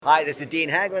Hi, this is Dean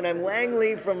Haglin. I'm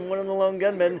Langley from One of the Lone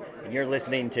Gunmen, and you're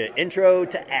listening to Intro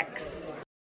to X.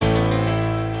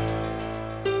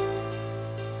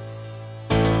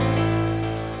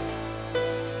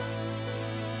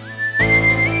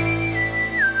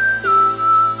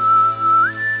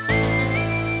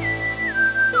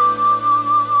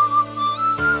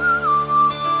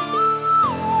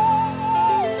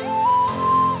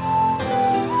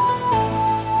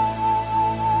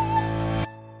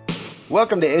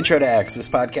 Welcome to Intro to X. This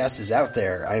podcast is out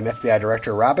there. I am FBI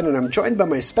Director Robin, and I'm joined by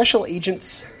my special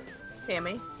agents...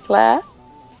 Tammy. Claire.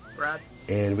 Brad.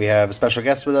 And we have a special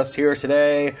guest with us here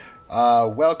today.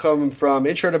 Welcome from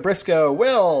Intro to Briscoe,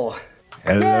 Will!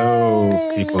 Hello,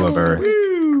 Yay! people of Earth.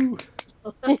 Woo!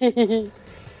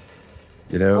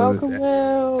 Welcome,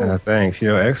 Will. Thanks.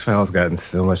 X-Files gotten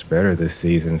so much better this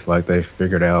season. It's like they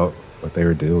figured out what they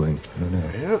were doing. I don't know.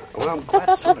 Yeah, well, I'm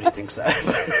glad somebody thinks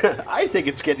that. I think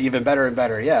it's getting even better and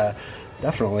better. Yeah,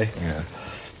 definitely. Yeah.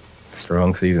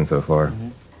 Strong season so far. Mm-hmm.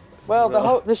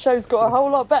 Well, the show's got a whole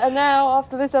lot better now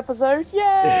after this episode.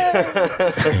 Yay!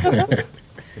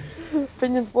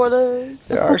 Opinion spoilers.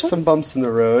 There are some bumps in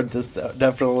the road. This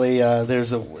definitely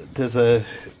there's a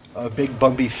big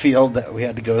bumpy field that we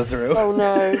had to go through. Oh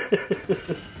no.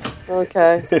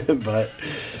 Okay. But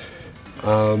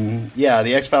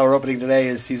the X-File we're opening today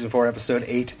is season 4, episode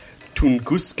 8,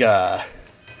 Tunguska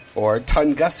or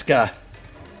Tunguska.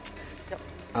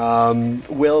 Yep.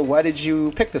 Will, why did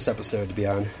you pick this episode to be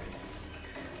on?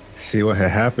 See, what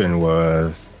had happened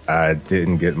was I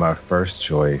didn't get my first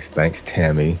choice. Thanks,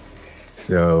 Tammy.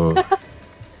 So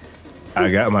I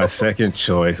got my second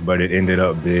choice, but it ended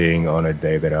up being on a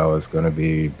day that I was going to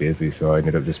be busy, so I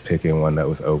ended up just picking one that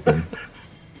was open.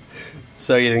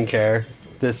 So you didn't care?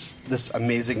 This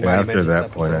amazing And Mighty after Men's that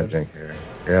episode. point, I didn't care.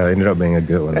 Yeah, it ended up being a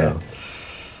good one, though.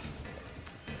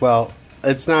 Well,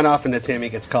 it's not often that Tammy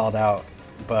gets called out,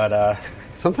 but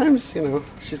sometimes,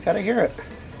 she's got to hear it.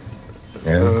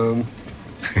 Yeah.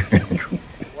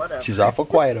 Whatever. She's awful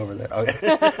quiet over there.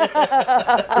 Okay.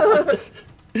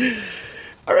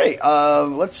 All right,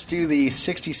 let's do the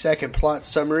 60-second plot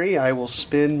summary. I will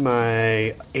spin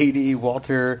my 80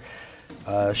 Walter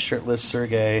shirtless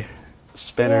Sergey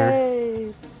spinner.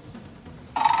 Yay.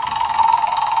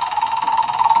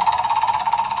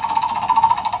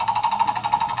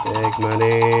 Big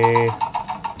money.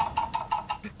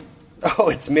 Oh,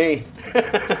 it's me.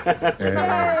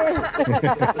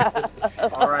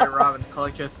 All right, Robin,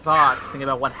 collect your thoughts. Think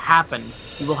about what happened.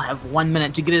 You will have 1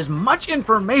 minute to get as much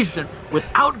information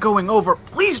without going over.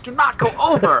 Please do not go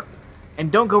over. And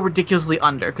don't go ridiculously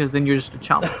under, because then you're just a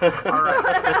chump. All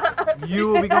right. You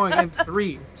will be going in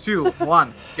 3, 2,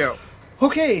 1, go.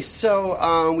 Okay,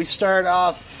 so we start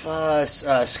off,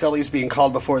 Scully's being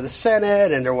called before the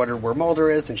Senate, and they're wondering where Mulder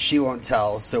is, and she won't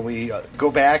tell. So we go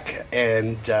back,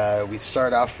 and we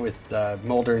start off with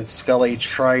Mulder and Scully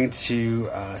trying to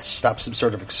stop some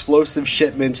sort of explosive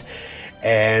shipment.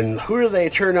 And who do they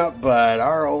turn up but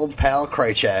our old pal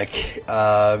Krycek?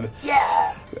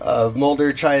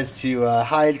 Mulder tries to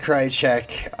hide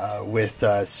Krycek with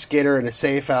Skinner in a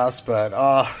safe house, but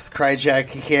Krycek,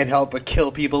 he can't help but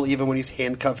kill people even when he's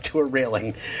handcuffed to a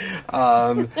railing.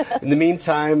 In the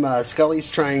meantime, Scully's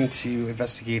trying to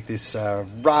investigate this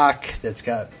rock that's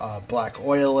got black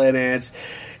oil in it.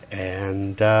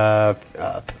 And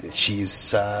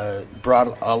she's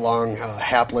brought along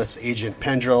hapless Agent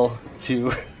Pendrell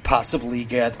to possibly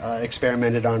get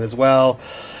experimented on as well.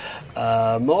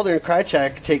 Mulder and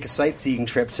Krycek take a sightseeing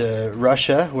trip to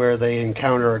Russia, where they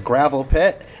encounter a gravel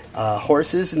pit,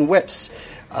 horses, and whips.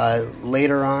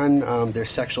 Later on, there's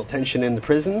sexual tension in the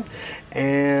prison,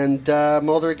 and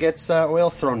Mulder gets oil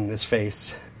thrown in his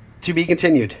face. To be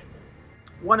continued.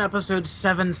 1 episode,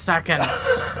 7 seconds.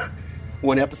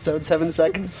 1 episode, 7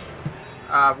 seconds?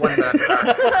 1 minute.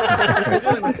 Sorry. He's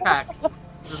dealing with Peck.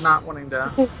 He's not wanting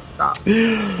to stop.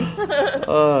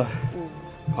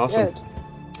 Awesome. Good.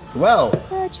 Well,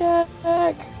 Krycek.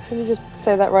 Can you just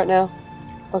say that right now?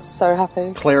 I was so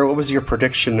happy. Claire, what was your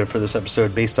prediction for this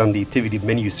episode based on the DVD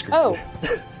menu screen? Oh.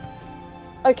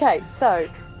 Okay, so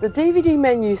the DVD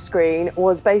menu screen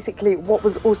was basically what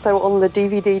was also on the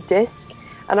DVD disc.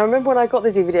 And I remember when I got the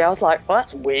DVD, I was like, well,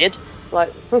 that's weird.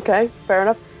 Like, okay, fair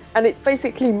enough. And it's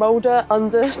basically Mulder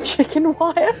under chicken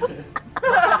wire.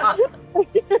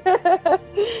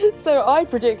 So I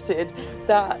predicted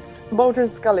that Mulder and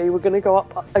Scully were going to go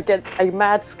up against a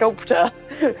mad sculptor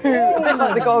who, a bit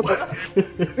like the Gargoyle,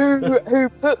 who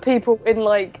put people in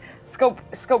like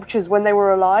sculptures when they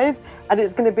were alive, and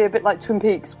it's going to be a bit like Twin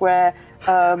Peaks, where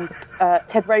Ted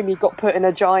Raimi got put in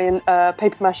a giant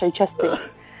papier-mâché chess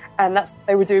piece. and that's what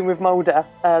they were doing with Mulder.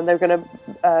 They were going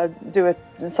to do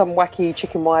some wacky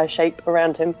chicken wire shape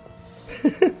around him.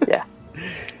 Yeah.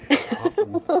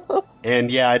 Awesome.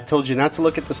 And yeah, I told you not to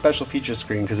look at the special feature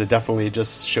screen because it definitely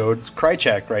just showed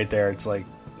Krycek right there. It's like,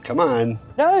 come on.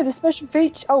 No, the special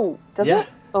feature. Oh, does it?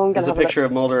 Oh, I'm there's a picture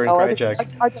of Mulder and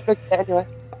Krycek. I don't look at it anyway.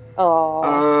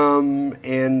 Oh.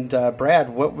 And Brad,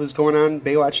 what was going on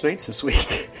Baywatch Nights this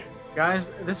week? Guys,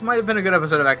 this might have been a good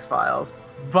episode of X-Files,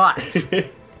 but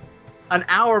an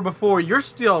hour before, you're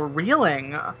still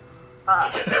reeling.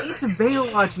 It's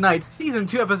Baywatch Nights, Season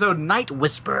 2 episode Night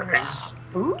Whispers.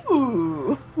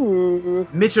 Ooh.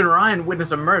 Mitch and Ryan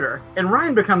witness a murder, and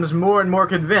Ryan becomes more and more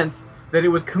convinced that it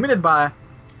was committed by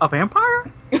a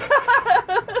vampire? It's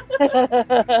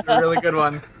a really good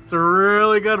one. It's a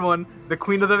really good one. The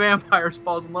Queen of the Vampires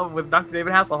falls in love with Dr.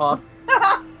 David Hasselhoff.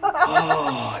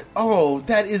 Oh,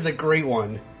 that is a great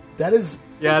one. That is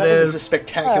a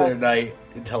spectacular night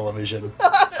in television.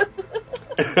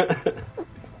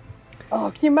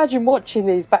 Oh, can you imagine watching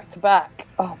these back to back?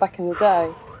 Oh, back in the day.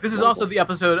 This is also the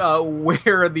episode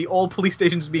where the old police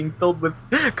station is being filled with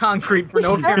concrete for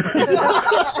no apparent reason.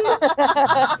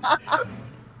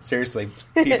 Seriously,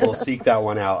 people seek that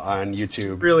one out on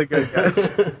YouTube. Really good, guys.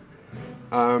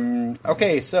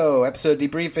 Okay, so episode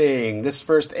debriefing. This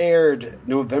first aired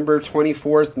November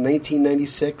 24th,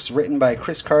 1996, written by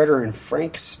Chris Carter and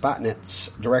Frank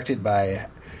Spotnitz, directed by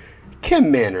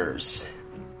Kim Manners.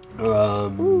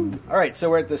 Alright,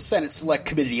 so we're at the Senate Select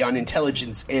Committee on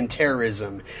Intelligence and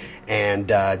Terrorism, and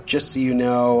just so you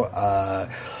know,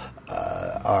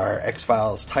 our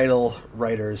X-Files title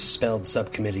writers spelled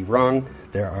subcommittee wrong.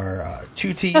 There are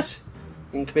 2 T's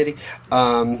in committee.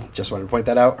 Just wanted to point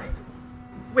that out.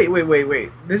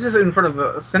 Wait. This is in front of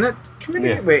the Senate committee?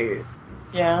 Yeah. Wait.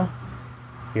 Yeah.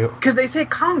 Because they say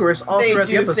Congress all throughout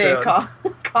the episode. They do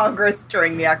say Congress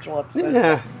during the actual episode.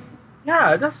 Yeah.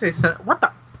 Yeah, it does say Senate. What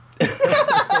the?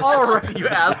 Alright, you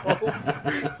assholes.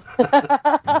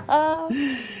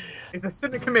 It's a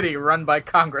Senate committee run by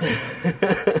Congress.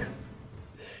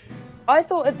 I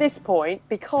thought at this point,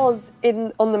 because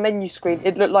on the menu screen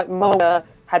it looked like Mulder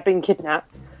had been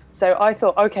kidnapped, so I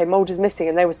thought, okay, Mulder's missing,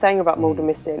 and they were saying about Mulder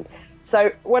missing.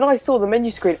 So when I saw the menu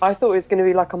screen, I thought it was going to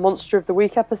be like a Monster of the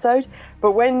Week episode,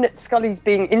 but when Scully's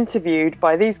being interviewed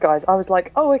by these guys, I was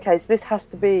like, oh, okay, so this has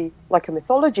to be like a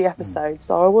mythology episode,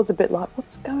 so I was a bit like,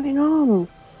 what's going on?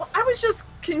 Well, I was just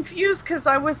confused because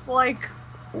I was like,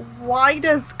 why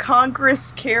does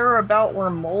Congress care about where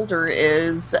Mulder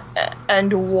is,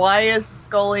 and why is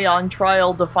Scully on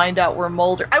trial to find out where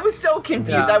Mulder... I was so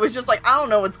confused. Yeah. I was just like, I don't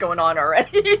know what's going on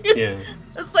already. Yeah.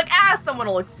 It's like, someone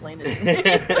will explain it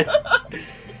to me.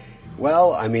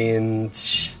 Well, I mean,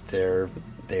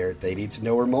 they need to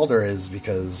know where Mulder is,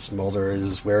 because Mulder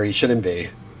is where he shouldn't be.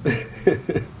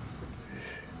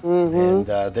 And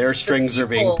their strings are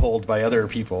being pulled by other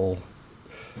people.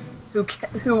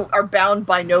 Who are bound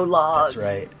by no laws.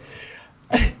 That's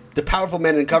right. The powerful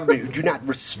men in government who do not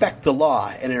respect the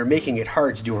law and are making it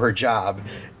hard to do her job.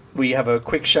 We have a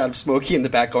quick shot of Smokey in the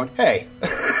back going, hey.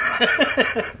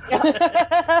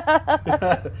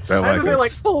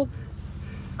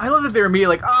 I love that they're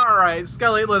immediately like, all right,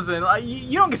 Scully, listen,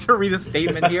 you don't get to read a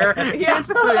statement here. Yeah.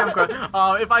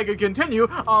 If I could continue,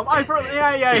 all right.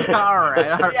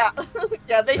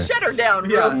 Yeah, they shut her down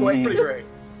real quick. Pretty great.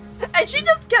 And she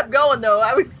just kept going, though.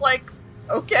 I was like,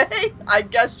 okay, I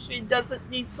guess she doesn't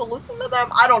need to listen to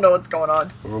them. I don't know what's going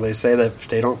on. Well, they say that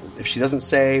if she doesn't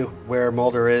say where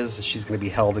Mulder is, she's going to be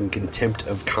held in contempt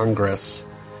of Congress.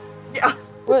 Yeah.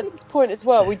 Well, at this point as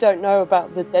well, we don't know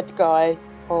about the dead guy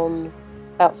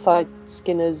outside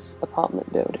Skinner's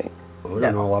apartment building. Well, we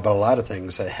don't know about a lot of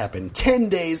things that happened 10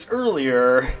 days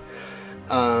earlier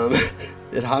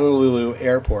at Honolulu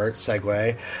Airport,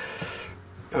 segue.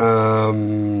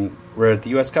 We're at the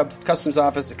U.S. Customs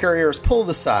Office. The courier is pulled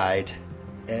aside.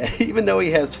 Even though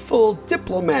he has full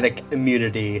diplomatic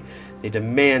immunity, they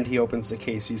demand he opens the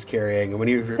case he's carrying. And when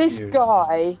he refuses... This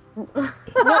guy,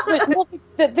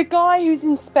 the guy who's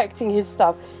inspecting his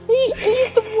stuff,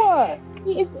 he's the worst.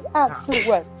 He is the absolute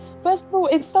worst. First of all,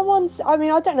 if someone's... I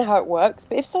mean, I don't know how it works,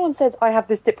 but if someone says, I have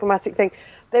this diplomatic thing,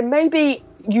 then maybe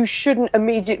you shouldn't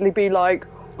immediately be like...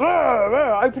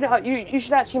 open it up. You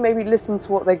should actually maybe listen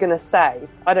to what they're going to say.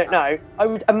 I don't know. I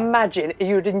would imagine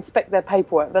you would inspect their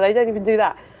paperwork, but they don't even do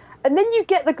that. And then you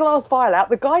get the glass vial out.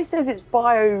 The guy says it's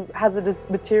biohazardous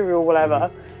material,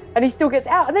 whatever, and he still gets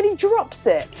out, and then he drops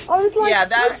it. I was like, yeah,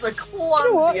 that's the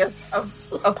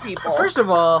clumsiest of people. First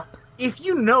of all, if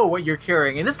you know what you're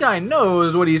carrying, and this guy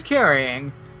knows what he's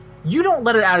carrying, you don't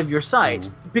let it out of your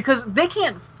sight, because they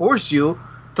can't force you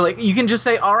to, like, you can just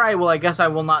say, all right, well, I guess I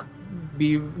will not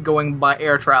be going by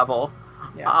air travel.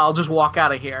 Yeah. I'll just walk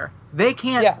out of here. They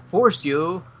can't force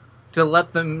you to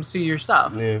let them see your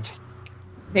stuff. Yeah.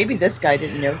 Maybe this guy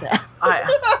didn't know that.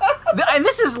 And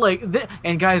this is like,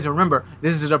 and guys, remember,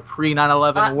 this is a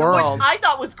pre-9/11 world. Which I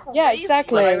thought was crazy Yeah,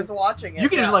 exactly. when I was watching it. You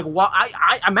can just like walk.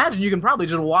 I imagine you can probably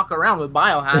just walk around with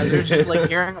biohazards, just like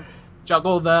carrying them,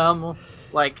 juggle them,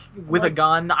 like with a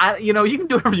gun. You can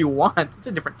do whatever you want. It's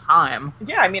a different time.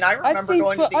 Yeah, I mean, I remember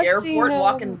going to the airport and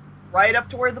walking right up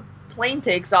to where the plane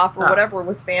takes off or whatever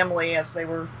with family as they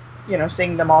were,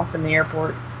 seeing them off in the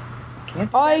airport.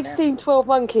 I've seen 12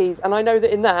 Monkeys, and I know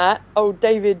that in that,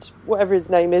 David, whatever his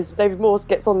name is, David Morse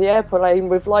gets on the airplane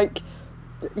with like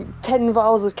 10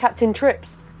 vials of Captain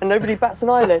Trips, and nobody bats an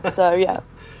eyelid. So yeah.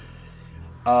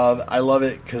 I love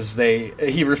it because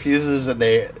he refuses, and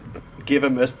they give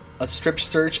him a strip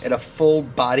search and a full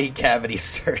body cavity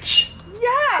search.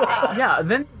 Yeah. Yeah.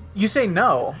 Then you say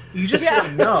no. You just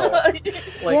say no.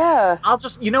 Like, I'll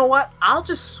just. You know what? I'll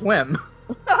just swim.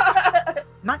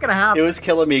 Not gonna happen. It was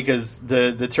killing me because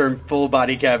the term full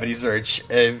body cavity search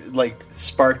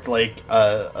sparked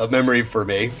a memory for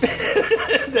me.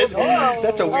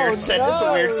 That's a weird That's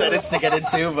a weird sentence to get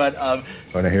into, but want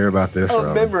to hear about this?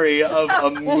 A memory of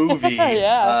a movie,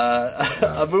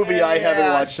 a movie I haven't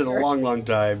watched in a long, long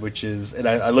time, which is, and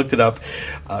I looked it up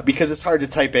because it's hard to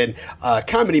type in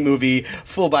comedy movie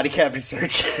full body cavity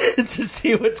search to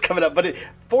see what's coming up. But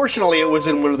fortunately, it was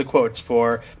in one of the quotes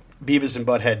for Beavis and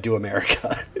Butthead Do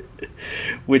America,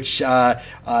 which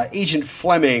Agent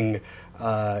Fleming,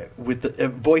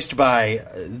 voiced by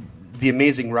the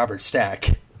amazing Robert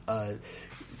Stack,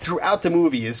 throughout the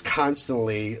movie is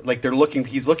constantly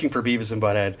he's looking for Beavis and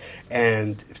Butthead,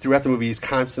 and throughout the movie he's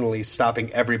constantly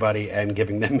stopping everybody and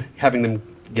having them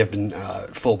given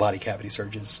full body cavity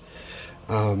searches.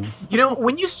 When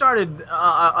you started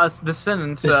the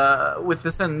sentence with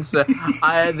the sentence,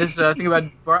 this thing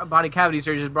about body cavity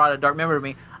surgery brought a dark memory to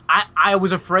me. I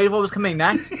was afraid of what was coming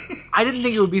next. I didn't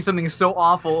think it would be something so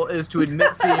awful as to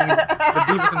admit seeing the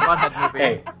Beavis and Butthead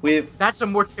movie. Hey, that's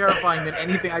more terrifying than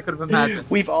anything I could have imagined.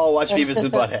 We've all watched Beavis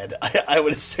and Butthead. I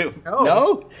would assume.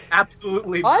 No?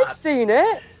 Absolutely not.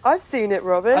 I've seen it,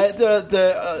 Robin.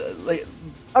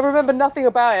 I remember nothing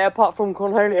about it apart from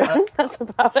Cornholio. That's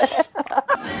about it.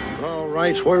 All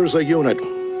right, where's the unit?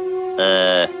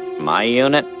 My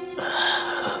unit?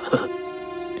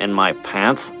 In my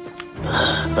pants?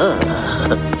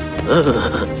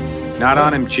 Not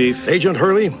on him, Chief. Agent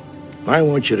Hurley, I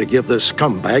want you to give this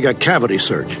scumbag a cavity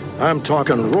search. I'm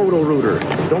talking roto-rooter.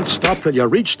 Don't stop till you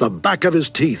reach the back of his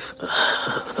teeth.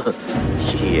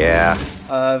 Yeah.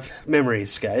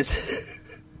 Memories, guys.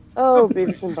 Oh,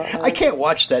 Beavis and Butthead. I can't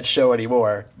watch that show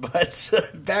anymore, but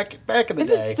back in the day. Is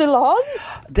it still on?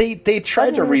 They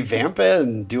tried to revamp it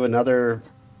and do another.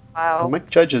 Wow. Mike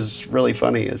Judge is really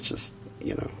funny. It's just,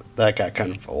 that got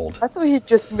kind of old. I thought he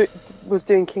just was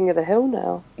doing King of the Hill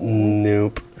now.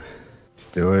 Nope.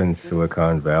 Still in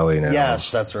Silicon Valley now.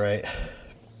 Yes, that's right.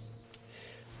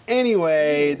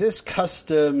 Anyway, this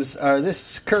courier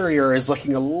is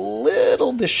looking a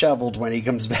little disheveled when he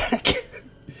comes back.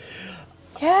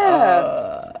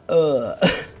 Yeah.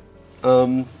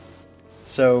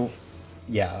 So,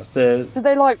 yeah. Did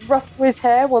they ruffle his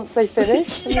hair once they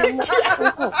finished?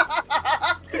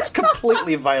 It's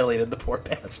completely violated the poor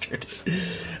bastard.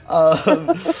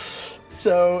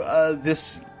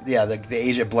 The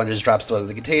agent blunders, drops one of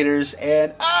the containers,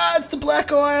 and it's the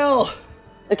black oil.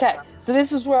 Okay, so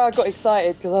this was where I got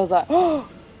excited because I was like, oh,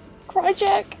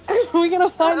 Krycek, are we going to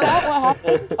find out what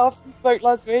happened after we spoke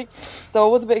last week? So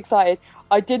I was a bit excited.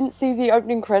 I didn't see the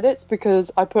opening credits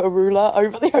because I put a ruler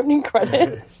over the opening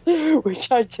credits, which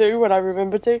I do when I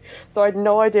remember to. So I had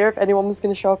no idea if anyone was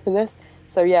going to show up in this.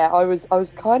 So yeah, I was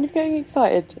kind of getting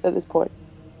excited at this point.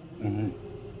 Mm-hmm.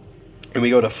 And we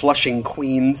go to Flushing,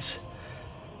 Queens.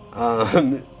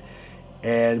 And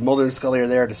Mulder and Scully are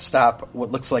there to stop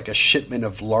what looks like a shipment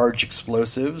of large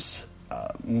explosives.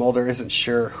 Mulder isn't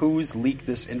sure who's leaked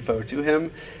this info to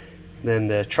him. Then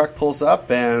the truck pulls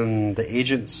up, and the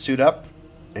agents suit up.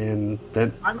 And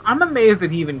then I'm amazed that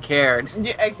he even cared.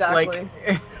 Yeah, exactly.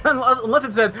 Unless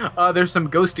it said there's some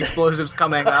ghost explosives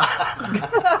coming up.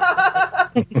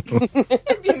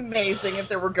 It'd be amazing if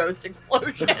there were ghost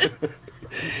explosions.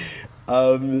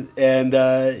 A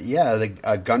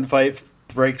gunfight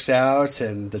breaks out,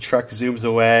 and the truck zooms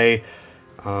away.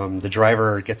 The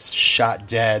driver gets shot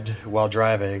dead while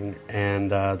driving,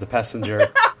 and the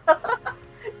passenger.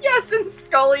 Yes, and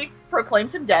Scully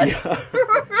proclaims him dead. Yeah.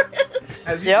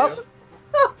 As you do.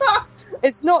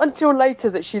 It's not until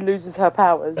later that she loses her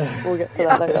powers. We'll get to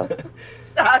that later.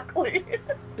 Exactly.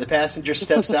 The passenger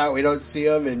steps out. We don't see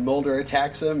him, and Mulder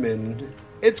attacks him, and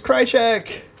it's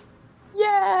Krycek.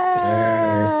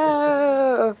 Yeah!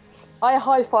 I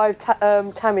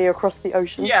high-fived Tammy across the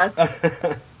ocean. Yes.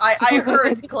 I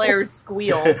heard Claire's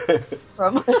squeal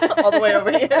from all the way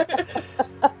over here.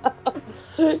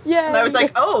 Yeah. And I was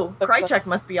like, oh, Krycek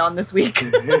must be on this week.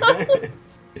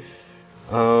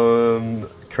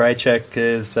 Krycek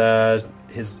is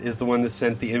the one that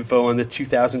sent the info on the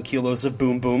 2,000 kilos of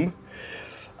Boom Boom.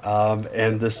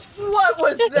 And this... What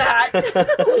was that?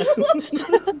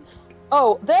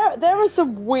 Oh, there are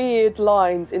some weird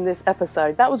lines in this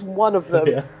episode. That was one of them.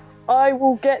 Yeah.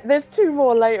 There's two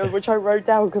more later, which I wrote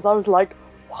down because I was like,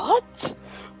 what?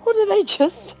 What did they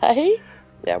just say?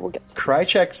 Yeah, we'll get to it.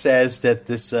 Krycek says that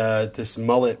this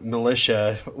mullet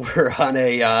militia were on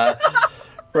a...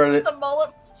 The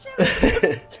mullet.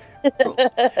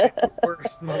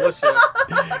 Worst militia.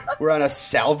 We're on a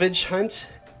salvage hunt,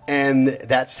 and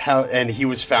that's how... And he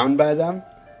was found by them,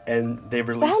 and they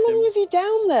released So how long him. was he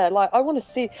down there? Like, I want to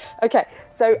see... Okay,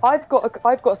 so I've got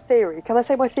a theory. Can I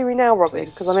say my theory now, Robin?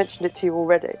 Please. Because I mentioned it to you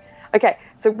already. Okay,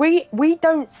 so we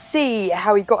don't see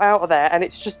how he got out of there, and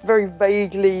it's just very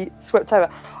vaguely swept over.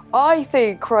 I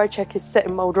think Krycek is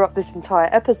setting Mulder up this entire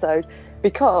episode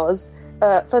because...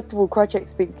 first of all, Krycek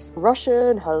speaks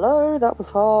Russian. Hello, that was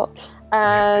hot.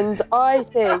 And I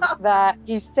think that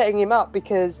he's setting him up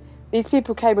because these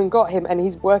people came and got him and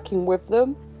he's working with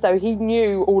them. So he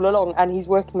knew all along, and he's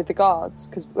working with the guards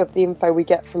because of the info we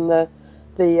get from the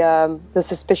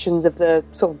suspicions of the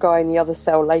sort of guy in the other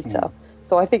cell later.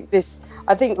 So I think next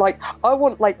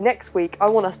week, I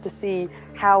want us to see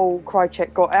how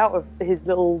Krycek got out of his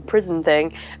little prison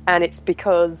thing, and it's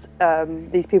because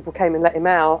these people came and let him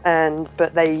out,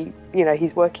 but they,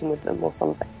 he's working with them or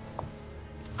something.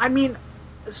 I mean,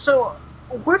 so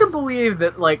we're to believe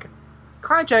that, like,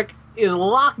 Krycek is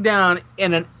locked down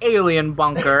in an alien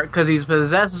bunker because he's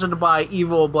possessed by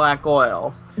evil black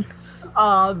oil.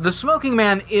 The smoking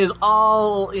man is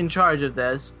all in charge of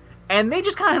this. And they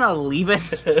just kind of leave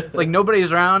it, like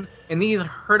nobody's around, and these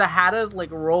herda-hattas,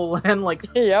 like, roll in, like,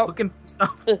 looking for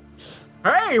stuff.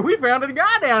 Hey, we found a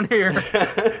guy down here!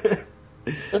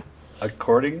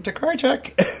 According to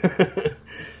Krycek.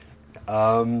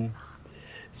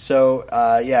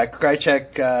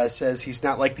 Krycek says he's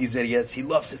not like these idiots. He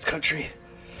loves his country.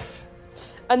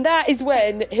 And that is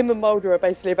when him and Mulder are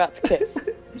basically about to kiss.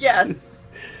 Yes.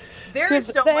 There is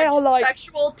so much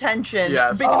sexual tension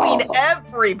between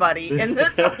everybody in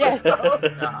this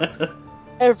episode.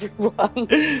 Everyone.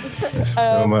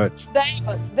 So much.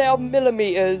 They are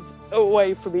millimeters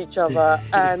away from each other,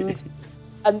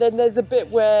 and then there's a bit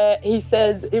where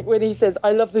when he says,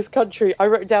 "I love this country," I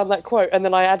wrote down that quote, and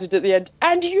then I added at the end,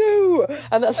 "And you,"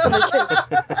 and that's when they kiss.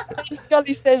 And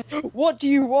Scully says, "What do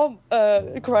you want,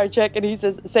 Krycek?" And he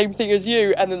says, "Same thing as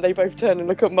you," and then they both turn and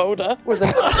look at Mulder with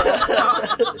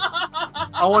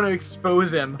I want to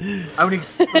expose him. I want to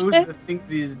expose the things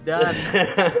he's done.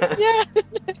 Yeah.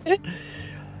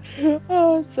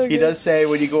 Oh, so He does say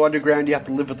when you go underground, you have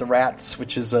to live with the rats,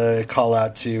 which is a call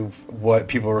out to what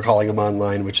people were calling him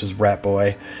online, which is Rat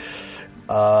Boy.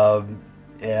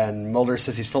 And Mulder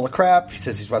says he's full of crap. He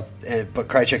says but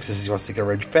Krycek says he wants to get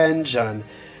revenge on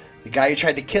the guy who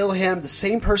tried to kill him, the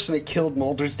same person that killed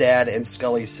Mulder's dad and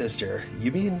Scully's sister.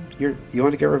 You mean you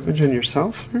want to get revenge on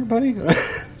yourself, everybody?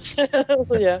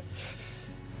 Yeah.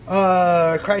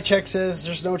 Krycek says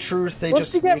there's no truth. They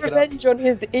Wants just to get make revenge on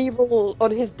his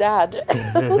dad,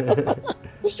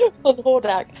 on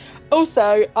Hordak.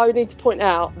 Also, I need to point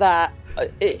out that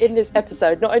in this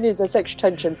episode, not only is there sexual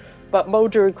tension, but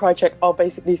Mulder and Krycek are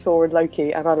basically Thor and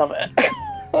Loki, and I love it.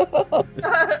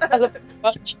 I love it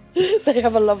much. They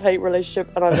have a love-hate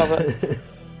relationship, and I love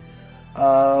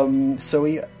it. So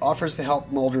he offers to help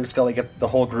Mulder and Scully get the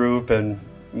whole group, and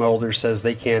Mulder says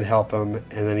they can't help him, and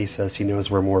then he says he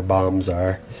knows where more bombs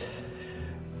are.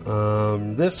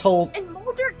 And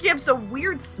Mulder gives a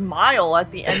weird smile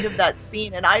at the end of that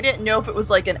scene, and I didn't know if it was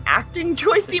like an acting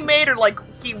choice he made or like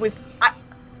he was.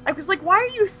 I was like, why are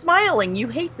you smiling? You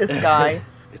hate this guy.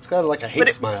 It's got like a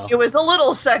hate smile. It was a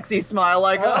little sexy smile,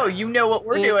 like, oh, you know what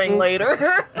we're doing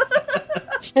later.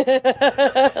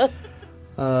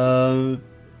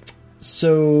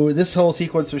 So this whole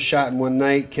sequence was shot in one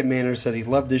night. Kim Manners said he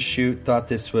loved this shoot, thought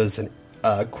this was an,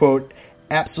 quote,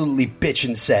 absolutely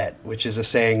bitchin' set, which is a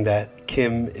saying that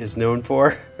Kim is known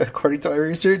for, according to my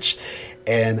research.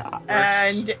 And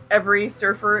every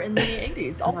surfer in the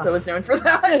 80s also is known for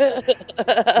that.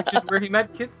 Which is where he met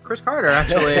Chris Carter,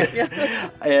 actually.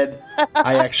 And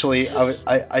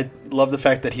I love the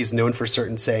fact that he's known for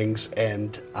certain sayings,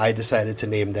 and I decided to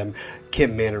name them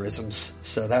Kim mannerisms.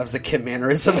 So that was the Kim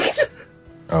mannerism.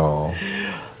 Oh.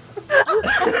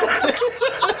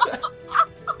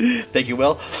 Thank you,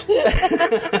 Will.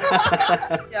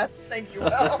 Yes, thank you, Will.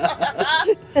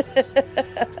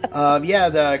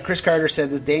 The Chris Carter said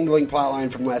this dangling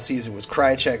plotline from last season was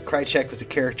Krycek. Krycek was a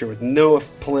character with no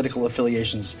political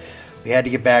affiliations. We had to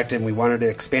get back to him. We wanted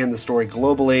to expand the story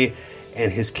globally,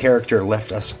 and his character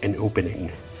left us an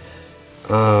opening.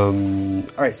 All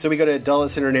right, so we go to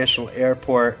Dulles International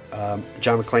Airport.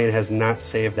 John McClane has not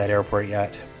saved that airport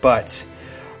yet, but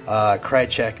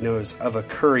Krycek knows of a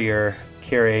courier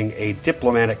carrying a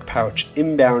diplomatic pouch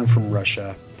inbound from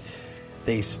Russia.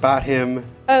 They spot him.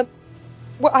 Well,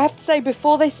 I have to say,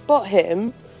 before they spot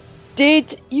him,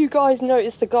 did you guys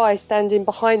notice the guy standing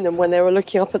behind them when they were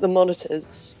looking up at the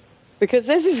monitors? Because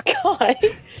there's this guy,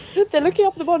 they're looking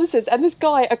up at the monitors, and this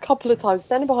guy a couple of times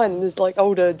standing behind them, this like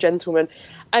older gentleman,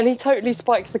 and he totally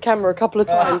spikes the camera a couple of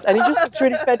times, and he just looks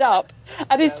really fed up,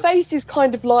 and his face is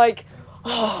kind of like,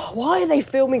 oh, why are they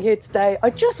filming here today? I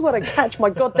just want to catch my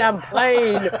goddamn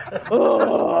plane.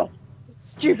 Oh,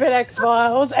 stupid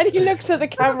X-Files. And he looks at the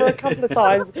camera a couple of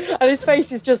times, and his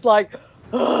face is just like,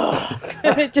 oh.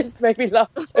 And it just made me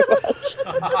laugh so much.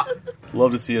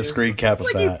 Love to see a screen cap of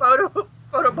Like that. he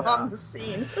photobombed the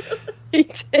scene. He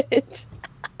did.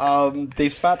 They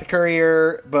spot the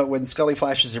courier, but when Scully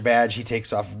flashes her badge, he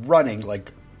takes off running,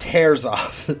 like tears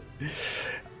off.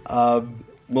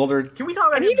 Mulder. Can we talk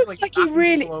about And him he looks just, like he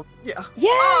really... Yeah. Yeah.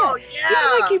 Oh, He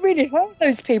looked like he really hurt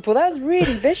those people. That was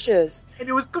really vicious. And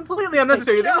it was completely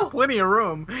unnecessary. There was plenty of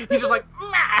room. He's just like,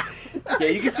 Mah! Yeah,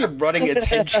 you can see him running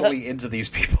intentionally into these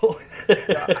people.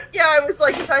 Yeah, I was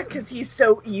like, is that because he's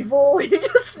so evil? He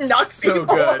just knocks So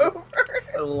people good. over.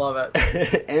 I love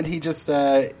it. And he just,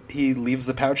 he leaves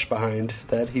the pouch behind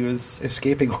that he was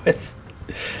escaping with.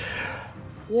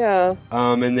 Yeah.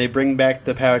 And they bring back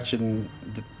the pouch, and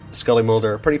Scully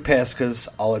Mulder are pretty pissed because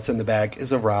all that's in the bag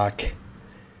is a rock.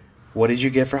 What did you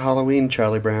get for Halloween,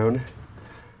 Charlie Brown?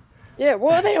 Yeah,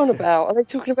 what are they on about? Are they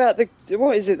talking about the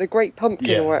Great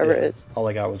Pumpkin or whatever it is? All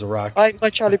I got was a rock. My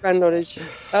Charlie Brown knowledge.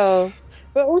 Oh.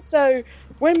 But also,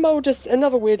 when Mulder,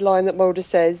 another weird line that Mulder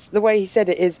says, the way he said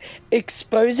it is,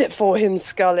 expose it for him,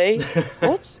 Scully.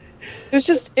 What? It was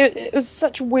just, it was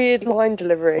such weird line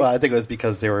delivery. Well, I think it was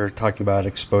because they were talking about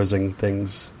exposing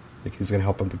things. Like he's going to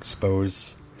help him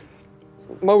expose.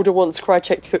 Mulder wants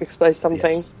Krycek to expose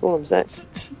something. Yes. That's all I'm saying.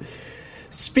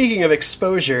 Speaking of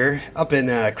exposure, up in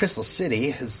Crystal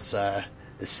City, it's a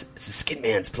Skin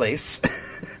Man's place.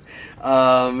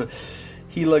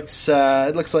 He looks,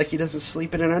 it looks like he doesn't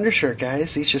sleep in an undershirt,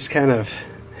 guys. He just kind of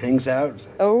hangs out.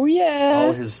 Oh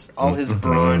yeah, all his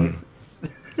brawn.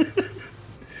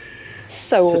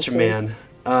 So such awesome.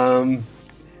 a man.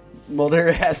 Mulder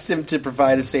asks him to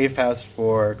provide a safe house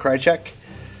for Krycek.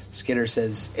 Skinner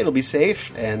says it'll be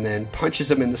safe, and then punches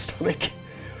him in the stomach.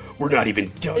 We're not even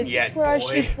done yet, boy.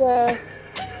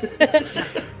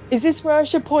 Is this where I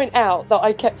should point out that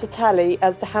I kept a tally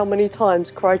as to how many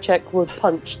times Krycek was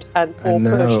punched or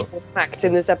pushed or smacked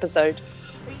in this episode?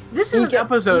 This is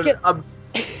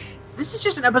this is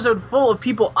just an episode full of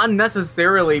people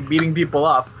unnecessarily beating people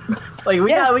up. Like we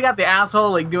got the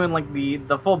asshole like doing like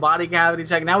the full body cavity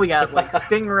check. Now we got like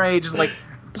Stingray just like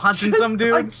punching some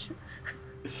dude.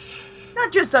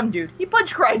 Not just some dude. He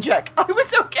punched Krycek. I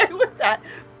was okay with that.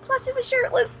 Plus, he was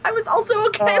shirtless. I was also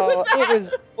okay with that. It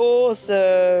was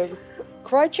awesome.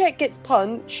 Krycek gets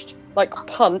punched,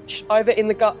 either in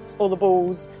the guts or the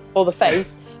balls or the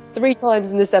face, 3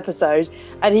 times in this episode,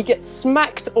 and he gets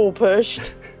smacked or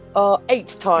pushed 8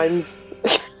 times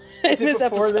in this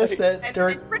before episode.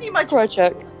 This, pretty much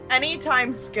Krycek.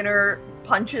 Anytime Skinner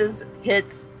punches,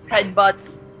 hits,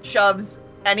 headbutts, shoves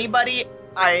anybody,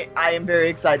 I am very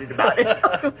excited about it.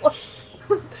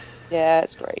 Yeah,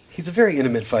 it's great. He's a very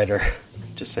intimate fighter.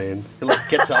 Just saying. He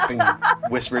gets up and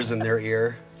whispers in their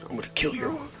ear, I'm gonna kill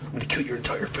your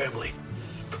entire family.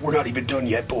 We're not even done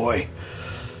yet, boy.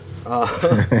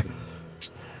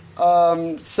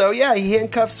 So yeah, he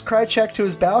handcuffs Krycek to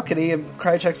his balcony, and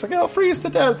Krycek's like, "I'll freeze to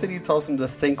death," and he tells him to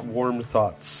think warm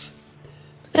thoughts.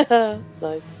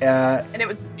 Nice. And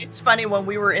it's funny, when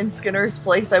we were in Skinner's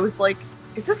place, I was like,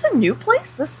 is this a new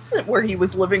place? This isn't where he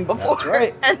was living before. That's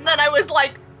right. And then I was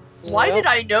like, why did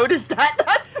I notice that?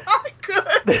 That's not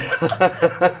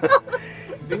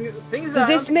good. Does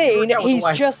this mean he's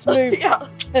just moved? Yeah.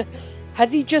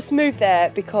 Has he just moved there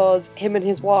because him and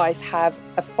his wife have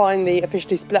finally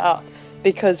officially split up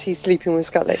because he's sleeping with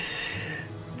Scully?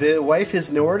 The wife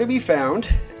is nowhere to be found.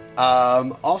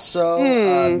 The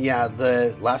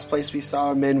last place we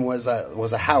saw him in was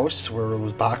a house where it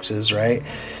was boxes, right?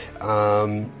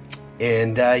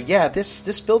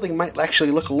 This building might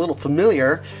actually look a little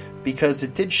familiar because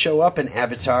it did show up in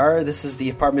Avatar. This is the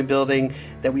apartment building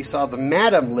that we saw the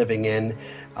madam living in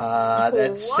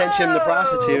that sent him the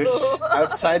prostitute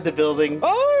outside the building.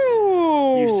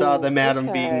 Oh! You saw the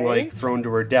madam being, like, thrown to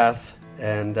her death.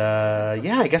 And,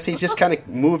 I guess he just kind of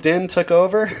moved in, took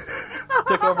over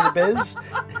the biz.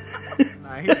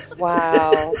 Nice.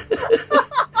 Wow.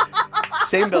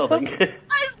 Same building.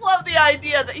 I just love the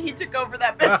idea that he took over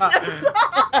that business.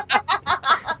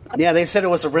 Yeah, they said it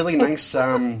was a really nice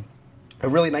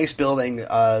building.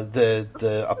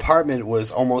 The apartment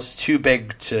was almost too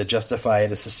big to justify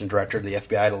an assistant director of the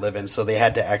FBI to live in, so they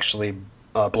had to actually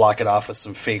block it off with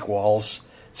some fake walls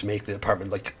to make the apartment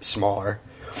look smaller.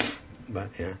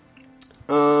 But yeah.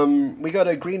 We go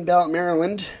to Greenbelt,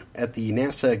 Maryland, at the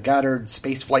NASA Goddard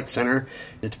Space Flight Center,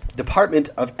 the Department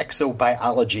of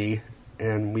Exobiology,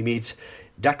 and we meet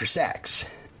Dr. Sachs,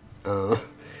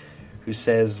 who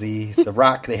says the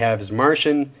rock they have is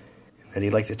Martian, and that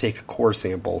he'd like to take a core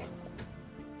sample.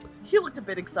 He looked a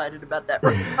bit excited about that.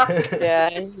 Rock.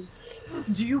 Yeah.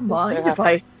 Do you mind so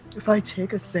if I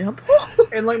take a sample?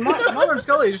 And like Mulder and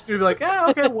Scully just gonna be like, yeah,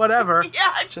 okay, whatever.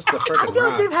 Yeah, It's just a I freaking feel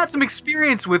like rock. they've had some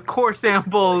experience with core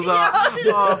samples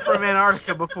from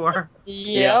Antarctica before.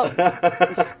 Yep.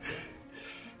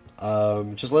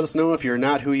 Just let us know if you're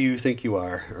not who you think you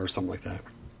are, or something like that.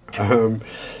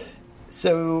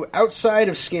 So, outside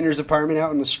of Skinner's apartment,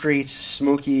 out in the streets,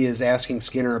 Smokey is asking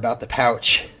Skinner about the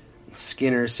pouch.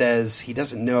 Skinner says he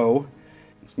doesn't know.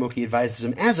 Smokey advises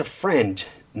him, as a friend,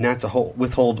 not to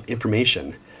withhold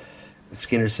information.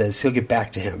 Skinner says he'll get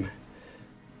back to him.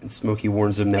 And Smokey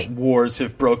warns him that wars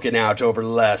have broken out over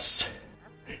less.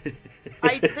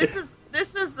 This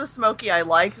is the Smokey I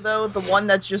like, though. The one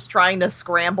that's just trying to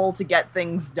scramble to get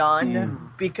things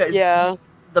done because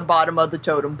he's the bottom of the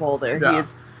totem pole there. Yeah. He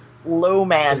is low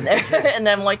man there. And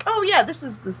then I'm like, oh yeah, this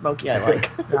is the Smokey I like.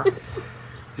 Yeah.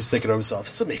 He's thinking to himself,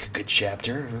 this will make a good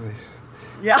chapter.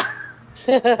 Yeah.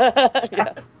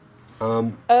 Yeah.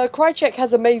 Krycek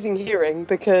has amazing hearing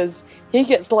because he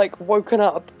gets like woken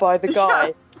up by the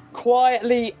guy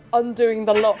quietly undoing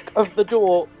the lock of the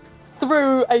door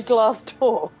through a glass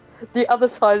door, the other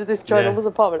side of this ginormous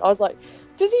apartment. I was like,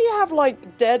 does he have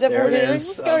like daredevil There it hearing?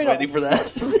 is. What's I was going waiting on? for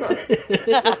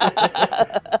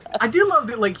that. I do love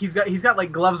that, like he's got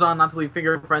like gloves on, not to leave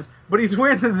fingerprints, but he's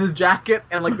wearing this jacket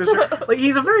and like this shirt. Like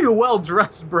he's a very well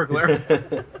dressed burglar.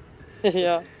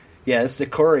 Yeah. Yeah, it's the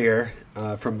courier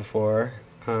from before,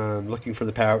 looking for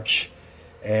the pouch.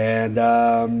 And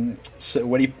so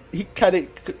when he kind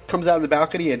of comes out of the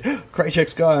balcony and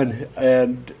Krycek's gone,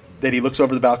 and then he looks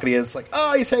over the balcony and it's like,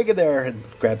 oh, he's hanging there, and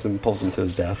grabs him and pulls him to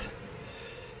his death.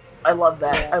 I love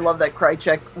that. I love that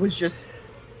Krycek was just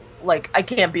like, I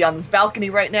can't be on this balcony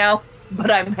right now,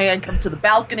 but I'm handcuffed to the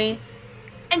balcony,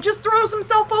 and just throws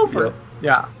himself over. Yep.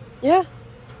 Yeah, Yeah.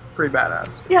 pretty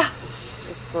badass. Yeah.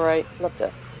 It's great. Loved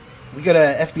it. We got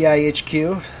a FBI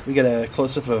HQ. We got a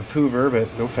close-up of Hoover, but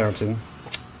no fountain.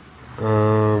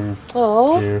 Oh.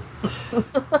 Yeah.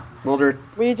 Mulder.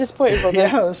 Were you disappointed, Robert?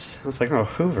 Yeah, I was like, oh,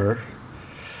 Hoover.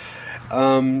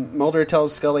 Mulder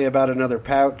tells Scully about another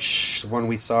pouch, the one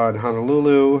we saw in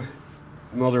Honolulu.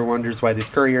 Mulder wonders why these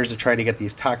couriers are trying to get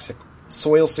these toxic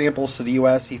soil samples to the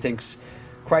U.S. He thinks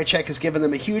Krycek has given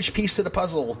them a huge piece of the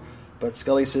puzzle. But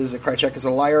Scully says that Krycek is a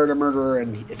liar and a murderer,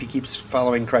 and if he keeps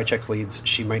following Krycek's leads,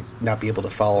 she might not be able to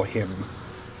follow him.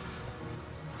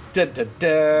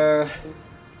 Da-da-da.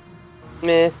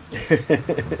 Meh.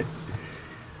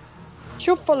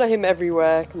 She'll follow him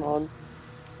everywhere. Come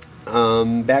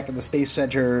on. Back at the Space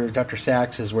Center, Dr.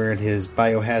 Sachs is wearing his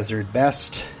biohazard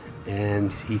vest,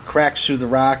 and he cracks through the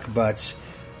rock, but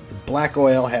the black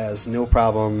oil has no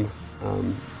problem,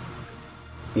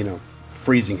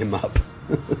 freezing him up.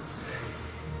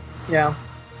 Yeah.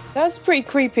 That's pretty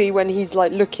creepy when he's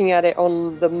like looking at it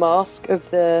on the mask of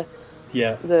the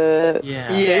Yeah.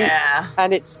 suit, Yeah.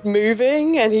 and it's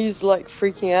moving, and he's like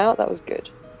freaking out. That was good.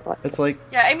 It's like,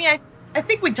 Yeah, I mean, I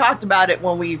think we talked about it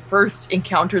when we first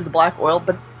encountered the black oil,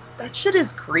 but that shit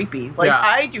is creepy. Like, Yeah.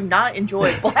 I do not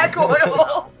enjoy black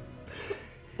oil.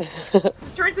 It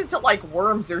turns into, like,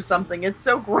 worms or something. It's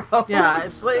so gross. Yeah,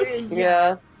 it's like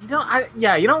Yeah.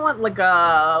 You don't want like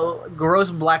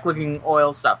gross black looking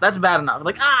oil stuff. That's bad enough.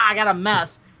 Like I got a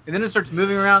mess, and then it starts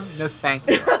moving around. No, thank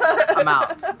you. I'm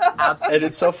out. And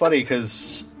it's so funny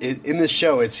because in the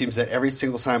show, it seems that every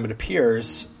single time it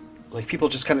appears, like people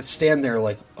just kind of stand there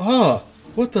like, oh,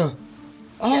 what the?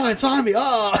 Oh, it's on me.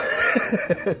 Oh.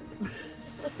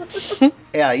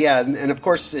 Yeah. And of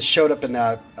course, it showed up in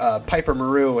Piper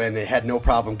Maru, and it had no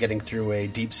problem getting through a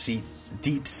deep sea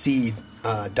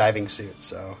diving suit.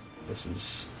 So this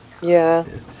is... Yeah.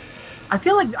 I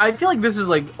feel like this is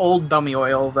like old dummy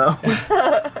oil though.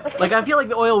 Like I feel like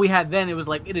the oil we had then, it was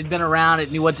like it had been around,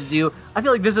 it knew what to do. I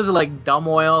feel like this is like dumb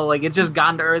oil, like it's just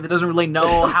gone to Earth, it doesn't really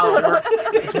know how it works.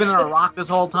 It's been in a rock this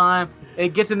whole time.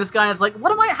 It gets in this guy and it's like,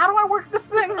 how do I work this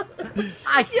thing? It's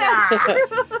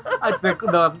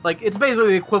the like it's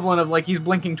basically the equivalent of like he's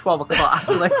blinking 12 o'clock.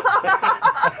 Like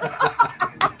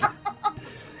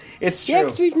it's true. Yeah,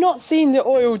 because we've not seen the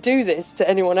oil do this to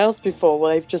anyone else before,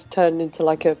 where they've just turned into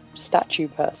like a statue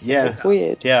person. Yeah, it's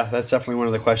weird. Yeah, that's definitely one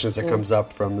of the questions that comes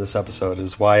up from this episode: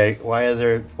 is why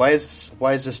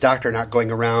is this doctor not going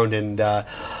around and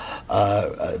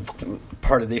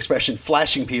part of the expression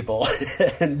flashing people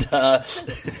and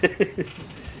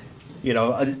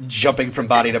jumping from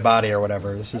body to body or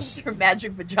whatever. This is Your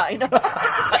magic vagina.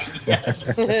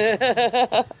 yes.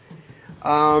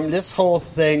 This whole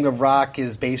thing, The Rock,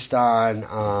 is based on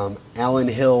Alan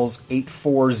Hill's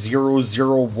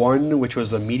 84001, which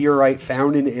was a meteorite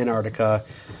found in Antarctica,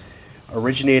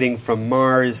 originating from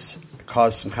Mars. It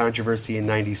caused some controversy in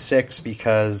 '96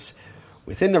 because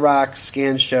within the rock,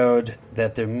 scans showed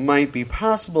that there might be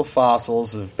possible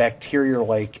fossils of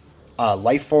bacteria-like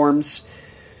life forms,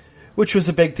 which was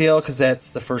a big deal because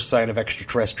that's the first sign of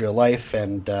extraterrestrial life,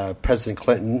 and President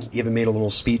Clinton even made a little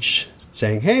speech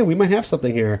saying, hey, we might have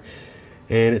something here.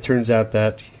 And it turns out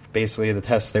that basically the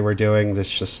tests they were doing,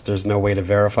 there's no way to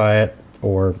verify it,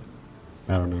 or,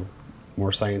 I don't know,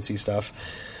 more sciencey stuff.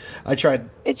 I tried...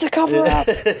 It's a cover-up!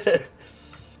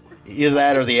 Either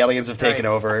that or the aliens have taken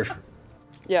over.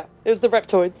 Yeah, it was the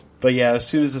reptoids. But yeah, as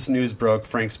soon as this news broke,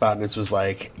 Frank Spotnitz was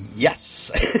like,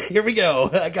 yes, here we go.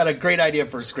 I got a great idea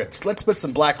for scripts. Let's put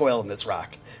some black oil in this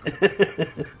rock.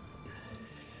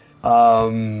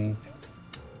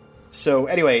 So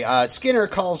anyway, Skinner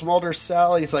calls Mulder's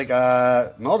cell. He's like,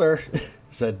 Mulder,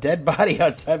 there's a dead body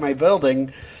outside my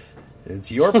building.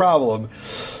 It's your problem.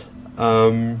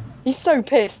 He's so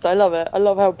pissed. I love it. I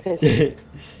love how pissed.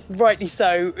 Rightly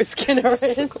so, Skinner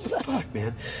is. What the fuck,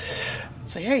 man?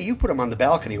 Say, hey, you put him on the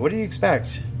balcony. What do you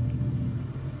expect?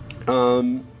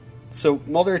 So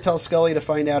Mulder tells Scully to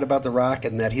find out about the rock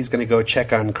and that he's going to go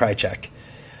check on Krycek.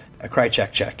 A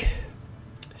Krycek check.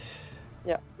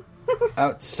 Yeah.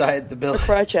 Outside the building.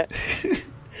 Krycek.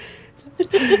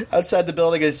 Outside the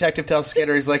building, a detective tells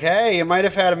Skinner, he's like, hey, you might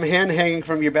have had him hand hanging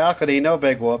from your balcony. No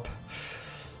big whoop.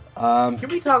 Can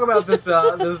we talk about this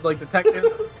like detective?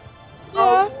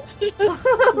 Yeah.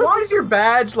 Why is your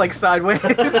badge like sideways?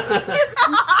 His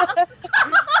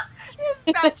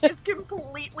badge is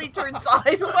completely turned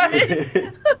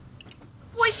sideways.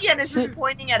 Pointy end is just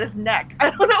pointing at his neck.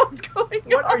 I don't know what's going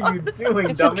on. What are you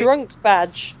doing, It's dummy? a drunk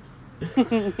badge. He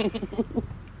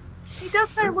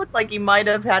does kind of look like he might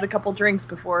have had a couple drinks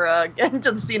before getting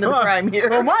to the scene of the crime here.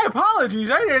 Well, my apologies.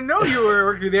 I didn't know you were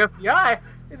working for the FBI.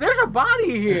 There's a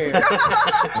body here.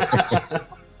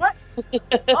 What?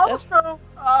 Also,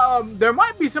 there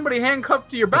might be somebody handcuffed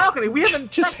to your balcony. We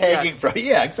haven't just checked hanging yet. from...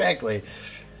 Yeah, exactly.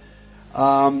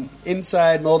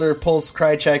 Inside, Mulder pulls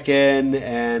Krycek in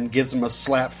and gives him a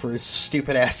slap for his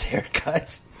stupid-ass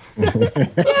haircut. Yeah,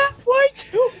 why?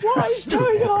 He's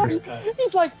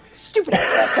like, stupid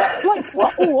ass haircut. Like,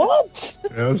 what?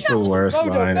 That was the worst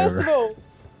Hold on, line first ever. of all,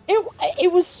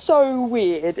 it was so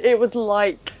weird. It was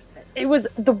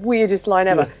the weirdest line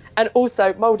ever. And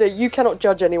also, Mulder, you cannot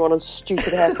judge anyone on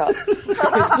stupid haircuts.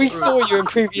 Because we saw you in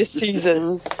previous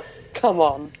seasons. Come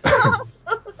on.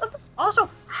 Also,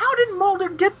 how did Mulder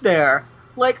get there?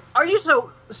 Like,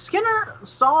 Skinner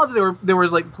saw that there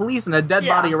was like police and a dead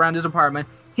body around his apartment.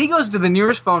 He goes to the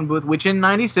nearest phone booth, which in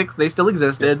 '96 they still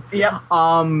existed. Yeah.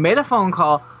 Made a phone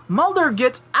call. Mulder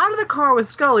gets out of the car with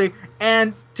Scully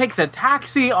and takes a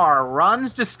taxi or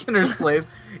runs to Skinner's place.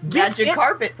 Magic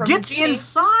carpet from gets the genie.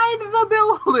 inside the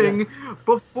building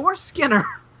before Skinner.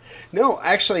 No,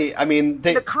 actually, I mean,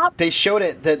 they showed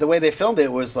it, the way they filmed it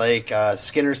was like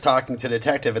Skinner's talking to the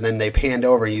detective, and then they panned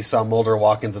over and you saw Mulder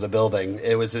walk into the building.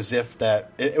 It was as if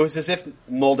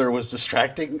Mulder was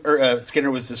distracting, or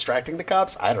Skinner was distracting the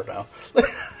cops. I don't know.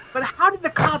 But how did the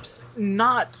cops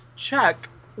not check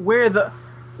where the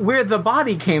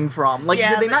body came from? Like,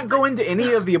 did they not go into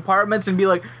any of the apartments and be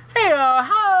like, hey, anybody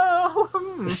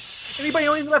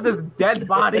know anything about this dead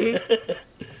body?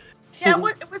 Yeah,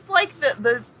 it was like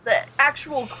the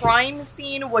actual crime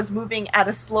scene was moving at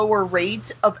a slower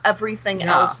rate of everything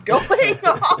else going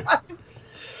on.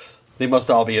 They must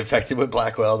all be infected with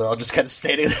Blackwell. They're all just kind of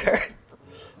standing there.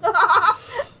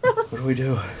 What do we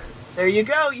do? There you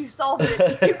go. You solved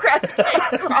it. You cracked the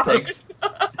case, Robert. Thanks.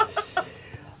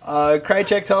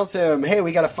 Krycek tells him, hey,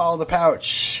 we got to follow the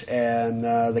pouch. And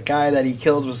the guy that he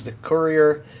killed was the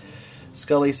courier.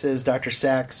 Scully says Dr.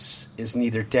 Sachs is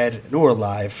neither dead nor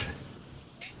alive.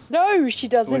 No, she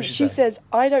doesn't. She says,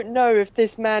 I don't know if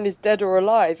this man is dead or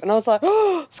alive. And I was like,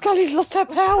 oh, Scully's lost her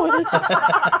powers.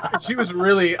 She was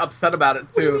really upset about it,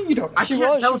 too. I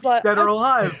can't tell if he's dead or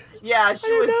alive. Yeah,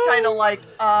 she was kind of like,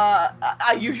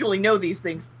 I usually know these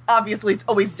things. Obviously, it's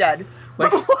always dead.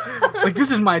 Like,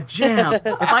 this is my jam. If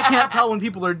I can't tell when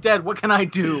people are dead, what can I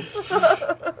do?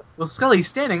 Well, Scully's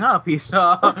standing up. He's,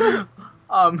 Yeah,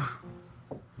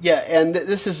 and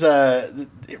this is,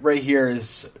 right here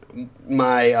is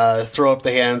my throw up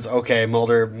the hands, okay,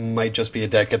 Mulder might just be a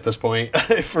dick at this point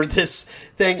for this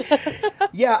thing.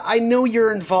 Yeah, I know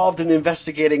you're involved in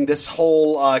investigating this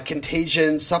whole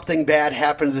contagion. Something bad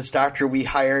happened to this doctor we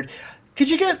hired. Could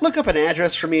you look up an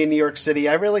address for me in New York City?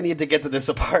 I really need to get to this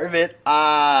apartment.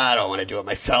 I don't want to do it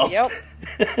myself. Yep.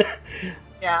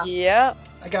 Yeah. Yeah.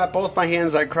 I got both my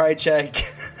hands on Krycek.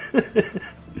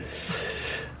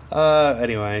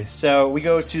 Anyway, so we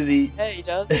go to the... Yeah, he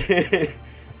does.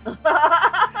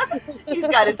 He's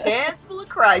got his hands full of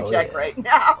Krycek right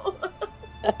now.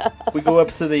 We go up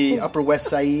to the Upper West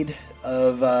Side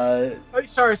of...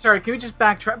 Sorry. Can we just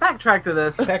backtrack to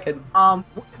this? Back in.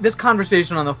 This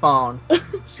conversation on the phone.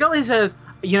 Scully says,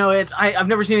 I've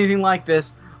never seen anything like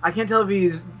this. I can't tell if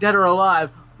he's dead or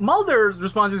alive. Mulder's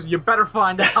response is, you better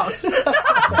find out.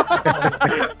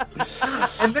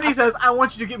 And then he says, I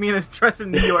want you to get me an address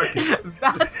in New York.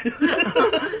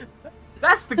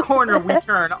 That's the corner we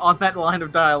turn on that line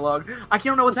of dialogue. I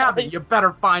can't know what's happening. You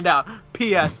better find out.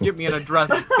 P.S. Give me an address,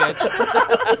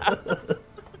 bitch.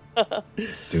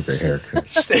 Stupid haircut.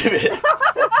 Stupid.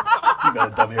 You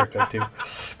got a dumb haircut, too.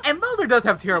 And Mulder does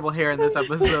have terrible hair in this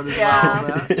episode as Yeah.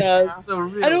 well. He does. So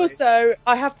really. And also,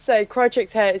 I have to say,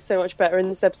 Krycek's hair is so much better in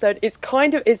this episode. It's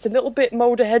a little bit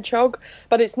Mulder Hedgehog,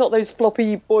 but it's not those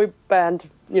floppy boy band,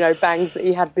 bangs that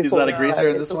he had before. Is that a greaser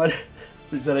in this one?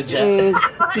 Is that a jet?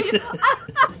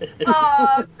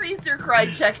 Greaser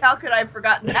Krycek. How could I have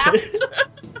forgotten that?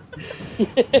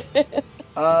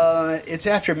 It's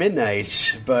after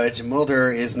midnight, but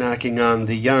Mulder is knocking on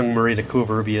the young Marita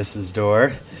Covarrubias'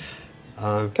 door.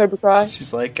 Cobra Kai.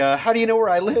 She's like, how do you know where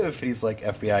I live? And he's like,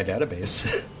 FBI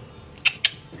database.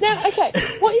 Now, okay,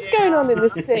 what is going on in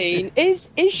this scene is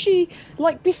she,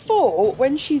 like before,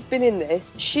 when she's been in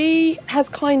this, she's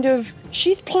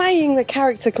playing the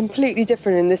character completely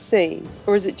different in this scene,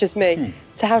 or is it just me,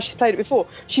 to how she's played it before?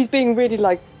 She's being really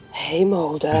like, hey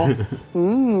Mulder,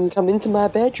 come into my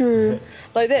bedroom,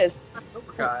 like this.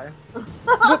 Okay.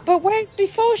 But whereas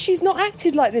before she's not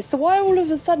acted like this, so why all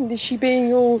of a sudden is she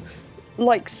being all,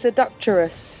 like,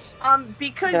 seductress?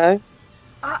 Because...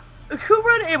 who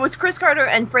wrote it? It was Chris Carter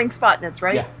and Frank Spotnitz,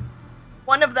 right? Yeah.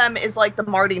 One of them is like the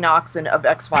Marty Noxon of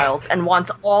X-Files and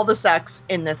wants all the sex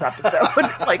in this episode.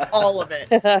 Like, all of it.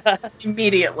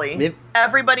 Immediately.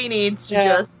 Everybody needs to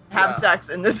just have sex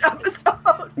in this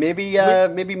episode.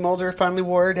 Maybe Mulder finally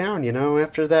wore her down,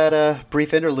 after that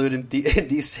brief interlude in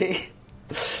D.C.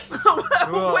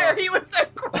 Where he was a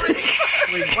creep.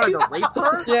 Wait, wanted to rape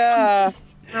her? Yeah.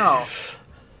 No.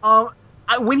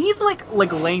 When he's like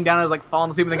laying down and like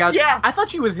falling asleep on the couch, I thought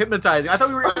she was hypnitizing. I thought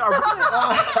we were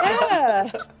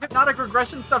hypnotic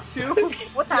regression stuff too.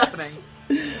 What's happening?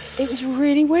 It was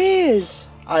really weird.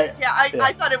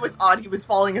 I thought it was odd. He was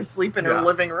falling asleep in her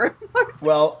living room.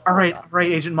 Well, all right,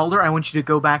 Agent Mulder. I want you to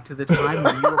go back to the time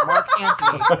when you were Mark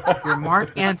Antony. You're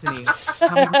Mark Antony. Tell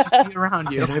me what you see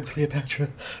around you. And I'm Cleopatra.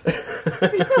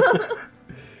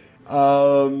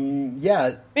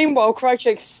 Yeah. Meanwhile,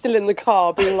 Krycek's still in the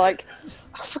car, being like,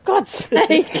 oh, "For God's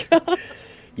sake!"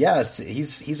 Yes,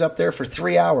 he's up there for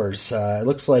 3 hours. It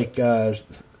looks like at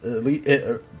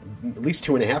least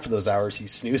 2.5 of those hours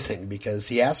he's snoozing because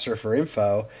he asks her for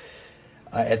info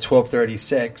at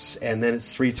 12:36, and then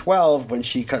it's 3:12 when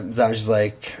she comes out. She's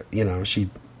like, she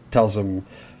tells him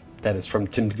that it's from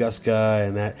Tunguska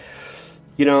and that.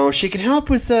 She can help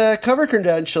with cover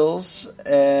credentials,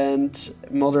 and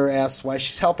Mulder asks why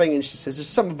she's helping, and she says, there's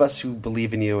some of us who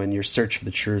believe in you and your search for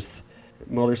the truth.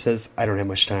 Mulder says, I don't have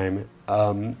much time.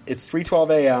 It's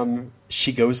 3:12 a.m.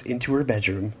 She goes into her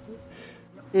bedroom,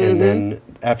 and then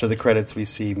after the credits, we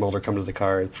see Mulder come to the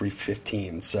car at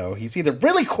 3:15, so he's either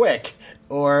really quick,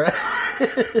 or...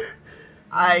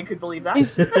 I could believe that.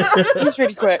 He's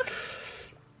really quick.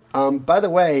 By the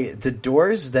way, the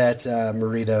doors that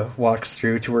Marita walks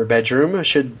through to her bedroom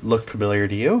should look familiar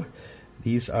to you.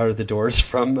 These are the doors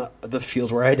from the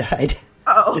field where I died.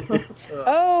 Oh.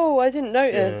 Oh, I didn't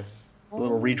notice. A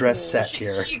little redress set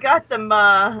here. She got them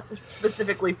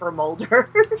specifically for Mulder.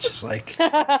 It's just like...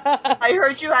 I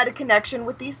heard you had a connection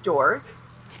with these doors.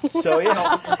 So,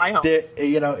 yeah. My home.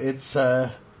 It's...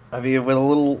 I mean, with a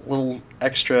little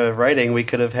extra writing, we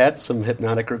could have had some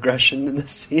hypnotic regression in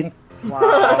this scene.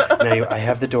 Wow. Now, I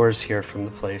have the doors here from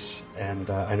the place, and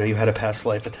I know you had a past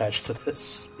life attached to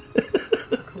this.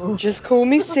 Just call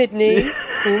me Sydney.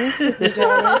 Call me Sydney,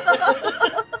 darling.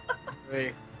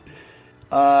 Wait.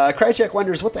 Krycek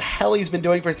wonders what the hell he's been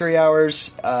doing for 3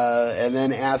 hours, and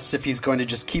then asks if he's going to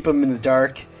just keep him in the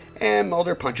dark, and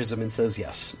Mulder punches him and says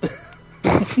yes.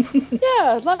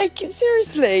 Yeah, like,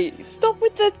 seriously, stop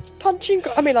with the punching.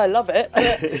 I mean, I love it,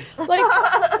 but, like,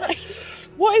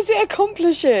 what is it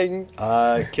accomplishing?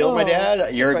 Kill my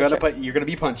dad. You're Krycek. gonna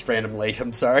be punched randomly.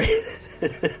 I'm sorry.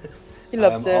 He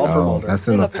loves it. all for Oh, Mulder. that's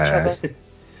They in the love each other. past.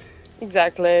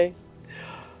 Exactly.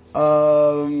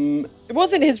 It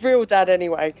wasn't his real dad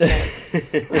anyway.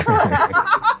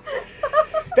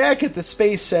 Back at the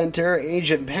Space Center,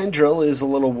 Agent Pendrell is a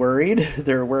little worried.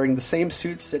 They're wearing the same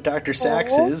suits that Dr.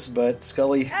 Sachs is, but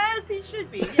Scully... As he should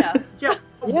be, yeah. Yeah.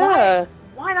 Yeah.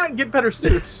 Why not get better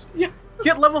suits? Yeah.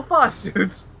 Get level 5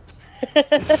 suits.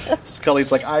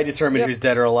 Scully's like, I determine who's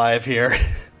dead or alive here.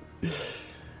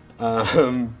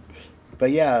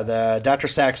 But yeah, the Dr.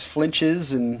 Sachs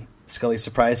flinches, and Scully's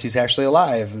surprised he's actually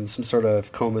alive in some sort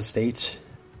of coma state.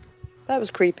 That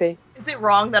was creepy. Is it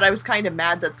wrong that I was kind of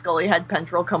mad that Scully had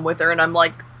Pendrell come with her, and I'm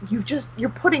like, you're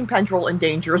putting Pendrell in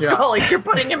danger, Scully. You're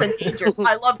putting him in danger.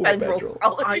 I love Pendrell, Pendrell.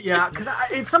 Scully. Yeah, because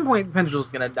at some point Pendrell's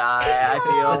gonna die, I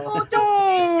Oh, feel.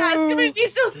 don't be sad. It's gonna make me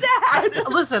so sad.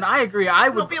 Listen, I agree.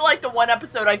 It'll be like the one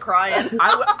episode I cry in.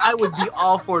 I would be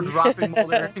all for dropping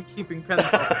Mulder and keeping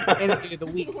Pendrell any day of the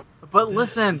week. But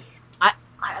listen,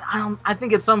 I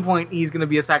think at some point he's gonna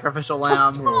be a sacrificial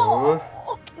lamb. Aww.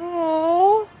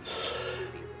 Aww.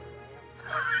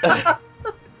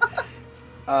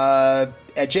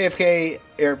 At JFK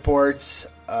airports,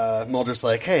 Mulder's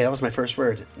like, hey, that was my first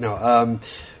word. No,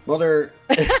 Mulder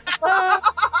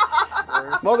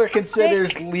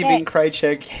considers leaving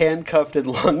Krycek handcuffed in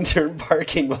long-term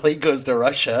parking while he goes to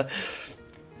Russia.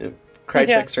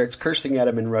 Krycek starts cursing at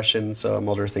him in Russian, so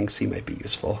Mulder thinks he might be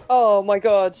useful. Oh my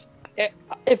god.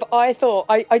 If I thought...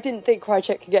 I didn't think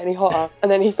Krycek could get any hotter, and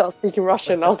then he starts speaking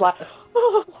Russian, I was like,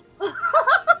 oh,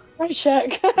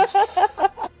 Krycek.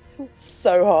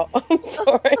 So hot. I'm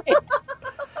sorry.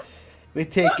 We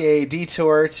take a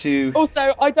detour to...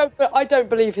 Also, I don't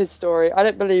believe his story. I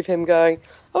don't believe him going,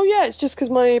 oh yeah, it's just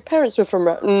because my parents were from...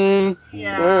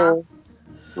 Yeah.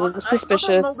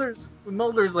 Suspicious.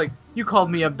 Mulder's like, you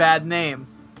called me a bad name.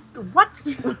 What?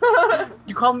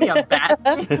 You called me a bad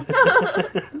name?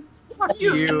 Fuck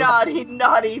you. You naughty.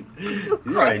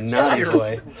 You're a naughty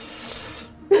boy.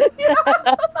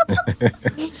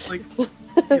 Like,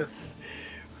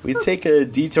 We take a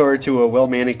detour to a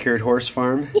well-manicured horse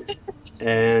farm,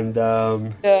 and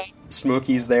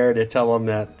Smokey's there to tell him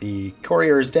that the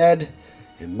courier is dead,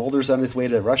 and Mulder's on his way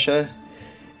to Russia,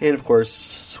 and of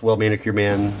course, well-manicured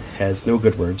man has no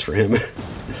good words for him.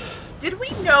 Did we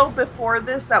know before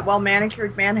this that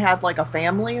well-manicured man had, like, a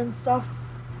family and stuff?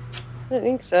 I don't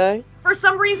think so. For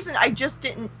some reason, I just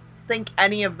didn't think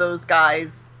any of those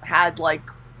guys had, like,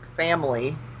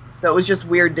 family. So it was just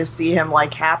weird to see him,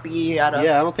 like, happy at a...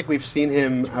 Yeah, I don't think we've seen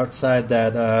him outside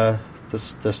that, the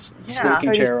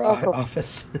smoking chair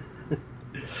office.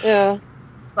 Yeah.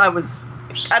 So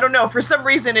I don't know, for some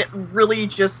reason it really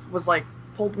just was, like,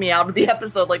 pulled me out of the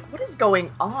episode. Like, what is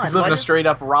going on? he's living a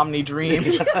straight-up Romney dream.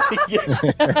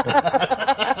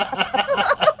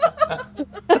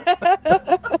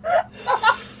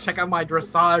 Check out my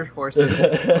dressage horses.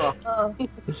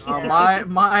 My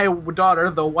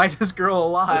daughter, the whitest girl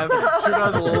alive, sure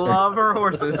does love her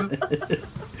horses.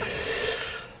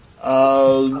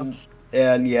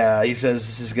 And yeah, he says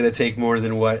this is going to take more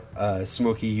than what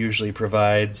Smokey usually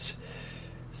provides.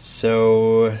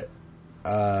 So,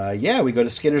 we go to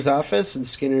Skinner's office, and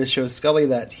Skinner shows Scully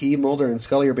that he, Mulder, and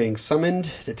Scully are being summoned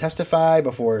to testify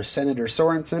before Senator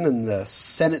Sorensen and the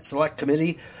Senate Select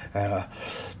Committee.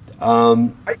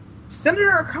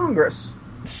 Senator or Congress?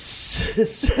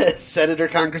 Senator,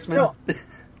 Congressman? No,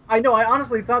 I know, I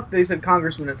honestly thought they said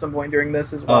Congressman at some point during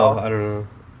this as well. Oh, I don't know.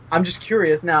 I'm just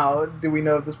curious now, do we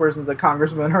know if this person's a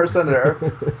congressman or a senator?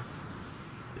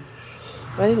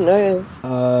 I didn't notice.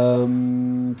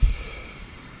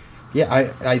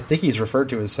 I think he's referred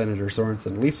to as Senator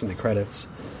Sorensen, at least in the credits.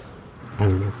 I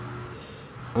don't know.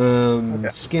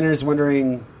 Skinner's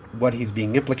wondering what he's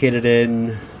being implicated in.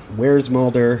 Where's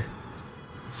Mulder?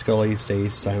 Scully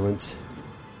stays silent.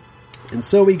 And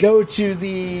so we go to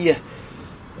the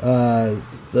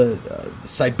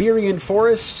Siberian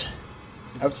forest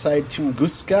outside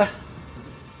Tunguska.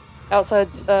 Outside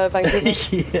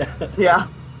Vancouver. Yeah.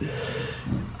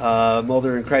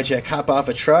 Mulder and Krycek hop off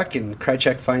a truck, and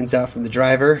Krycek finds out from the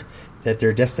driver that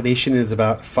their destination is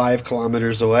about 5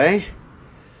 kilometers away.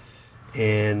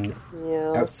 And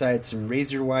outside some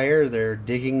razor wire, they're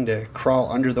digging to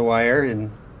crawl under the wire,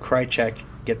 and Krycek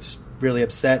gets really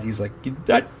upset. He's like, "You're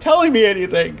not telling me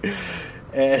anything."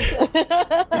 And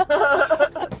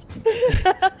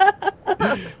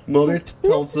Mulder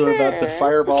tells them about the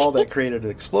fireball that created an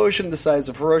explosion the size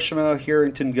of Hiroshima here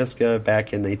in Tunguska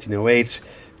back in 1908.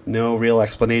 No real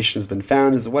explanation has been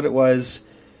found as to what it was,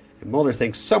 and Mulder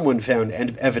thinks someone found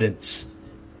evidence.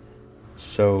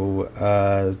 So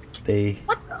they...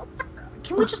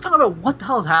 Can we just talk about what the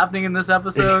hell is happening in this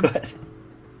episode?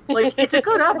 Like, it's a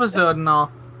good episode and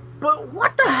all, but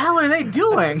what the hell are they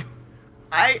doing?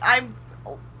 I'm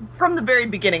from the very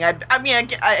beginning.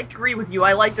 I agree with you.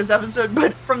 I like this episode,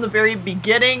 but from the very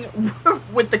beginning,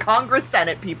 with the Congress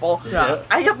Senate people,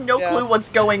 I have no clue what's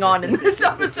going on in this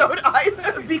episode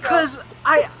either. Because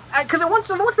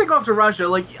once they go off to Russia,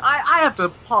 like I have to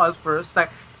pause for a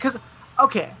sec. Because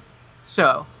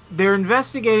so they're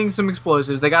investigating some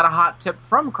explosives. They got a hot tip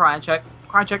from Krycek.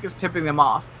 Krycek is tipping them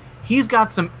off. He's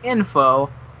got some info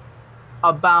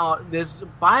about this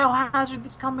biohazard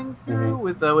that's coming through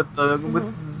with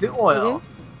the oil,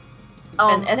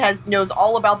 and knows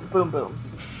all about the boom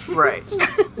booms. Right.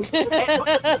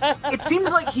 It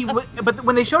seems like but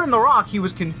when they showed him the rock, he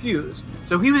was confused.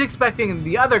 So he was expecting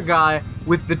the other guy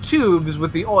with the tubes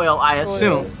with the oil, I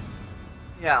assume.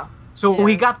 Yeah. So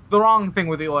he got the wrong thing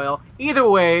with the oil. Either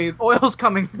way, oil's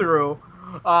coming through.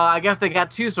 I guess they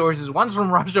got two sources. One's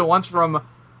from Russia, one's from,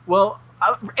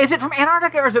 is it from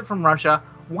Antarctica or is it from Russia?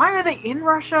 Why are they in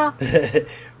Russia?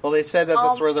 Well, they said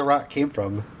that's where the rock came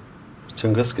from.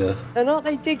 Tunguska. And aren't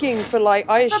they digging for,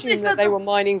 I assume that they were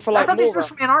mining for, I thought more these were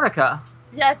from Antarctica.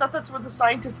 Yeah, I thought that's where the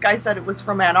scientist guy said it was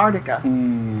from Antarctica.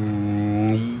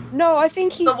 No, I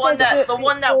think he said the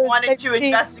one that wanted to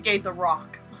investigate the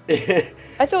rock.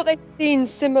 I thought they'd seen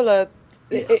similar...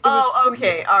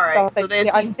 okay, alright. So they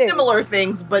had seen similar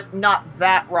things, but not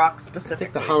that rock specifically.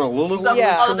 I think the Honolulu Some one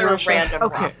was from other Russia. random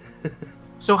rock.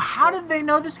 So how did they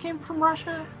know this came from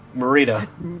Russia? Merida.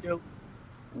 Merida.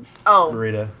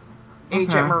 Agent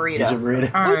Agent Merida.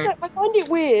 Merida. Also, I find it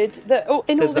weird that in all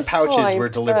says this the pouches time, were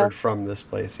delivered from this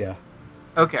place, yeah.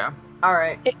 Okay.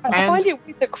 Alright. I find it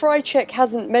weird that Krycek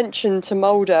hasn't mentioned to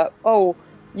Mulder,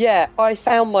 I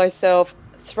found myself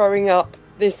throwing up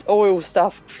this oil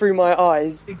stuff through my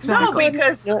eyes. Exactly. No,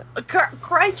 because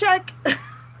Krycek,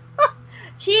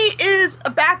 he is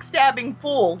a backstabbing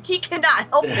fool. He cannot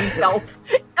help himself.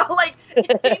 He's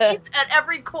at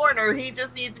every corner, he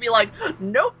just needs to be like,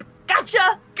 nope,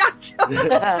 gotcha.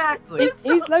 Exactly.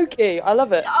 He's Loki. I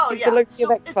love it. Oh, he's the Loki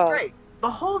of X-Files. great. The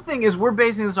whole thing is we're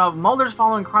basing this off Mulder's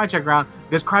following Krycek around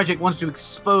because Krycek wants to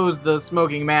expose the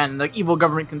smoking man and evil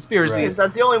government conspiracies. Right.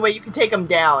 That's the only way you can take him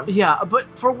down. Yeah, but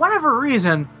for whatever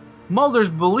reason, Mulder's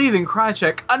believing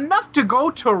Krycek enough to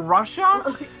go to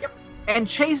Russia and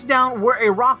chase down where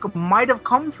a rock might have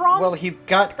come from. Well, he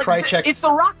got Krycek's... It's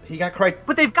the rock. He got Krycek...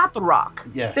 But they've got the rock.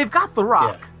 Yeah. They've got the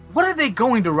rock. Yeah. What are they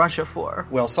going to Russia for?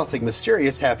 Well, something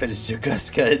mysterious happened in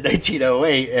Tunguska in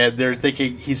 1908, and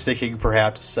he's thinking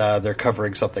perhaps they're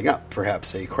covering something up.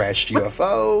 Perhaps a crashed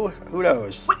UFO. Who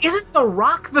knows? But isn't the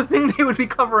rock the thing they would be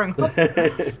covering up?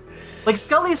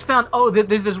 Scully's found,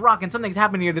 there's this rock and something's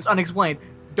happening here that's unexplained.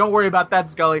 Don't worry about that,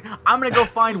 Scully. I'm going to go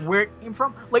find where it came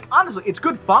from. Honestly, it's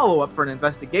good follow-up for an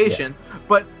investigation,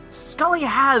 but Scully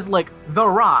has, the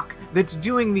rock that's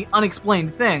doing the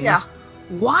unexplained things. Yeah.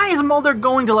 Why is Mulder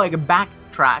going to,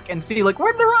 backtrack and see,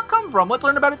 where'd the rock come from? Let's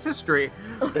learn about its history.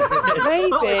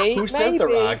 Maybe. Who sent the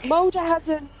rock? Mulder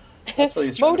hasn't... That's what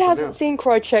he's trying Mulder to hasn't find out. seen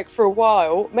Krycek for a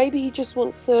while. Maybe he just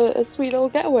wants a sweet little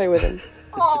getaway with him.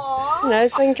 Aww.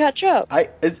 So they can catch up.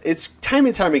 It's time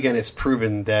and time again, it's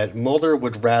proven that Mulder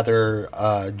would rather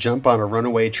jump on a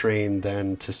runaway train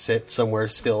than to sit somewhere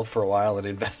still for a while and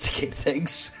investigate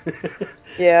things.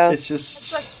 Yeah. It's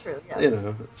just... That's true,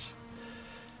 yeah. it's...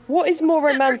 What is more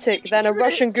romantic than a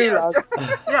Russian gulag?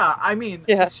 Yeah, I mean,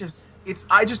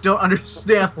 I just don't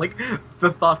understand,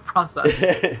 the thought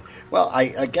process. Well,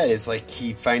 it's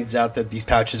he finds out that these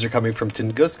pouches are coming from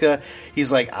Tunguska.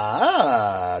 He's like,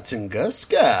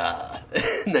 Tunguska,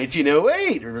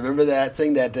 1908. Remember that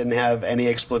thing that didn't have any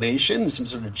explanation? Some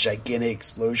sort of gigantic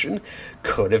explosion.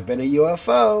 Could have been a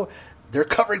UFO. they're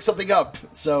covering something up,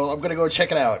 so I'm gonna go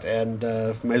check it out. And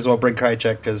might as well bring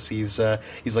Krycek because he's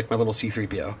like my little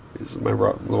C-3PO. He's my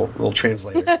little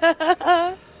translator.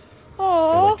 I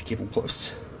like to keep him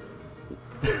close.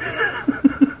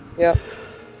 Yep.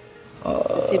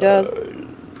 Yes, he does.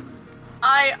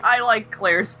 I like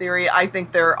Claire's theory. I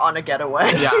think they're on a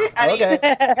getaway. Yeah. Okay.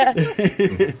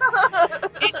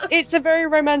 It's a very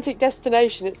romantic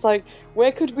destination. It's like,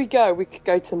 where could we go? We could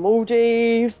go to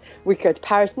Maldives. We could go to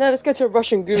Paris. No, let's go to a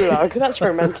Russian gulag. That's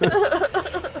romantic.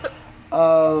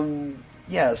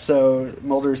 Yeah, so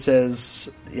Mulder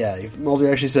says,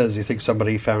 Mulder actually says he thinks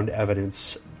somebody found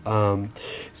evidence.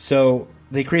 So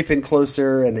they creep in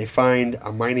closer and they find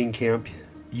a mining camp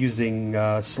using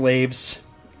slaves.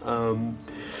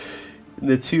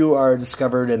 The two are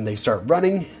discovered and they start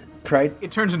running.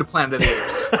 It turns into Planet of the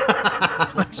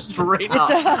Apes. Straight up.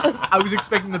 It does. I was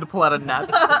expecting them to pull out a net.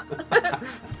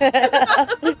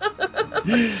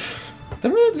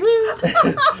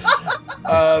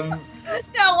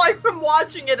 Now I'm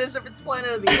watching it as if it's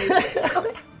Planet of the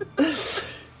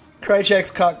Apes.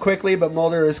 Krycek's caught quickly, but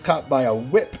Mulder is caught by a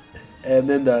whip. And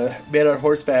then the man on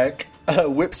horseback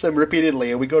whips him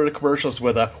repeatedly, and we go to the commercials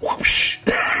with a whoosh.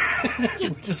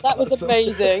 That was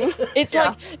amazing. It's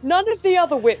like, none of the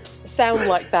other whips sound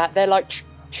like that. They're like...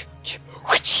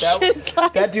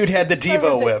 That dude had the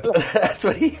Devo whip. That's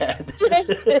what he had.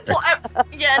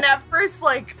 And at first,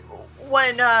 like,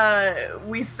 when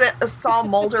we saw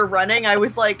Mulder running, I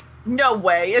was like, no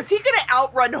way. Is he going to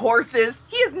outrun horses?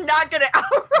 He is not going to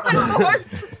outrun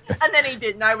horses. And then he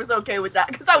didn't. I was okay with that.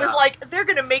 Because I was like, they're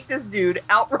going to make this dude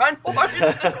outrun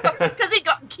horses. Because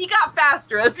he got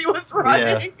faster as he was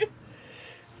running. Yeah.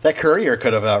 That courier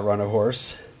could have outrun a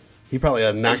horse. He probably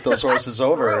had knocked those horses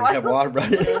over and kept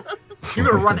running. You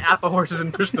would have run at the horses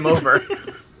and pushed them over.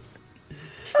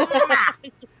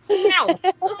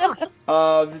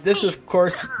 This is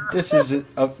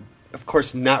of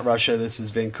course not Russia. This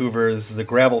is Vancouver. This is the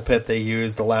gravel pit they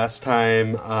used the last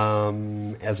time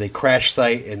as a crash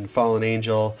site in Fallen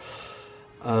Angel.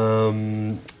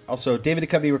 Also, David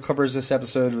Duchovny recovers this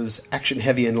episode. It was action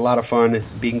heavy and a lot of fun,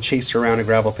 being chased around a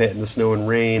gravel pit in the snow and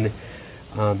rain.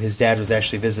 His dad was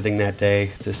actually visiting that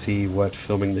day to see what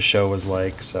filming the show was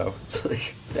like. So it's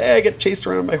like, hey, I get chased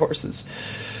around by horses.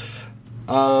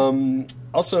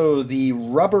 Also, the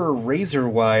rubber razor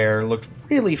wire looked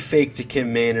really fake to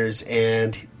Kim Manners,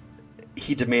 and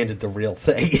he demanded the real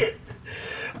thing.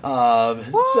 So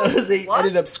they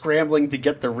ended up scrambling to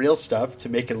get the real stuff to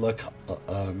make it look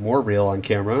more real on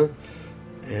camera.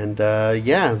 And they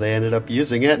ended up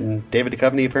using it, and David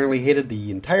Duchovny apparently hated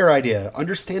the entire idea,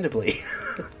 understandably.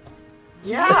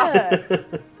 Yeah.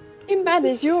 Hey,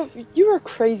 Manners, you're a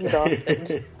crazy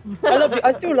bastard. I love you.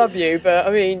 I still love you, but I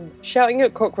mean, shouting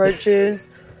at cockroaches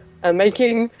and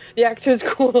making the actors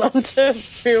call under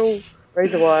real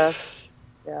razor wire.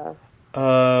 Yeah.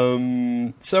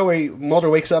 So Mulder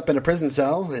wakes up in a prison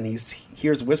cell and he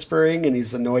hears whispering and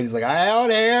he's annoyed. He's like, I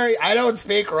don't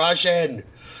speak Russian.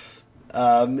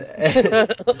 Calm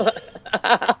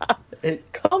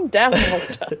down,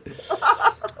 Mulder.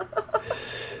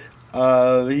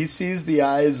 He sees the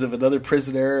eyes of another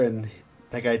prisoner and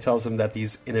that guy tells him that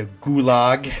he's in a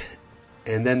gulag.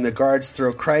 And then the guards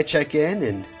throw Krycek in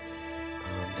and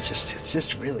it's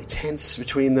just really tense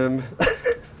between them.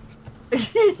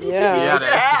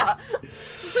 Yeah.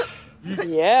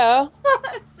 Yeah.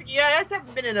 I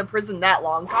haven't been in a prison that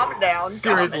long. Calm it down.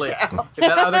 Seriously. If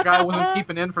that other guy wasn't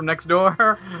peeping in from next door,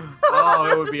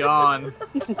 it would be on.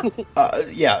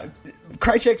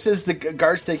 Krycek says the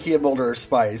guards think he and Mulder are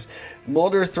spies.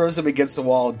 Mulder throws him against the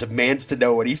wall and demands to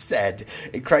know what he said.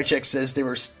 And Krycek says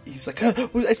he's like,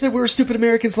 I said we were stupid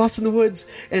Americans lost in the woods,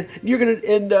 and you're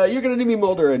gonna need me,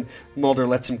 Mulder. And Mulder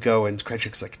lets him go, and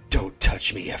Krycek's like, don't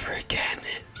touch me ever again.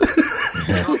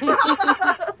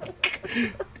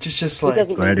 just like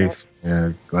glad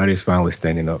he's finally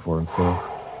standing up for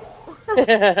himself.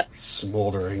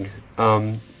 Smoldering. But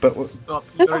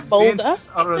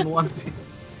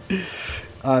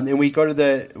and we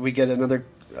get another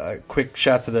quick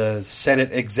shot to the Senate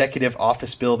Executive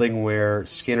Office building where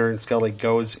Skinner and Scully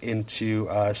goes into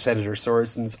Senator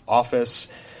Sorensen's office.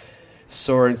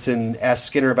 Sorensen asks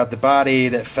Skinner about the body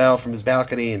that fell from his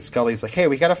balcony, and Scully's like, hey,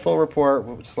 we got a full report.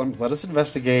 Just let us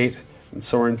investigate. And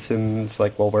Sorensen's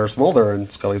like, well, where's Mulder?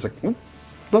 And Scully's like,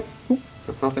 nothing.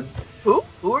 Who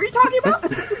are you talking about?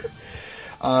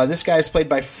 This guy is played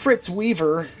by Fritz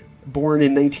Weaver, born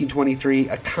in 1923,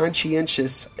 a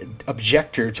conscientious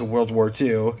objector to World War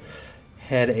II.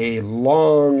 Had a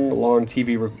long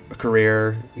TV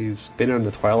career. He's been on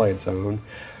The Twilight Zone.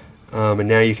 And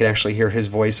now you can actually hear his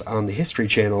voice on the History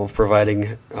Channel,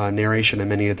 providing narration in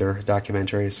many of their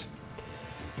documentaries.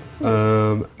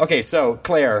 Okay, so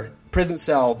Claire, prison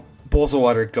cell, bowls of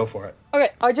water, go for it. Okay,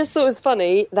 I just thought it was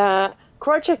funny that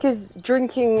Krycek is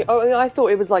drinking. Oh, I thought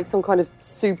it was like some kind of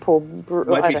soup or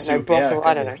broth. I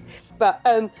don't know. But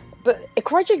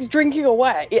Krycek's drinking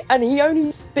away, and he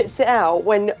only spits it out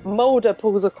when Mulder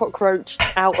pulls a cockroach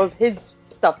out of his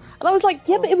stuff. And I was like,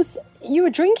 yeah, but you were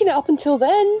drinking it up until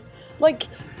then. Like,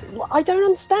 I don't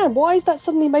understand. Why is that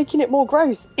suddenly making it more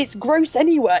gross? It's gross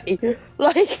anyway.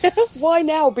 Like, why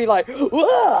now be like,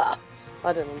 wah?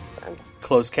 I don't understand.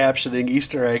 Closed captioning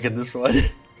Easter egg in this one.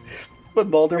 When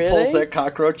Mulder pulls that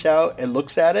cockroach out and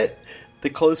looks at it, the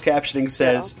closed captioning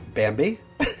says, Bambi?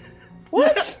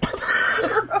 What?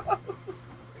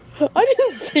 I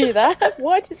didn't see that.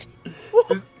 Why does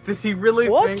he really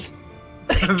think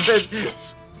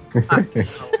that...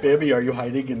 Bambi, are you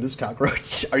hiding in this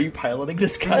cockroach? Are you piloting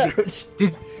this cockroach?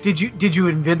 Did you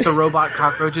invent the robot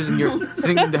cockroaches and you're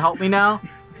singing to help me now?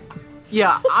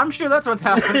 Yeah, I'm sure that's what's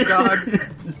happening, dog.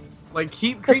 Like,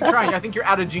 keep trying. I think you're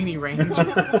out of genie range.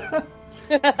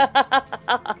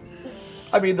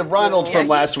 I mean, the Ronald from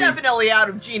last week... definitely out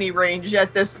of genie range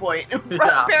at this point.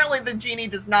 Yeah. Apparently the genie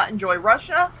does not enjoy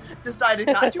Russia, decided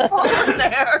not to follow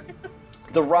there.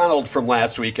 The Ronald from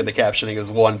last week in the captioning is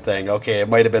one thing. Okay, it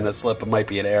might have been a slip, it might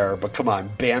be an error, but come on,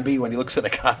 Bambi, when he looks at a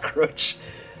cockroach,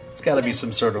 it's got to be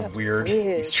some sort of weird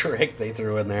Easter egg they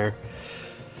threw in there.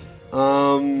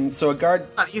 So a guard...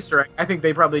 Not Easter egg. I think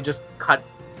they probably just cut...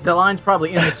 The line's probably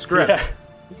in the script. Yeah.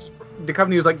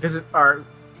 Duchovny was like,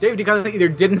 David Duchovny either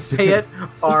didn't say it,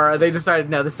 or they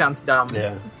decided, no, this sounds dumb.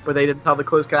 Yeah. But they didn't tell the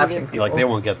closed caption. Like, they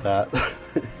won't get that.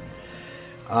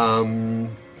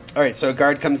 All right, so a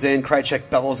guard comes in,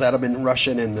 Krycek bellows at him in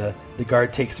Russian, and the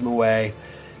guard takes him away.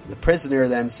 The prisoner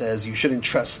then says, you shouldn't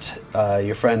trust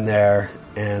your friend there,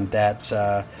 and that,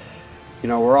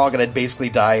 we're all going to basically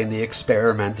die in the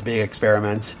experiment, the big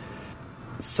experiment.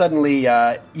 Suddenly,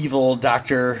 evil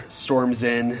doctor storms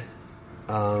in,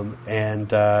 and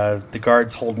the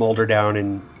guards hold Mulder down,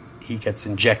 and he gets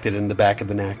injected in the back of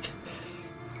the neck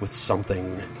with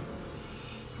something.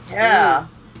 Yeah,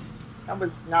 that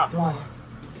was not fun.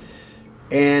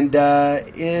 And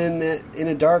in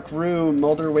a dark room,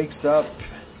 Mulder wakes up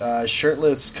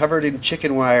shirtless, covered in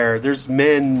chicken wire. There's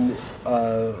men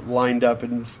lined up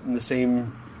in the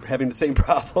same, having the same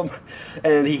problem,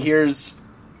 and he hears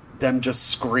them just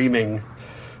screaming.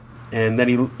 And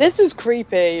then This was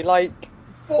creepy. Like,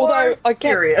 although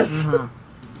serious.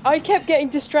 I kept getting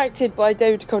distracted by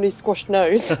David Duchovny's squashed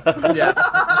nose.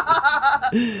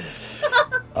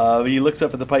 He looks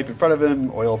up at the pipe in front of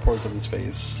him. Oil pours on his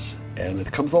face. And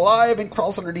it comes alive and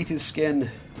crawls underneath his skin.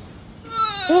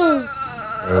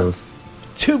 Gross.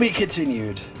 To be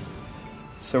continued.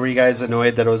 So were you guys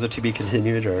annoyed that it was a to be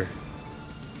continued, or?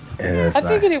 Yeah, I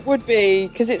figured it would be,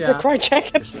 because it's a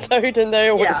Krycek episode and they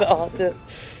always are to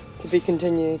be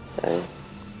continued, so...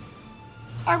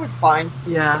 I was fine.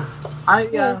 Yeah. I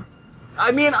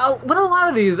mean, with a lot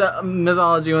of these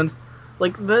mythology ones,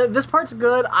 like, this part's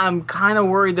good. I'm kind of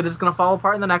worried that it's going to fall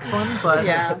apart in the next one, but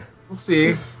we'll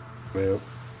see. Well.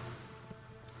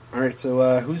 Alright,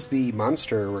 so who's the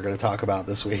monster we're going to talk about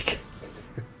this week? Is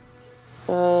it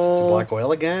the black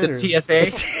oil again? The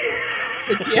TSA?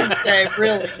 The TSA,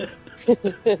 really.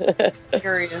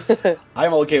 Serious.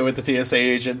 I'm okay with the TSA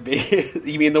agent.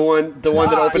 You mean the one that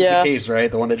opens the case, right?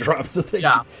 The one that drops the thing?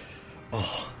 Yeah.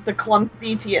 Oh. The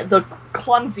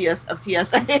clumsiest of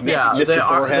TSA. Yeah, they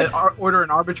order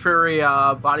an arbitrary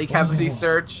body cavity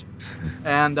search,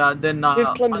 and then his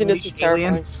clumsiness was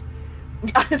terrifying.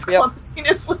 His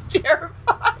clumsiness was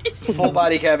terrifying. Full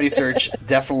body cavity search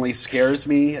definitely scares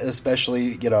me,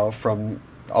 especially from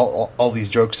all these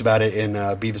jokes about it in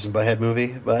Beavis and Butthead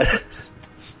movie. But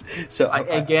so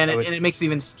it makes it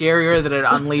even scarier that it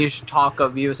unleashed talk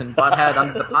of Beavis and Butthead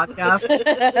onto the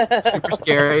podcast. Super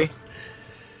scary.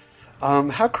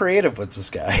 How creative was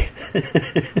this guy?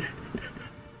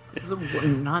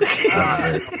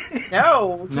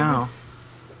 No. Was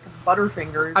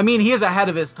Butterfingers. I mean, he is ahead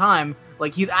of his time.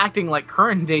 Like, he's acting like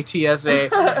current day TSA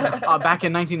back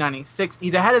in 1996.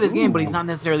 He's ahead of his game, but he's not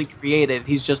necessarily creative.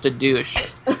 He's just a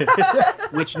douche.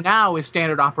 Which now is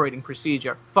standard operating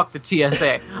procedure. Fuck the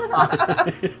TSA.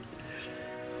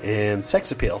 And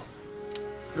sex appeal.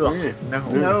 No.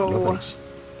 No thanks.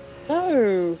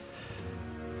 No.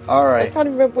 All right. I can't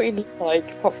remember what he looked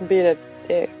like, apart from being a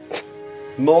dick.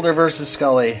 Mulder versus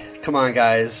Scully. Come on,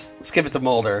 guys. Let's give it to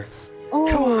Mulder. Oh.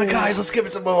 Come on, guys. Let's give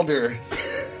it to Mulder.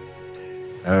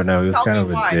 Oh, no, he was kind of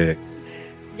a dick.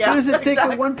 Yeah, he was a dick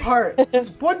in one part.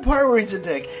 There's one part where he's a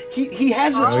dick. He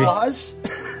has his flaws.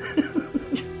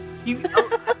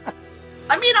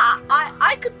 I mean,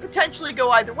 I could potentially go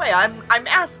either way. I'm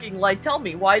asking, like, tell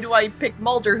me, why do I pick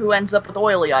Mulder, who ends up with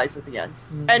oily eyes at the end,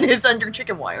 and is under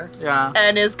chicken wire,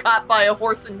 and is caught by a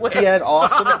horse and whip? He had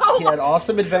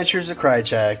awesome adventures at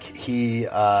Krycek.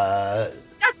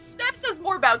 That says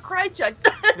more about Krycek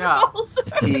than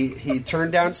Mulder. He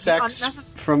turned down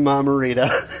sex from Marita.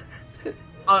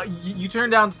 You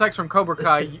turned down sex from Cobra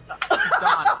Kai.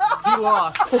 Done. He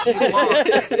lost.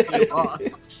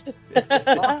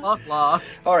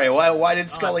 Lost. All right, why did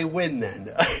Scully win then?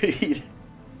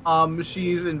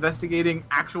 She's investigating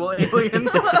actual aliens.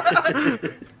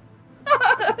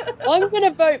 I'm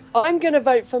gonna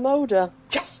vote for Mulder.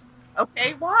 Yes.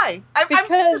 Okay, why? I'm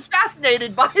just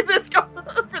fascinated by this.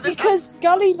 Because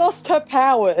Scully lost her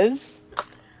powers.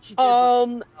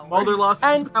 Mulder lost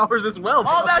his powers as well.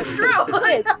 Oh, that's true.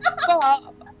 But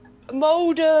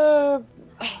Mulder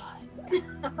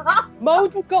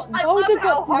got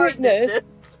to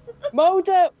witness.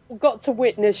 Mulder got to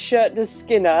witness shirtless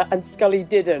Skinner, and Scully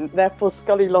didn't. Therefore,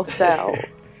 Scully lost out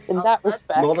in that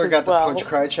respect. Mulder got to punch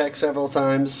Krycek several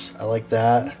times. I like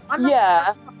that.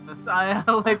 Yeah. I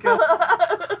like.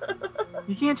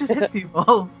 You can't just hit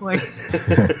people. Like.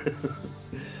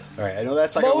 All right, I know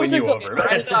that's not going to win you over.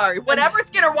 But... I'm sorry. Whenever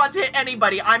Skinner wants to hit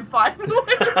anybody, I'm fine with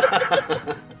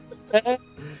it.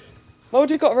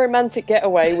 Mulder got a romantic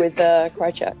getaway with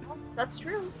Krycek. That's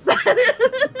true.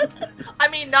 I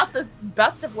mean, not the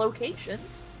best of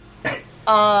locations.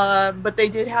 But they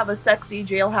did have a sexy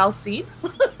jailhouse scene.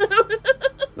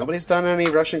 Nobody's done any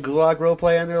Russian Gulag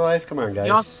roleplay in their life? Come on,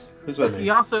 guys. Who's with me? He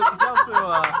also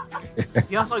got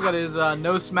his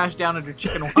nose smashed down under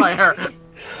chicken wire.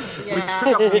 Which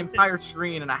took up the entire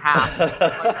screen and a half.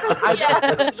 I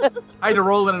had to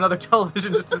roll in another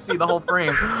television just to see the whole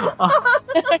frame.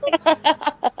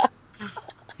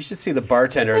 You should see the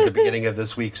bartender at the beginning of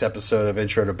this week's episode of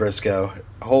Intro to Briscoe.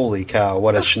 Holy cow,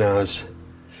 what a schnoz.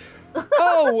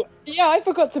 Oh, yeah, I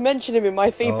forgot to mention him in my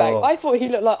feedback. I thought he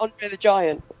looked like Andre the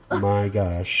Giant. My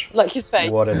gosh. Like his face.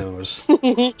 What a nose.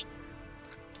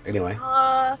 Anyway.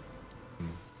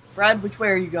 Brad, which way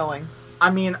are you going? I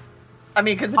mean,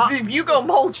 because if you go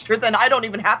Mulder, then I don't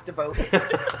even have to vote.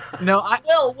 No,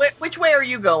 Will, which way are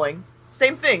you going?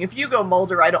 Same thing. If you go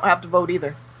Mulder, I don't have to vote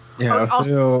either. Yeah,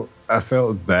 I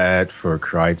felt bad for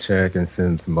Krycek, and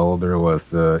since Mulder was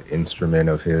the instrument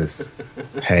of his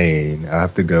pain, I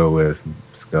have to go with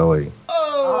Scully.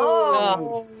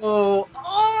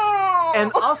 And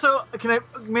also,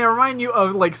 may I remind you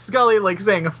of Scully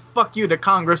saying "fuck you" to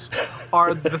Congress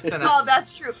or the Senate? Oh,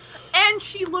 that's true. And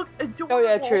she looked adorable. Oh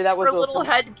yeah, true. That was her little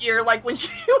headgear, when she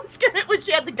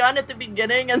had the gun at the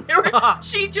beginning, and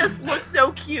she just looked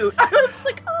so cute. I was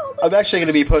like, oh. I'm actually going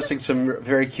to be posting some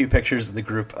very cute pictures of the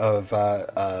group of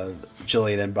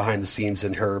Jillian and behind the scenes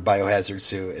in her biohazard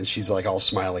suit, and she's all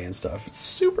smiley and stuff. It's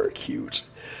super cute.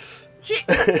 She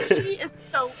is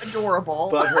so adorable.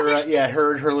 But her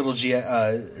little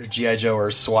G.I. Joe or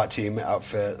SWAT team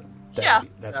outfit.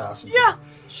 That's awesome. Yeah,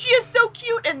 she is so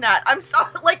cute in that. I'm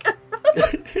sorry, when I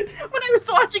was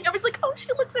watching, I was like, oh, she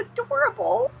looks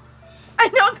adorable. I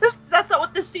know that's not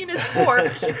what this scene is for.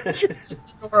 It's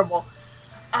just adorable.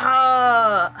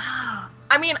 I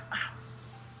mean,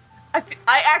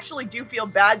 I actually do feel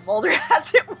bad Mulder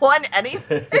hasn't won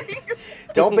anything.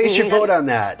 Don't base your vote on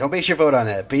that.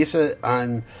 Base it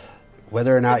on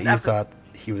whether or not you thought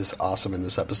he was awesome in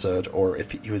this episode, or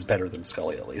if he was better than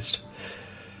Scully at least.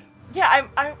 Yeah,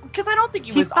 because I don't think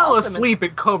he was fell awesome. asleep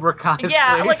at Cobra Kai. Yeah,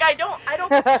 I don't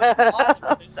think he was awesome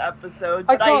in this episode.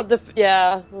 I can't.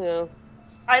 Yeah.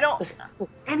 I don't.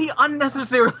 And he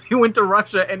unnecessarily went to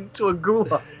Russia and to a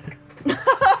gulag.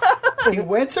 He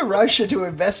went to Russia to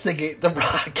investigate the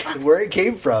rock and where it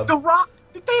came from. The rock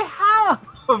that they have.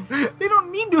 They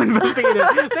don't need to investigate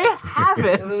it. They have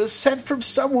it. It was sent from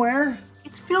somewhere.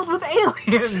 It's filled with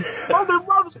aliens. Mulder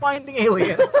loves finding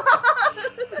aliens.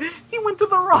 He went to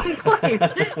the wrong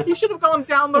place. He should have gone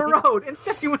down the road.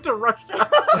 Instead, he went to Russia.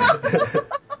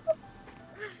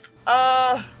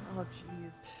 Oh,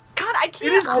 jeez. God, I can't.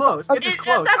 It is close. It is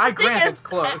close. I grant it's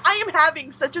close. I am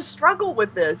having such a struggle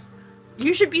with this.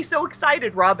 You should be so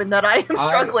excited, Robin, that I am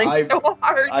struggling so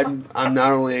hard. I'm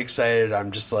not only excited,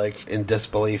 I'm just in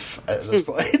disbelief at this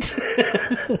point.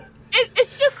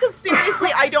 It's just because,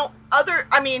 seriously,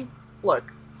 look,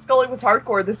 Scully was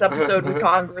hardcore this episode with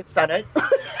Congress Senate.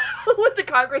 With the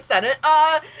Congress Senate.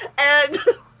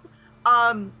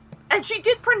 And she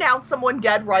did pronounce someone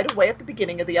dead right away at the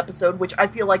beginning of the episode, which I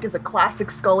feel like is a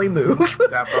classic Scully move.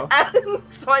 And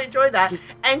so I enjoyed that.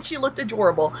 And she looked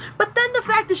adorable. But then the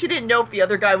fact that she didn't know if the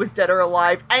other guy was dead or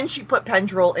alive, and she put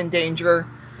Pendrell in danger.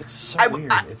 It's so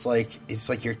weird. It's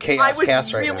like your chaos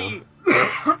cast right now.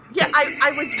 Yeah,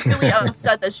 I was really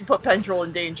upset that she put Pendrell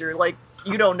in danger. Like,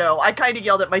 you don't know. I kind of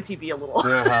yelled at my TV a little.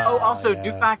 Also,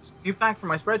 new fact for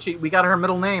my spreadsheet. We got her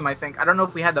middle name, I think. I don't know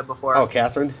if we had that before. Oh,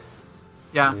 Catherine?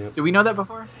 Yeah. Yep. Did we know that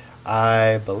before?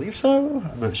 I believe so.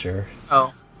 I'm not sure.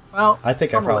 Oh. Well, I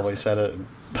think I probably said it,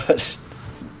 but...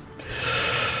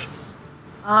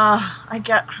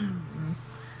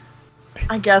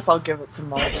 I guess I'll give it to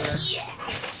Mulder.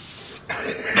 Yes!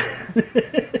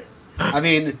 I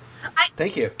mean,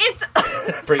 thank you. It's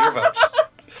for your vote.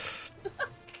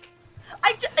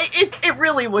 It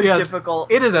really was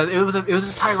difficult. It was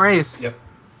a tight race. Yep.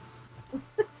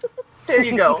 There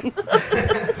you go.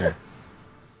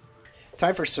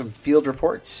 Time for some field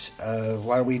reports.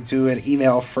 Why don't we do an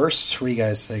email first? What do you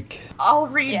guys think? I'll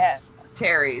read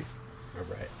Terry's.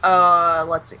 All right.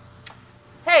 Let's see.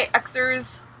 Hey,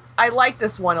 Xers. I like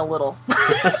this one a little. All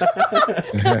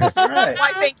right.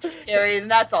 Why, thank you, Terry, and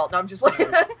that's all. No, I'm just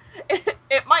playing.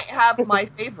 It might have my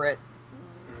favorite.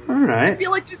 All right. I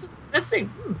feel like there's missing.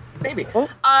 Maybe.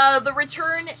 The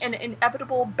return and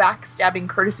inevitable backstabbing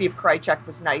courtesy of Krycek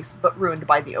was nice, but ruined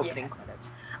by the opening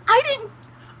credits. I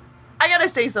gotta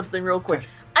say something real quick.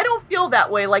 I don't feel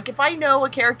that way. Like, if I know a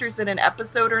character's in an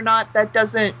episode or not, that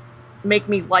doesn't make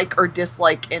me like or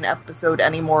dislike an episode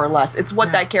any more or less. It's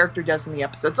what that character does in the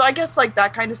episode. So I guess, like,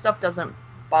 that kind of stuff doesn't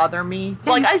bother me.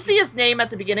 Like, I see his name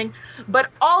at the beginning, but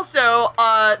also,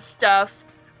 Steph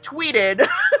tweeted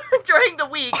during the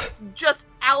week, just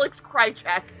Alex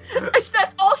Krycek.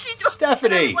 That's all she did.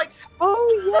 Stephanie! Like,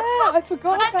 oh, yeah, I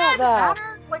forgot about that.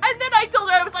 And then I told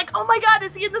her, I was like, oh my god,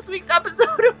 is he in this week's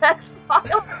episode of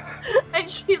X-Files? And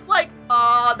she's like,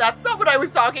 that's not what I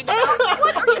was talking about.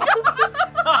 What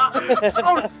are you doing?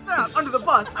 Oh, snap, under the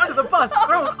bus,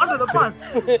 throw it under the bus.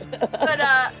 But,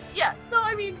 yeah, so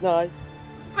I mean... Nice.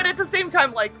 But at the same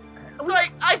time, like, so I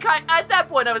at that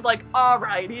point, I was like, all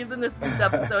right, he's in this week's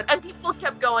episode. And people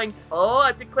kept going, oh,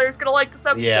 I think Claire's going to like this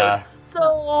episode. Yeah.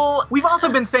 So... We've also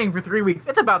been saying for 3 weeks,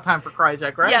 it's about time for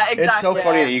Krycek, right? Yeah, exactly. It's so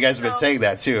funny that you guys have been saying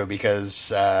that, too,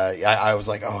 because I was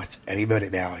like, oh, it's any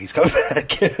minute now. He's coming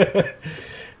back.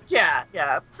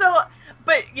 Yeah. So,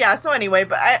 but, yeah, so anyway,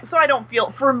 I don't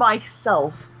feel, for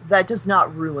myself, that does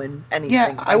not ruin anything.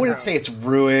 Yeah, I wouldn't say it's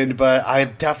ruined, but I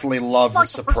definitely love the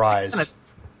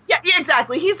surprise. Yeah,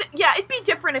 exactly. It'd be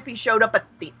different if he showed up at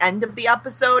the end of the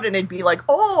episode and it'd be like,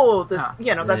 oh, this,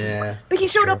 that's... But he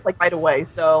showed up, like, right away,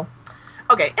 so...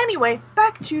 Okay, anyway,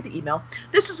 back to the email.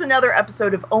 This is another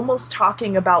episode of almost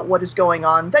talking about what is going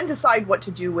on, then decide what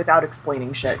to do without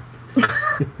explaining shit.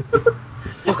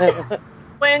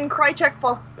 When Krycek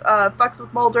fucks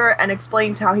with Mulder and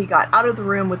explains how he got out of the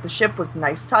room with the ship was a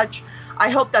nice touch. I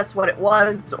hope that's what it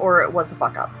was, or it was a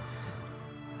fuck up.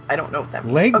 I don't know what that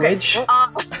means. Language. Okay.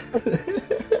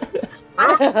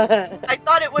 I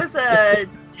thought it was a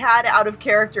tad out of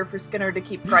character for Skinner to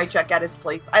keep Krycek at his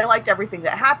place. I liked everything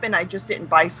that happened. I just didn't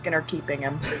buy Skinner keeping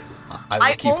him.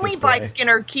 I only buy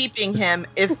Skinner keeping him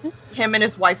if him and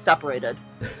his wife separated.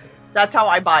 That's how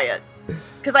I buy it.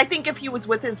 Because I think if he was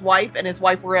with his wife and his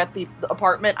wife were at the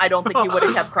apartment, I don't think he would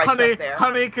have kept Krycek there.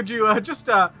 Honey, could you just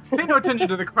pay no attention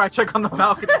to the Krycek on the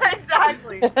balcony?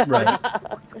 Exactly. Right.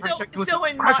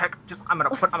 Krycek, I'm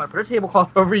gonna put a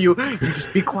tablecloth over you. You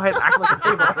just be quiet, act like a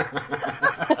table.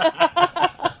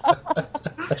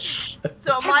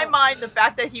 So in my mind, the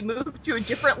fact that he moved to a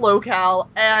different locale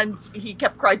and he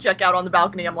kept Krycek out on the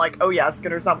balcony, I'm like, oh yeah,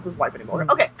 Skinner's not with his wife anymore.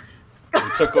 Okay. He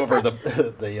took over the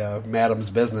madam's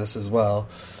business as well.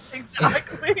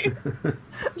 Exactly.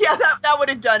 Yeah, that would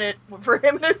have done it for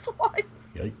him and his wife.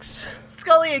 Yikes.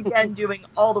 Scully again doing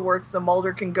all the work so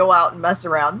Mulder can go out and mess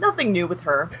around. Nothing new with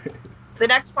her. The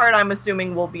next part, I'm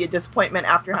assuming, will be a disappointment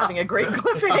after having a great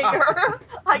cliffhanger.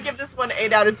 I give this one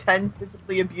 8 out of 10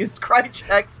 physically abused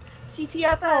Kryceks.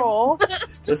 TTFN.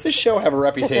 Does this show have a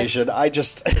reputation? I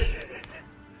just...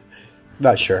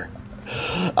 Not sure.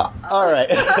 All right.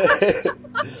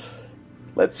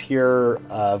 Let's hear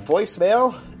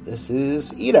voicemail. This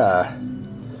is Ida.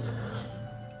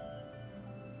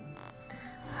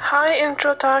 Hi,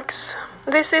 Intro Talks.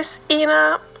 This is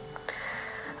Ina.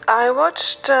 I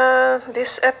watched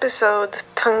this episode,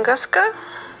 Tunguska.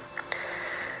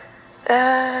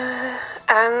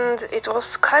 And it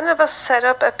was kind of a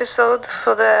setup episode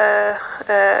for the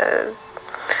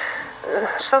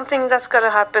something that's gonna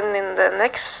happen in the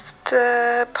next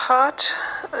part,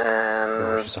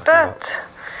 but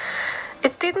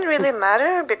it didn't really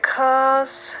matter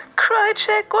because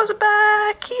Krycek was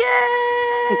back.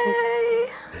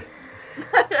 Yay!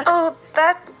 Oh,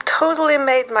 that totally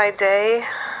made my day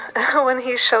when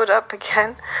he showed up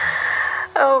again.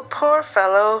 Oh, poor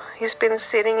fellow. He's been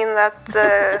sitting in that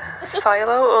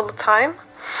silo all the time.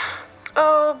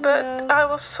 Oh, but I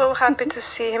was so happy to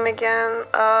see him again.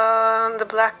 The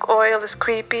black oil is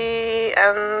creepy,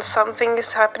 and something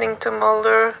is happening to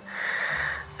Mulder.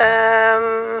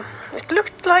 It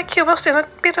looked like he was in a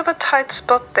bit of a tight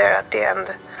spot there at the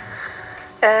end.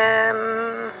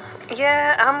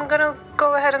 Yeah, I'm gonna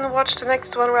go ahead and watch the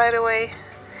next one right away.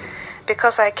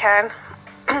 Because I can.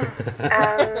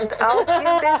 And I'll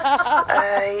give this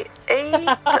a 8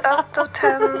 out of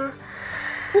 10.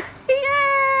 Yay!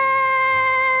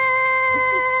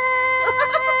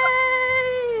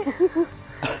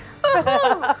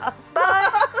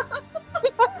 Bye!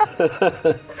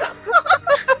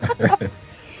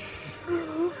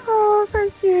 Oh,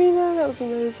 thank you, Ina. That was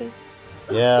amazing.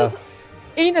 Yeah.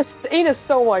 Ina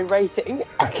stole my rating.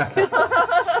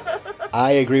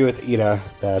 I agree with Ina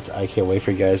that I can't wait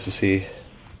for you guys to see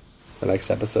the next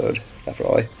episode,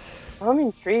 definitely. I'm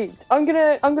intrigued. I'm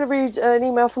gonna read an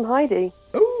email from Heidi.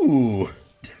 Ooh.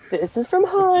 This is from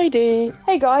Heidi.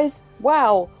 Hey guys,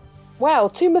 wow,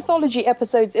 2 mythology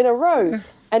episodes in a row,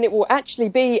 and it will actually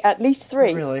be at least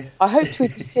 3. Oh, really? I hoped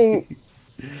we'd be seeing.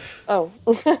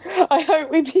 I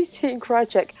hope we'd be seeing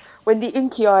Krycek when the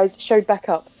inky eyes showed back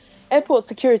up. Airport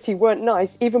security weren't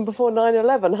nice even before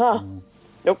 9/11, huh?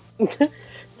 Nope.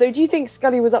 So do you think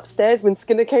Scully was upstairs when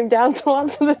Skinner came down to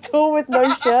answer the door with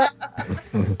no shirt?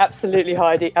 Absolutely,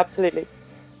 Heidi, absolutely.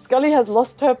 Scully has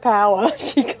lost her power.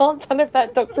 She can't tell if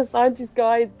that Dr. Scientist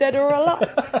guy is dead or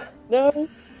alive. No.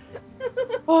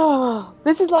 Oh,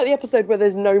 this is like the episode where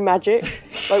there's no magic.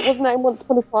 Like, wasn't that in Once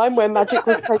Upon a Time where magic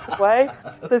was taken away?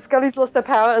 So Scully's lost her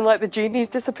power and, like, the genie's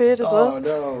disappeared as well.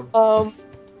 Oh,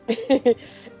 no.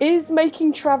 Is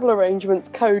making travel arrangements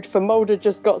code for Mulder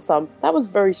just got some? That was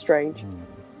very strange.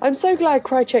 I'm so glad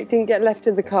Krycek didn't get left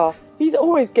in the car. He's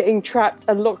always getting trapped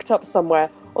and locked up somewhere,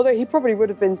 although he probably would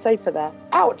have been safer there.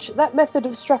 Ouch! That method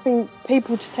of strapping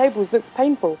people to tables looks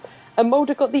painful. And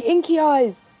Mulder got the inky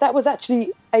eyes. That was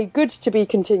actually a good to be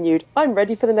continued. I'm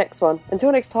ready for the next one.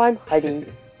 Until next time, Heidi.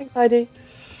 Thanks, Heidi.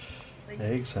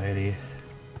 Thanks, Heidi.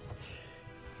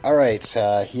 All right,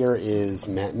 here is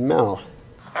Matt and Mel.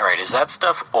 Alright, is that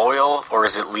stuff oil or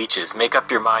is it leeches? Make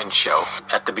up your mind, show.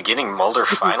 At the beginning, Mulder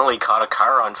finally caught a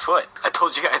car on foot. I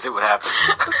told you guys it would happen.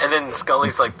 And then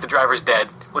Scully's like, the driver's dead,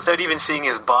 without even seeing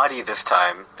his body this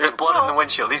time. There's blood on the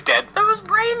windshield, he's dead. There was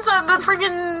brains on the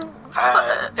friggin'...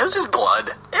 It was just blood.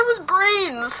 It was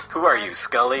brains. Who are you,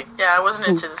 Scully? Yeah, I wasn't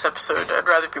into this episode. I'd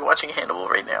rather be watching Hannibal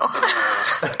right now.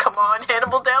 Come on,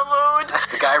 Hannibal, download.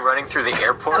 The guy running through the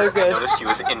airport, So good. I noticed he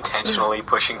was intentionally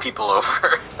pushing people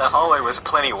over. The hallway was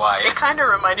plenty wide. It kind of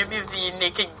reminded me of the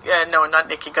not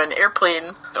Naked Gun,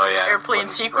 airplane. Oh yeah, airplane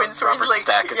sequence where he's Robert like,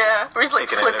 Stack is just where he's like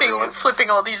taking it at everyone. flipping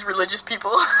all these religious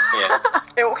people. Yeah.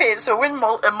 Okay, so when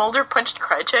Mulder punched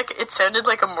Krycek, it sounded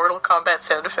like a Mortal Kombat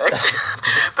sound effect,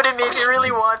 but it made me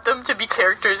really want them to be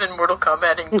characters in Mortal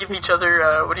Kombat and give each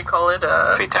other what do you call it?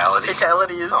 Fatality.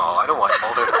 Fatalities. Oh, I don't want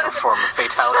Mulder to perform a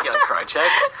fatality on Krycek.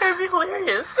 It'd be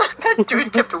hilarious. That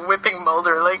dude kept whipping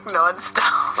Mulder like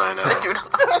non-stop. I know. That dude on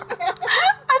purpose.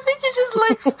 I think he just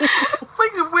likes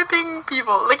whipping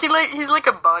people. He's like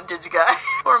a bondage guy.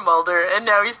 Or Mulder, and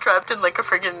now he's trapped in like a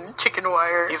friggin' chicken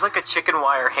wire. He's like a chicken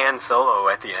wire Han Solo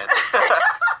at the end.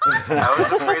 I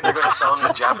was afraid they're going to sell him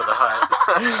the Jabba the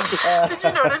Hutt. Did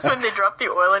you notice when they dropped the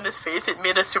oil in his face, it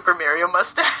made a Super Mario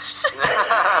mustache?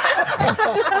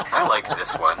 I liked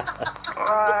this one.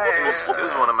 It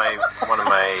was one of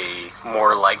my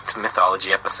more liked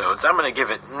mythology episodes. I'm going to give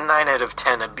it 9 out of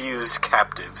 10 abused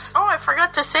captives. Oh, I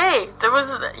forgot to say, there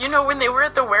was, when they were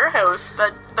at the warehouse,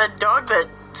 that dog that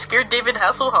scared David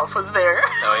Hasselhoff was there.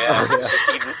 Oh yeah,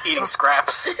 just eating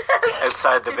scraps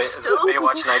outside the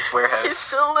Baywatch Nights warehouse. He's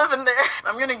still living there.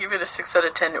 I'm gonna give it a 6 out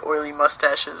of 10 oily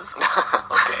mustaches.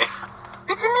 Okay.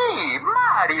 Me,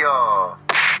 Mario.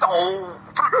 Oh,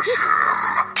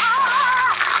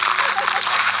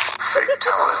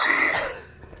 Fatality.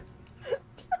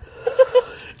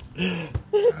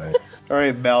 All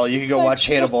right, Mel, you can go watch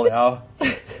Hannibal now.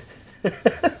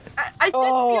 I did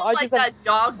feel like that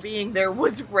dog being there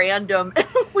was random and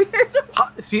weird.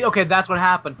 See, okay, that's what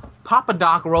happened. Papa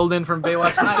Doc rolled in from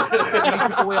Baywatch Nights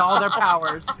and took away all their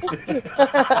powers.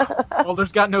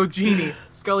 Mulder's got no genie.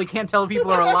 Scully can't tell if people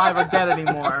are alive or dead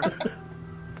anymore.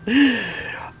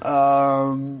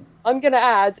 I'm going to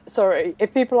add, sorry,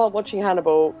 if people aren't watching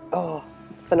Hannibal,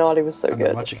 finale was so good.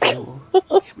 Not watching Hannibal.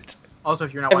 Also,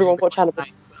 if you're not Everyone watching watch Hannibal.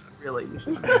 Nights, really, you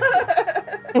should.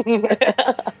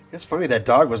 It's funny, that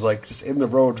dog was like just in the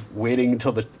road waiting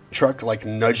until the truck like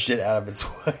nudged it out of its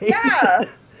way. Yeah.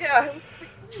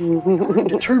 I'm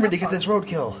determined to get this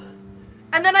roadkill.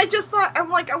 And then I just thought, I'm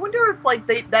like, I wonder if like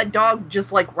that dog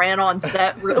just like ran on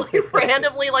set really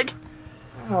randomly. Like,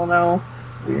 I don't know.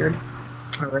 It's weird.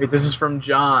 All right, this is from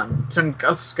John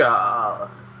Tunguska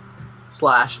 /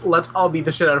 Let's all beat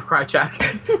the shit out of Krycek.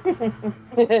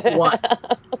 1.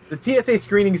 The TSA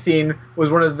screening scene was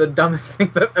one of the dumbest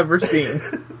things I've ever seen.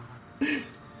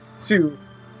 2.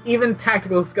 Even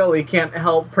Tactical Scully can't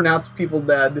help pronounce people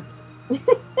dead. She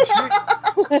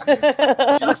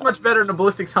looks much better in a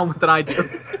ballistics helmet than I do.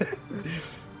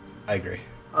 I agree.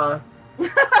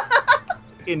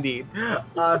 Indeed.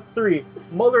 3.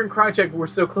 Mulder and Krycek were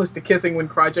so close to kissing when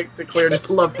Krycek declared his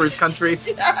love for his country.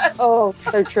 Yes. Oh,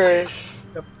 so true.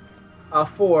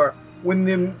 4. When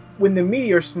the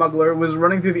meteor smuggler was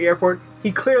running through the airport,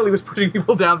 he clearly was pushing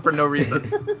people down for no reason.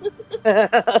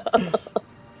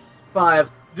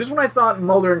 5. Just when I thought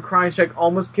Mulder and Krycek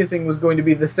almost kissing was going to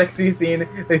be the sexy scene,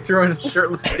 they threw in a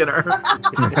shirtless Skinner.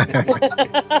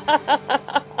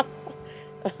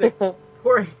 6.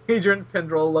 Poor Agent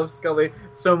Pendrell loves Scully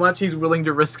so much he's willing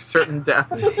to risk certain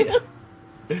death.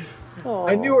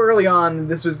 I knew early on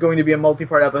this was going to be a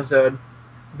multi-part episode.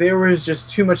 There was just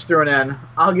too much thrown in.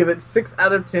 I'll give it 6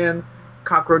 out of 10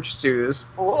 cockroach stews.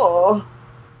 Oh.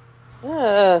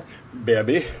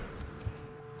 Baby.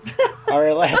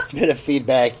 Our last bit of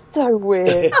feedback. So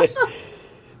weird.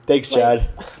 Thanks, John.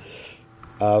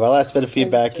 Our last bit of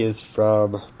feedback is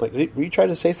from... Were you trying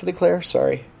to say something, Claire?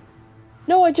 Sorry.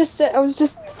 No, I was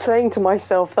just saying to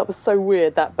myself, that was so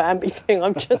weird, that Bambi thing.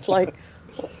 I'm just like,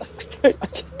 I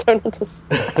just don't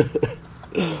understand.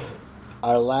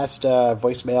 Our last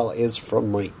voicemail is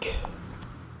from Mike.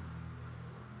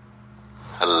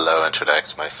 Hello,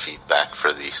 Introdex. My feedback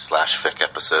for the /fic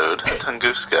episode,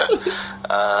 Tunguska.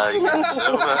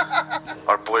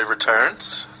 Our boy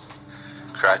returns.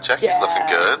 Krycek, he's looking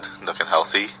good, looking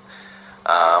healthy.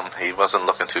 He wasn't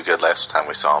looking too good last time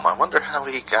we saw him. I wonder how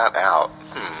he got out.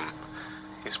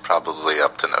 He's probably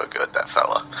up to no good, that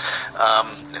fella.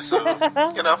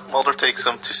 Mulder takes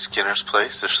him to Skinner's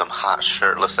place. There's some hot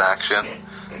shirtless action,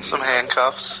 some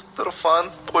handcuffs, little fun.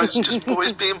 Boys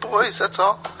being boys, that's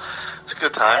all. It's a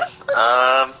good time.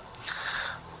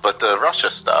 But the Russia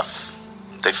stuff,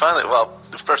 they finally,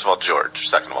 first of all, George.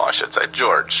 Second of all, I should say,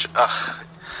 George.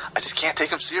 I just can't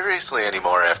take him seriously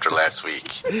anymore after last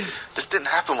week. This didn't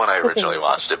happen when I originally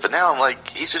watched it, but now I'm like,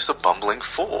 he's just a bumbling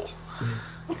fool.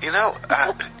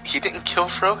 He didn't kill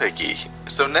Frohicke.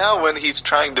 So now when he's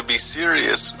trying to be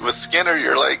serious with Skinner,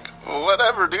 you're like,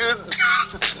 whatever, dude.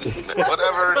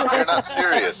 Whatever, you're not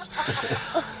serious.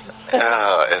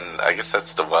 And I guess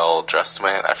that's the well-dressed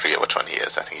man. I forget which one he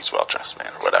is. I think he's well-dressed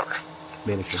man or whatever.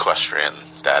 Equestrian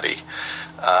daddy.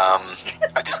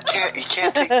 I just can't. You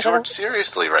can't take George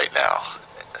seriously right now.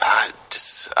 I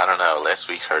don't know. Last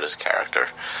week hurt his character,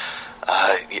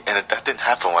 and that didn't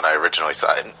happen when I originally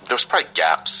saw it. And there was probably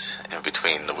gaps in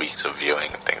between the weeks of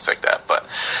viewing and things like that. But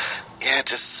yeah,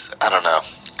 I don't know.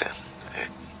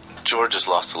 George has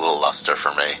lost a little luster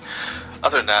for me.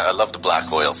 Other than that, I love the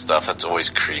black oil stuff. That's always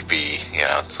creepy.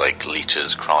 It's like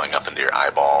leeches crawling up into your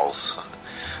eyeballs.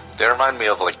 They remind me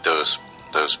of like those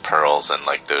pearls and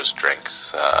like those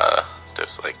drinks,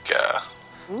 those like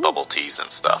bubble teas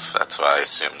and stuff. That's what I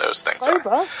assume those things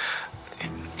are.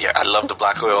 Yeah, I love the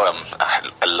black oil. I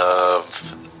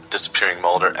love disappearing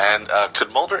Mulder. And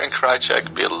could Mulder and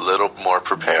Krycek be a little more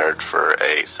prepared for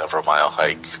a several-mile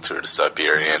hike through the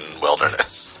Siberian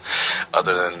wilderness,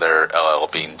 other than their LL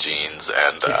Bean jeans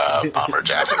and bomber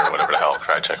jacket or whatever the hell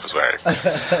Krycek was wearing?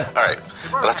 All right,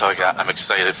 well, that's all I got. I'm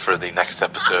excited for the next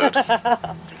episode.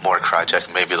 More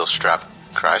Krycek. Maybe they'll strap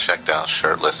Krycek down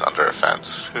shirtless under a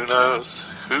fence. Who knows?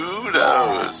 Who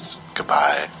knows?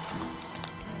 Goodbye.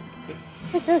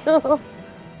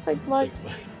 Thanks, Mike.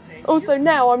 Also,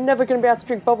 now I'm never going to be able to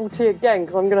drink bubble tea again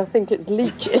because I'm going to think it's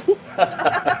leeches.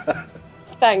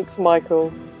 Thanks,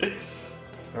 Michael.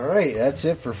 All right, that's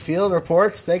it for field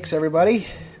reports. Thanks, everybody.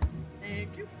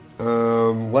 Thank you.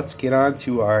 Let's get on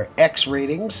to our X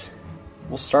ratings.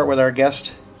 We'll start with our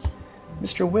guest,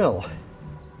 Mr. Will.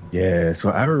 Yeah,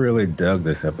 so I really dug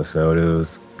this episode. It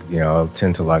was, I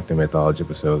tend to like the mythology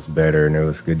episodes better, and it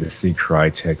was good to see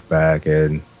Krycek back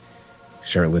and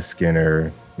shirtless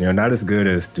Skinner. Not as good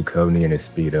as Duchovny and his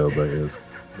Speedo, but it was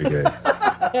pretty good.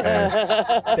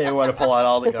 Yeah. They want to pull out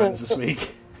all the guns this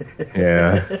week.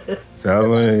 Yeah.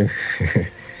 So I'm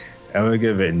gonna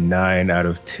give it 9 out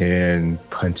of 10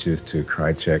 punches to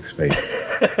Krycek's face.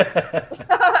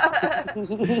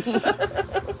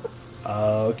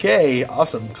 Okay,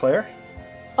 awesome. Claire?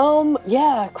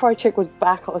 Yeah, Krycek was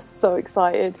back. I was so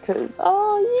excited because,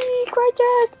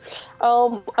 Krycek!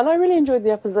 And I really enjoyed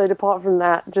the episode apart from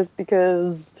that, just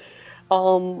because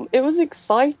It was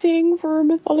exciting for a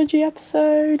mythology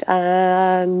episode,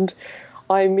 and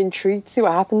I'm intrigued to see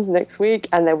what happens next week.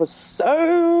 And there was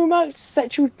so much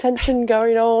sexual tension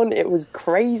going on. It was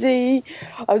crazy.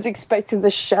 I was expecting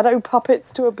the shadow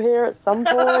puppets to appear at some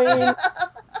point.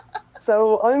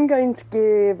 So I'm going to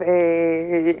give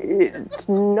it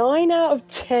 9 out of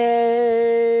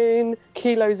 10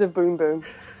 kilos of boom boom.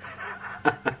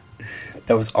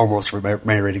 That was almost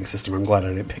my rating system. I'm glad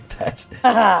I didn't pick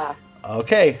that.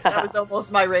 Okay. That was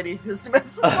almost my rating system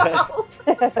as well.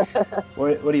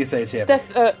 What do you say, Sam?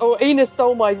 Ina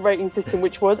stole my rating system,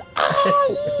 which was...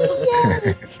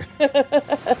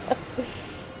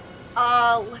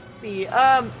 Let's see.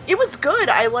 It was good.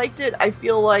 I liked it. I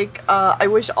feel like I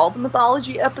wish all the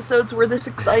mythology episodes were this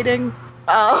exciting.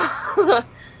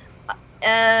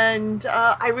 And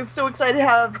I was so excited to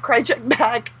have Krycek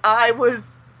back. I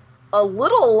was a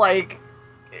little,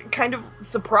 kind of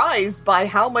surprised by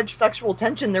how much sexual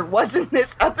tension there was in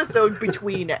this episode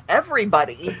between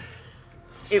everybody.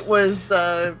 It was,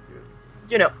 Brad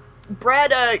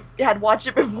had watched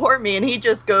it before me, and he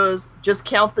just goes, just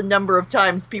count the number of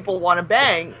times people want to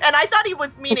bang. And I thought he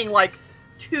was meaning,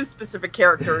 two specific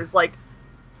characters,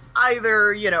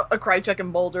 either, a Krycek and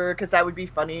Mulder, because that would be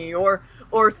funny, or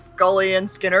Scully and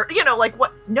Skinner,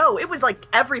 what? No, it was,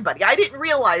 everybody. I didn't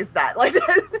realize that.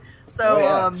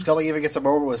 So, Scully even gets a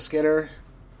moment with Skinner.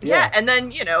 Yeah, and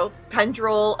then,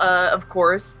 Pendrell, of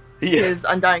course, his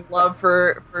undying love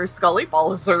for Scully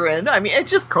follows her in. I mean, it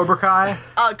just... Cobra Kai?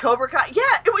 Cobra Kai. Yeah,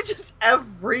 it was just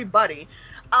everybody.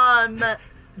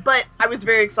 But I was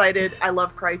very excited. I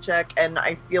love Krycek, and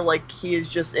I feel like he is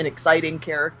just an exciting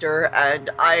character, and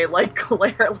I, like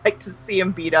Claire, like to see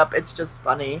him beat up. It's just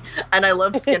funny. And I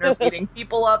love Skinner beating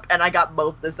people up, and I got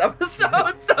both this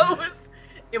episode, so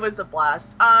it was a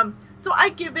blast. So I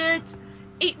give it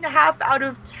 8.5 out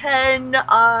of 10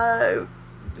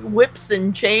 whips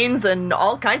and chains and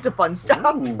all kinds of fun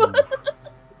stuff.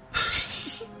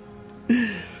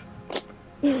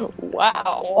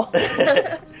 Wow.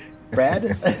 Brad?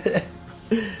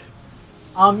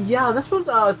 Yeah, this was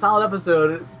a solid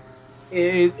episode.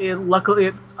 It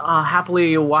luckily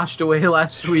happily washed away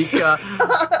last week.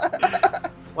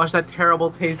 Washed that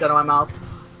terrible taste out of my mouth.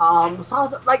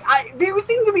 Solid, there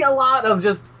seemed to be a lot of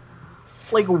just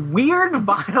weird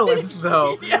violence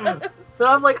though. Yeah. So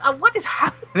I'm like, what is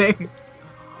happening?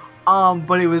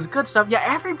 But it was good stuff. Yeah,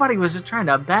 everybody was just trying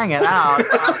to bang it out.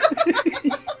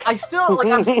 I'm still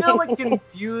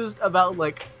confused about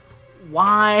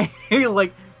why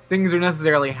things are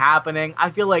necessarily happening. I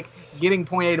feel like getting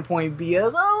point A to point B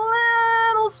is a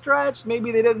little stretched.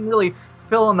 Maybe they didn't really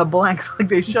fill in the blanks like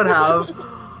they should have.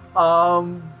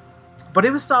 But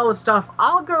it was solid stuff.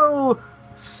 I'll go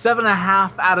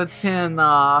 7.5 out of 10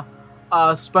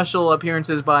 special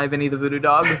appearances by Vinny the Voodoo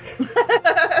Dog.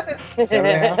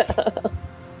 7.5?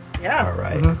 Yeah. All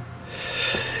right.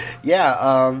 Mm-hmm.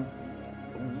 Yeah,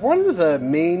 one of the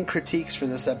main critiques for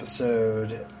this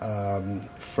episode,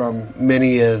 from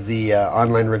many of the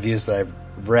online reviews that I've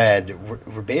read,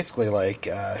 were basically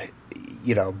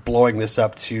blowing this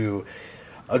up to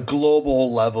a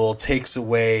global level takes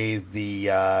away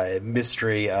the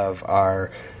mystery of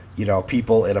our,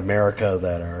 people in America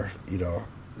that are,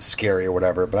 scary or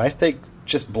whatever. But I think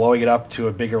just blowing it up to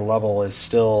a bigger level is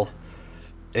still...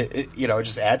 It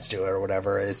just adds to it or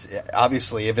whatever.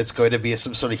 Obviously, if it's going to be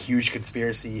some sort of huge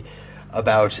conspiracy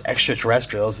about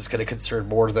extraterrestrials, it's going to concern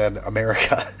more than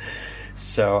America.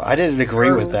 So I didn't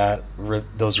agree with that.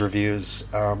 Those reviews.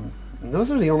 Those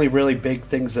are the only really big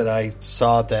things that I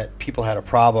saw that people had a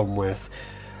problem with.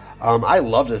 I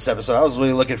love this episode. I was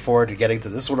really looking forward to getting to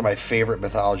this. One of my favorite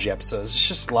mythology episodes. It's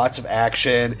just lots of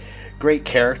action, great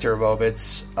character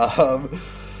moments.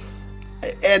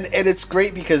 And it's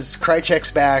great because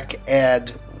Krycek's back,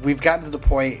 and we've gotten to the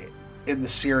point in the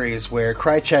series where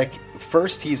Krycek,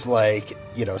 first he's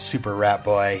super rat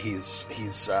boy. He's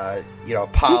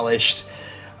polished,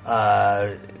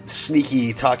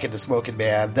 sneaky, talking to Smoking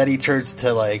Man. Then he turns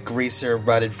to greaser,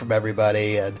 running from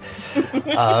everybody, and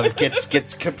gets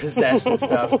possessed and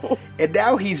stuff. And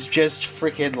now he's just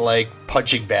freaking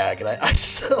punching bag. And I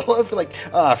just love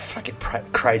fucking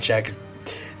Krycek.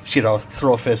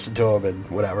 Throw a fist into him and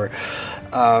whatever.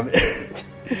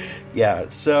 Yeah,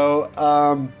 so,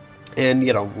 and,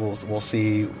 we'll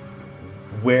see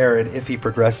where and if he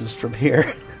progresses from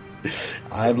here.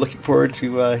 I'm looking forward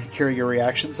to hearing your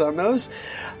reactions on those.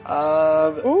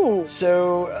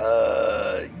 So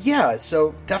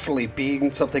definitely being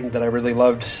something that I really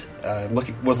loved,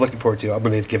 was looking forward to. I'm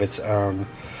going to give it 9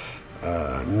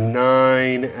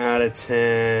 out of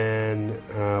 10.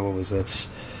 What was it?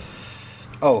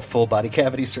 Oh, full body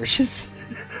cavity searches.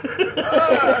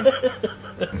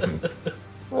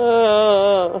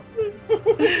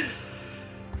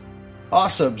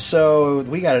 Awesome. So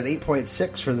we got an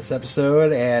 8.6 for this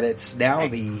episode, and it's now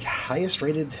the highest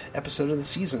rated episode of the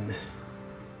season.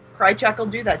 Krycek will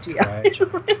do that to you.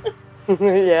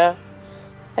 Yeah.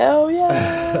 Hell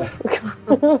yeah.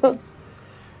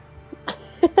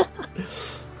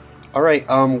 All right,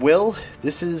 Will,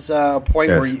 this is a point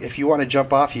where if you want to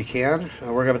jump off, you can.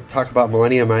 We're going to talk about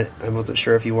Millennium. I wasn't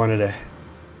sure if you wanted to...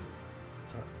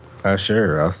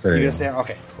 Sure, I'll stay. You going to stay?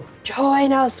 Okay, cool.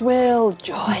 Join us, Will.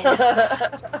 Join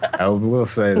us. I will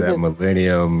say that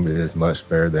Millennium is much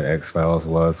better than X-Files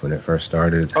was when it first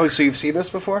started. Oh, so you've seen this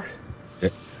before?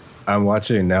 I'm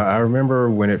watching now. I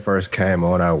remember when it first came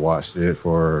on, I watched it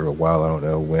for a while. I don't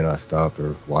know when I stopped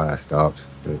or why I stopped,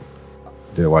 but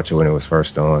did watch it when it was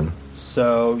first on.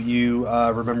 So you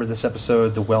remember this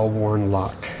episode, The Well-Worn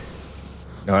Lock?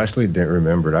 No, I actually didn't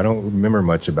remember it. I don't remember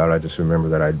much about it. I just remember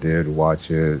that I did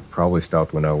watch it. Probably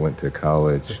stopped when I went to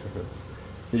college.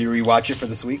 Did you rewatch it for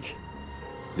this week?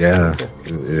 Yeah.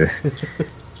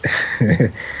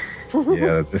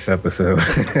 Yeah, this episode.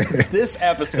 This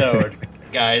episode,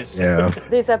 guys. Yeah.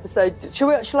 This episode.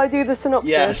 Shall I do the synopsis?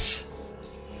 Yes.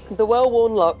 The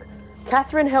Well-Worn Lock.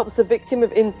 Catherine helps a victim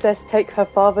of incest take her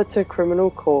father to criminal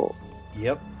court.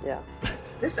 Yep. Yeah.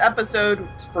 This episode,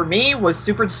 for me, was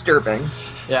super disturbing.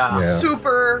 Yeah.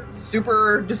 Super,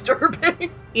 super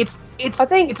disturbing. I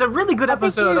think it's a really good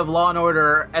episode of Law and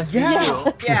Order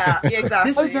SVU. Yeah,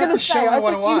 exactly. This is not the show I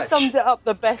want to watch. You summed it up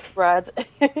the best, Brad.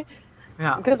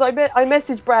 Yeah. Because I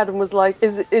messaged Brad and was like,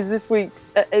 "Is this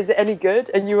week's? Is it any good?"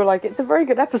 And you were like, "It's a very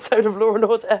good episode of Law and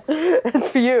Order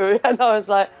SVU." And I was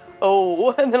like,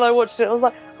 "Oh," and then I watched it and I was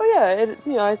like, "Oh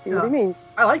yeah, I see what he means."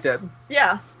 I liked it.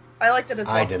 Yeah, I liked it as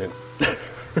well. I didn't.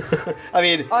 I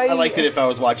mean, I liked it if I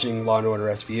was watching Law & Order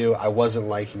SVU. I wasn't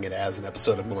liking it as an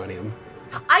episode of Millennium.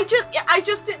 I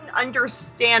just didn't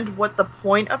understand what the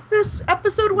point of this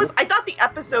episode was. I thought the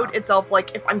episode itself,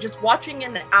 like, if I'm just watching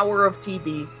an hour of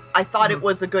TV, I thought it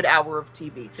was a good hour of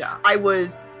TV. Yeah. I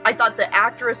thought the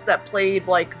actress that played,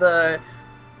 like,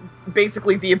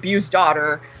 basically the abused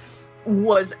daughter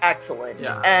was excellent.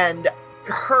 Yeah. And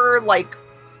her, like,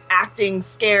 acting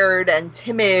scared and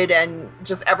timid and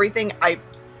just everything, I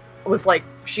was like,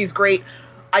 she's great.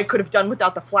 I could have done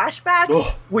without the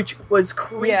flashbacks, which was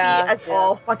creepy as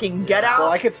all fucking get out. Well,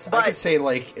 I could say,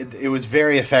 like, it was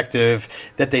very effective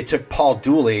that they took Paul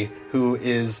Dooley, who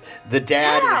is the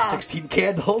dad in 16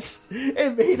 Candles,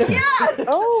 and made him... Yes!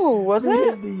 Oh, was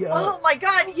it? Oh my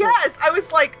god, yes! I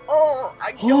was like,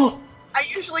 I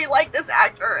usually like this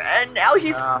actor, and now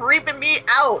he's creeping me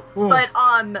out. But,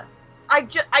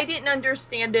 I didn't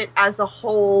understand it as a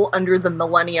whole under the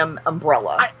Millennium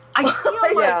umbrella.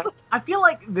 I feel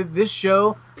like this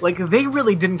show, like, they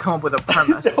really didn't come up with a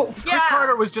premise. Chris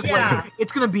Carter was just like,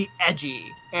 it's gonna be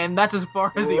edgy, and that's as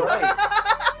far as he went.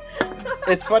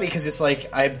 It's funny because it's like,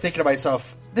 I'm thinking to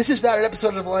myself, this is not an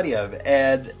episode of Millennium,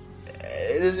 and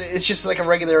it's just like a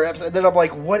regular episode. And then I'm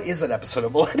like, what is an episode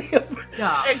of Millennium?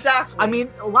 Yeah, exactly. I mean,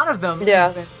 a lot of them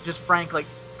have been just Frank, like,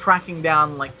 tracking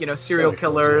down, like, serial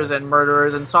killers and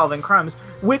murderers and solving crimes,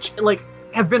 which, like,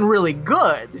 have been really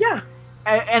good. Yeah.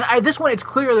 And this one, it's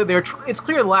clear that it's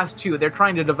clear the last two, they're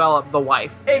trying to develop the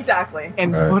wife. Exactly.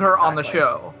 And put her on the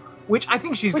show. Which I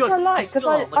think she's good. Which I like, because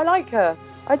I like her.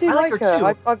 I do like her.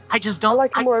 Too. I just don't... I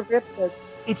like her more every episode.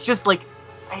 It's just, like...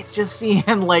 It's just seeing,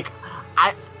 like...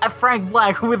 Frank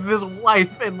Black with this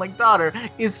wife and, like, daughter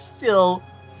is still...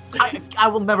 I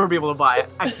will never be able to buy it.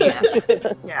 I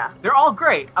can't. Yeah. They're all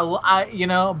great. But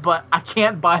I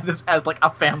can't buy this as, like, a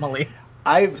family.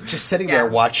 I'm just sitting there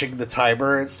watching the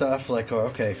timer and stuff, like, oh,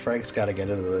 okay, Frank's got to get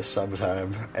into this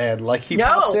sometime. And, like, he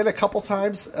pops in a couple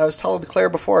times. I was telling Claire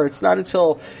before, it's not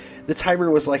until the timer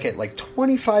was, like, at, like,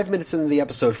 25 minutes into the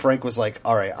episode, Frank was like,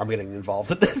 all right, I'm getting involved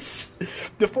in this.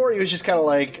 Before, he was just kind of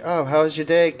like, oh, how was your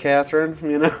day, Catherine?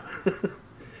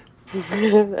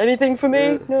 Anything for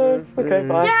me? No? Okay,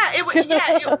 bye. Yeah,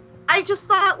 I just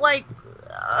thought, like,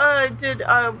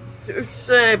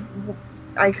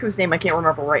 whose name I can't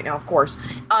remember right now, of course.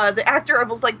 The actor, I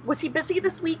was like, was he busy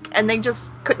this week? And they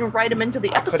just couldn't write him into the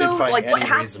episode? I couldn't find like,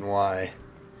 any reason why.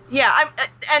 Yeah,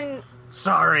 and...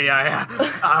 Sorry,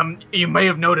 you may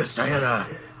have noticed I had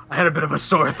a bit of a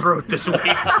sore throat this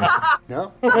week.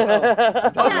 No?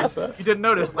 You didn't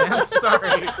notice, Lance.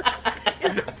 Sorry.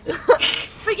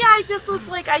 But yeah, I just was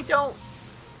like, I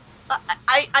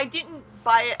didn't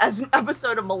buy it as an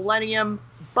episode of Millennium,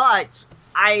 but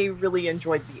I really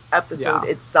enjoyed the episode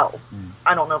itself.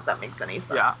 I don't know if that makes any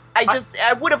sense. Yeah.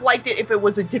 I would have liked it if it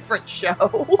was a different show.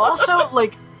 Also,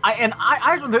 like,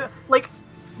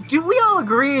 do we all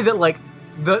agree that, like,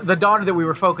 the daughter that we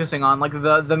were focusing on, like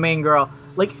the main girl,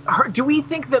 like do we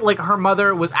think that like her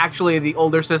mother was actually the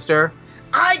older sister?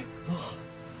 I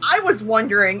was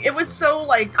wondering. It was so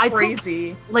like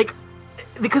crazy. Like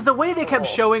because the way they kept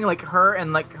showing like her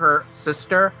and like her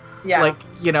sister, like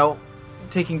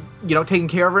taking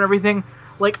care of her and everything.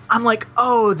 Like I'm like,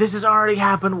 oh, this has already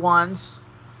happened once,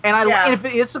 and and if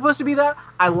it is supposed to be that,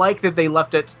 I like that they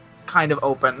left it kind of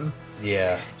open.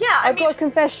 Yeah. Yeah, I've got a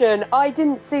confession. I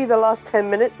didn't see the last 10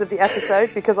 minutes of the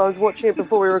episode because I was watching it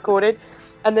before we recorded,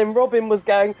 and then Robin was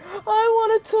going, "I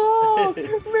want to talk."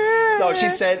 No, she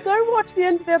said, "Don't watch the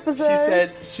end of the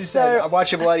episode." She said, "I'm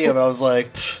watching Millennium," and I was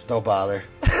like, "Don't bother."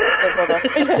 So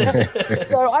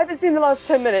I haven't seen the last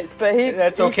 10 minutes, but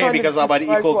that's okay because I'm on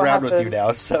equal ground with you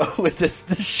now. So with this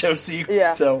show,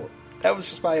 so that was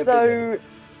just my opinion.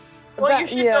 Well, you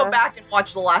should go back and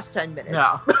watch the last 10 minutes.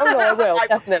 Yeah. Oh no, I will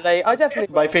definitely.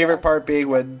 My favorite part being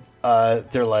when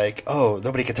they're like, "Oh,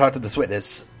 nobody can talk to this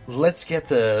witness. Let's get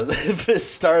the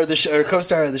star of the show or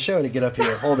co-star of the show to get up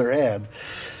here and hold her hand."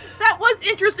 That was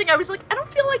interesting. I was like, I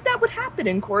don't feel like that would happen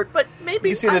in court, but maybe.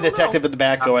 You see the detective in the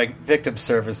back going, "Victim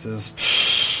services."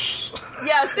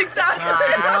 Yes, exactly.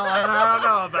 I don't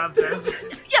know about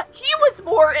this. Yeah, he was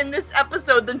more in this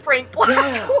episode than Frank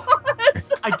Black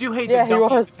was. I do hate that the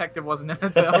detective wasn't in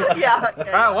it though.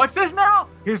 Yeah. What's this now?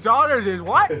 His daughter's is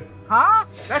what? Huh?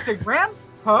 That's a grand?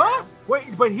 Huh?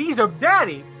 Wait, but he's a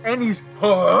daddy, and he's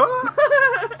huh?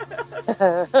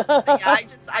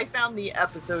 I found the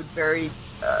episode very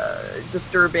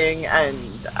disturbing, and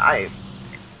I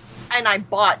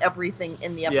bought everything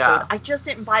in the episode. Yeah. I just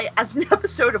didn't buy it as an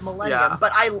episode of Millennium,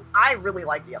 but I really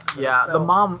like the episode. Yeah, so.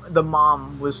 the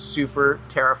mom was super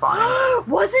terrifying.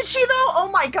 Wasn't she though? Oh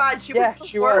my god, she was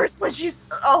the worst when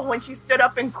when she stood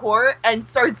up in court and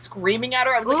started screaming at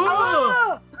her. I was like,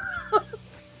 ah!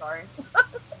 Sorry.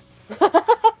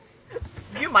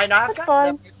 You might not have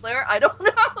gotten that, Claire. I don't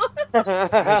know.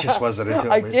 I just wasn't into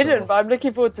it. I didn't, but I'm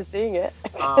looking forward to seeing it.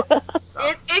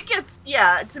 It gets,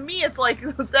 to me it's like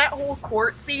that whole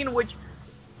court scene, which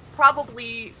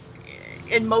probably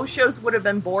in most shows would have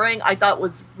been boring, I thought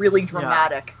was really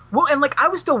dramatic. Yeah. Well, and like I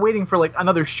was still waiting for like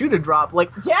another shoe to drop,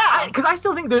 like because I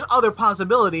still think there's other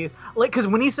possibilities. Like because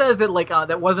when he says that like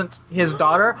that wasn't his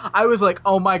daughter, I was like,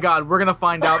 oh my god, we're gonna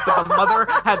find out that the mother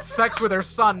had sex with her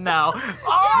son now.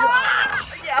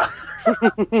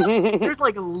 There's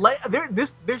like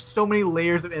there's so many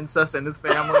layers of incest in this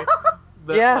family.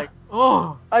 That,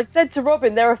 I said to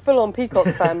Robin, they're a full-on Peacock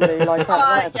family. Like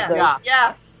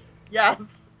yes.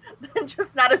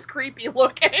 Just not as creepy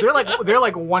looking. They're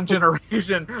like one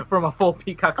generation from a full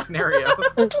Peacock scenario.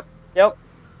 Yep.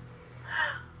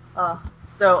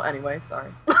 So anyway,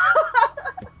 sorry.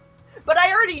 But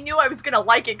I already knew I was gonna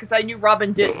like it because I knew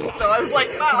Robin didn't. So I was like,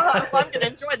 wow, I'm gonna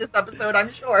enjoy this episode,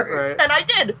 I'm sure. Right. And I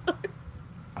did.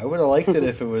 I would have liked it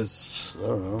if it was, I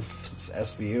don't know, if it's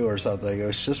SVU or something.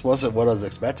 It just wasn't what I was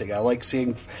expecting. I like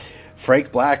seeing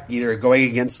Frank Black either going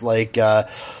against like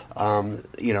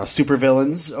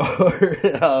supervillains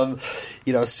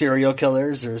or serial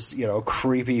killers or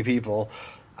creepy people.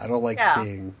 I don't like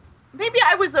seeing. Maybe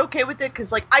I was okay with it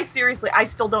because, like, I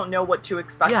still don't know what to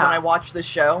expect when I watch the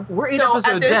show. We're 8 episodes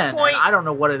at this in, point, and I don't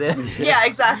know what it is. Yeah,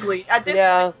 exactly. At this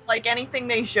point, it's like anything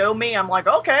they show me, I'm like,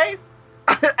 okay,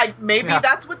 maybe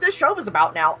that's what this show is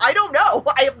about now. I don't know.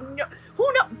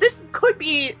 Who knows? This could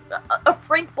be a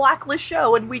Frank Blacklist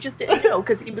show, and we just didn't know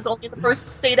because he was only in the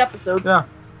first 8 episodes,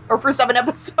 or for 7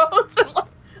 episodes. And like,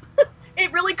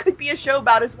 it really could be a show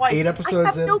about his wife. 8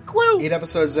 episodes I have no clue. 8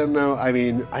 episodes in, though. I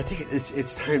mean, I think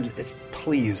it's time.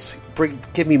 Please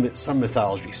give me some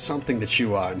mythology, something to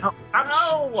chew on. No.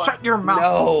 Shut your mouth.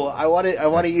 No, I want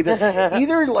to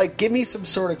either like give me some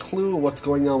sort of clue what's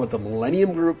going on with the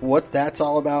Millennium Group, what that's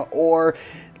all about, or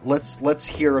let's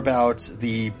hear about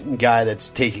the guy that's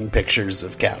taking pictures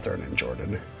of Catherine and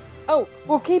Jordan. Oh,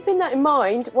 well, keeping that in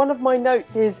mind, one of my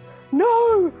notes is,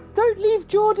 no, don't leave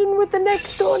Jordan with the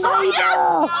next door neighbor. Oh,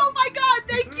 yes! Oh my god,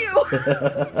 thank you!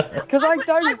 Because I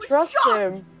don't trust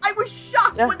him. I was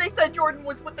shocked when they said Jordan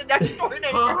was with the next door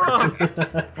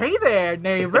neighbor. Hey there,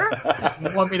 neighbor.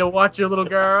 You want me to watch your little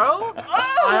girl?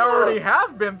 I already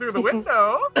have been through the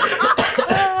window.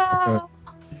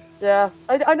 Yeah,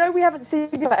 I know we haven't seen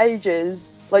him for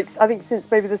ages. Like, I think since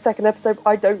maybe the 2nd episode,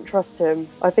 I don't trust him.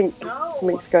 I think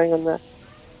something's going on there.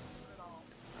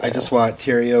 I just want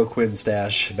Terrio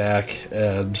Quinstash back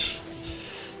and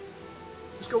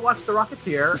just go watch The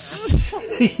Rocketeer.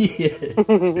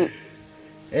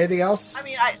 Anything else? I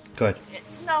mean, good.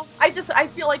 No, I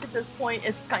feel like at this point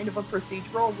it's kind of a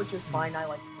procedural, which is fine. I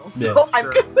like those, so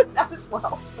I'm good with that as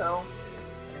well. So,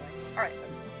 anyway. All right.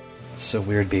 It's so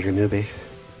weird being a newbie.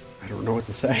 I don't know what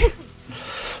to say.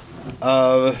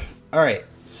 All right.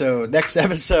 So next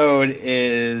episode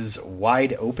is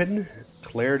Wide Open.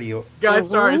 Claire, do you... Guys,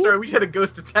 sorry. We just had a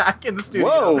ghost attack in the studio.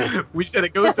 Whoa! We just had a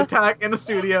ghost attack in the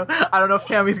studio. I don't know if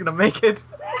Tammy's going to make it.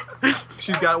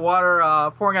 She's got water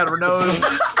pouring out of her nose.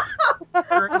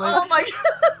 Oh my god.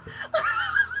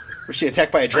 Was she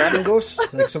attacked by a drowning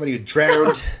ghost? Like somebody who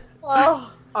drowned? Oh.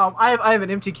 I have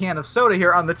an empty can of soda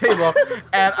here on the table,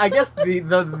 and I guess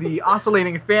the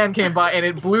oscillating fan came by and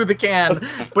it blew the can,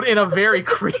 but in a very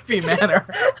creepy manner.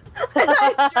 And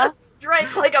I just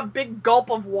drank like a big gulp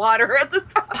of water at the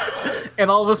top. And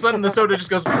all of a sudden the soda just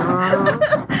goes...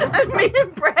 And me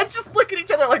and Brad just look at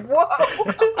each other like, whoa.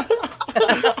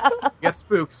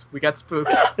 We got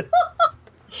spooks.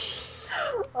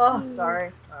 Oh,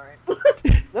 sorry.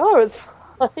 No, it's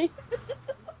fine.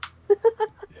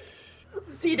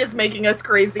 This heat is making us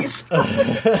crazy.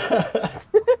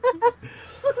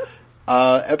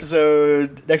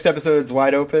 Next episode's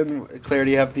Wide Open. Claire,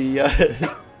 do you have the...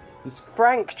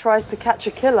 Frank tries to catch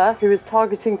a killer who is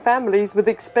targeting families with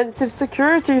expensive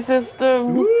security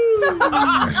systems.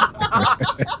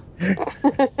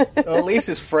 Well, at least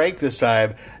it's Frank this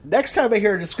time. Next time I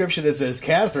hear a description that says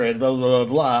Catherine, blah blah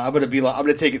blah, I'm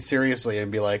gonna take it seriously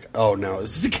and be like, oh no,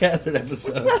 this is a Catherine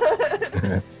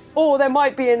episode. Or there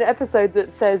might be an episode that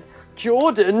says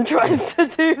Jordan tries to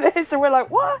do this, and we're like,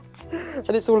 what? And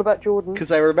it's all about Jordan. Because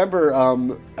I remember,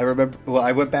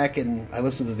 I went back and I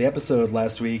listened to the episode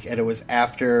last week, and it was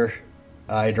after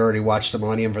I'd already watched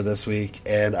Millennium for this week,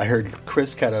 and I heard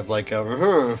Chris kind of like,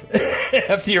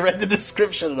 after you read the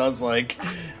description, and I was like,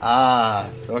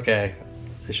 okay,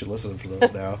 I should listen for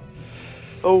those now.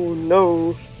 Oh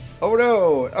no. Oh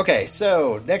no! Okay,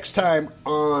 so next time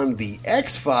on The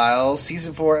X-Files,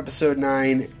 Season 4, Episode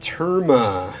 9,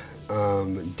 Terma.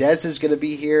 Des is going to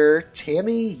be here.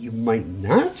 Tammy, you might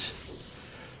not?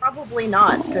 Probably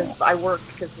not, because I work,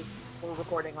 because we're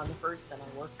recording on the 1st, and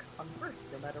I work on the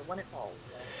 1st, no matter when it falls.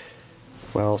 So.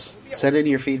 Well, send in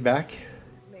your feedback.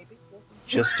 Maybe. We'll see.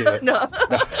 Just do it. No.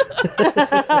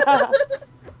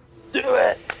 Do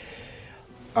it!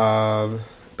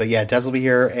 But yeah, Des will be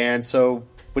here, and so...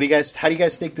 How do you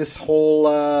guys think this whole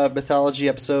mythology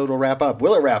episode will wrap up?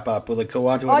 Will it wrap up? Will it go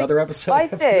on to another episode? I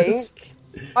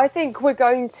think we're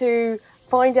going to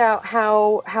find out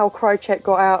how Krycek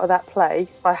got out of that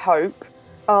place. I hope,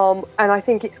 and I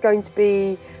think it's going to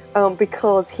be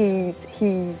because he's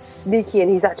sneaky and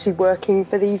he's actually working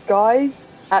for these guys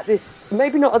at this,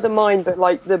 maybe not at the mine, but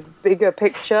like the bigger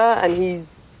picture, and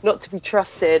he's not to be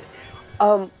trusted.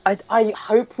 I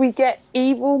hope we get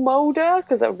evil Mulder,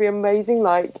 because that would be amazing,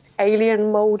 like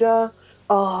alien Mulder.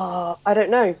 Oh, I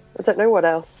don't know what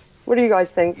else. What do you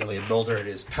guys think? Alien Mulder and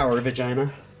his power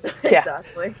vagina. Yeah.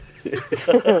 Exactly.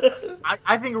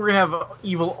 I think we're going to have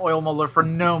evil oil Mulder for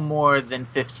no more than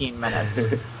 15 minutes.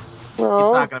 Oh.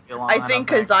 It's not going to be long. I think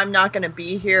because I'm not going to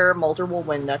be here, Mulder will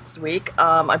win next week.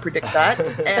 I predict that.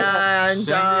 And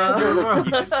You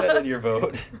should send in your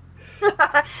vote.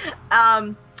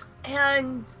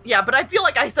 And yeah, but I feel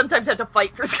like I sometimes have to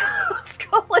fight for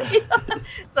Scully.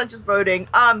 It's not just voting.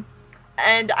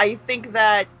 And I think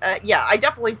that I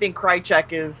definitely think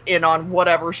Krycek is in on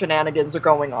whatever shenanigans are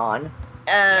going on.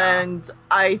 And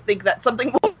I think that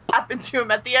something will happen to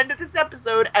him at the end of this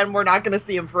episode, and we're not going to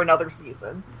see him for another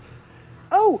season.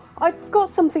 Oh, I forgot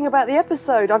something about the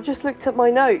episode. I've just looked at my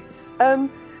notes. At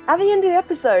the end of the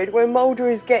episode, when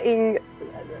Mulder is getting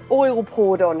oil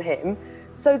poured on him,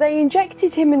 so they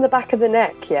injected him in the back of the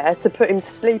neck, to put him to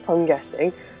sleep, I'm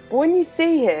guessing. But when you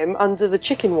see him under the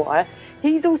chicken wire,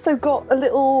 he's also got a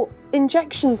little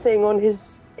injection thing on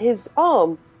his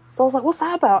arm. So I was like, what's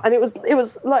that about? And it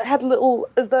was like had a little,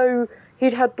 as though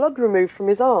he'd had blood removed from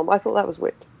his arm. I thought that was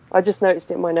weird. I just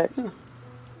noticed it in my notes.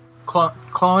 Drone,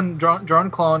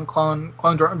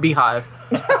 beehive.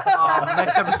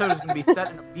 Next episode is going to be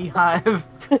set in a beehive.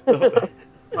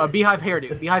 Beehive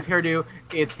hairdo.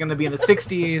 It's going to be in the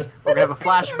 60s. We're going to have a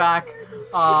flashback.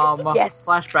 Yes.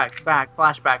 Flashback.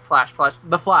 Flash.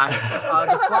 The Flash.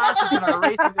 The Flash is going to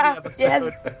erase into the episode.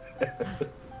 Yes.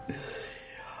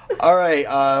 All right.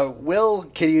 Will,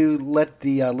 can you let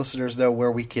the listeners know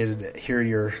where we can hear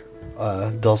your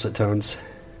dulcet tones?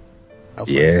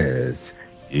 Yes.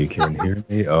 You can hear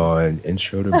me on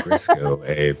Intro to Briscoe,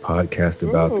 a podcast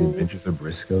about the adventures of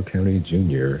Briscoe County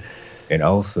Jr., and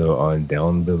also on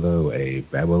Down Below, a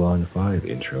Babylon 5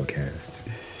 intro cast.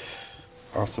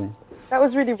 Awesome. That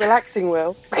was really relaxing,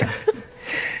 Will.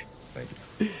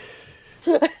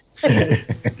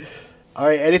 All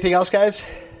right, anything else, guys?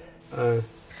 Project!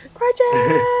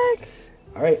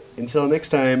 All All right, until next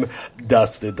time,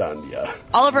 das vidanya.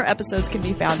 All of our episodes can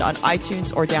be found on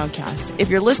iTunes or Downcast. If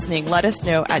you're listening, let us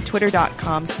know at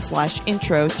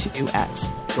twitter.com/intro to X.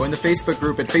 Join the Facebook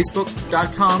group at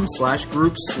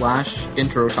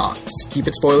facebook.com/groups/intro talks. Keep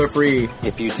it spoiler free.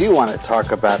 If you do want to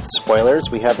talk about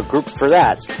spoilers, we have a group for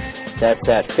that. That's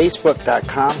at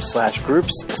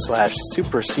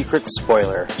facebook.com/groups/super secret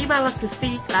spoiler. Email us with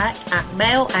feedback at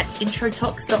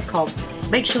mail@introtalks.com.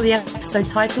 Make sure the episode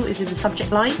title is in the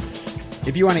subject line.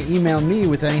 If you want to email me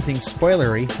with anything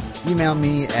spoilery, email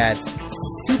me at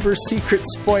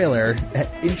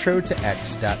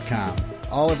supersecretspoiler@introtox.com.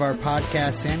 All of our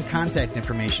podcasts and contact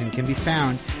information can be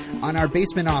found on our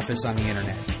basement office on the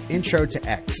internet,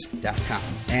 introtox.com.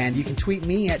 And you can tweet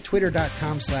me at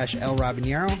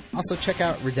twitter.com/LRobinero. Also check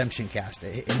out RedemptionCast,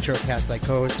 an introcast I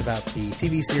co-host about the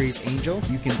TV series Angel.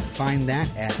 You can find that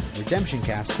at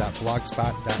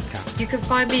redemptioncast.blogspot.com. You can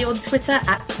find me on Twitter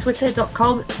at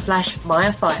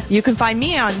twitter.com/MayaFire. You can find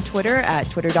me on Twitter at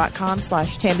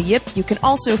twitter.com/TammyYip. You can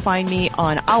also find me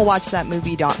on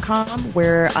I'llWatchThatMovie.com,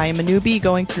 where I am a newbie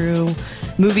going through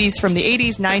movies from the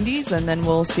 80s, 90s, and then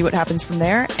we'll see what happens from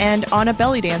there, and on a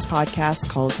belly dance podcast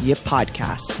called Yip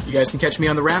Podcast. You guys can catch me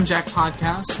on the Ramjack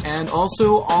podcast and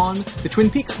also on the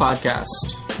Twin Peaks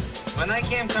podcast. When I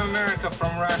came to America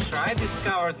from Russia, I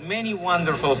discovered many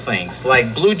wonderful things,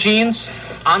 like blue jeans,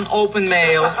 unopened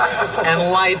mail,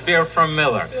 and light beer from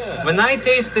Miller. When I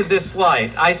tasted this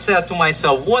light, I said to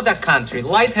myself, what a country.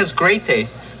 Light has great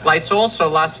taste. Light's also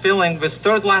less filling with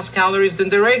third less calories than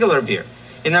the regular beer.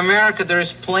 In America, there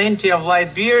is plenty of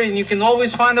light beer, and you can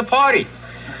always find a party.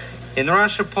 In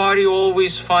Russia, party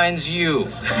always finds you.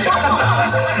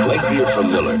 Light beer from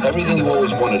Miller. Everything you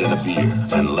always wanted in a beer,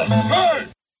 and less.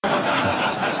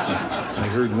 I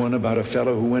heard one about a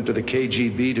fellow who went to the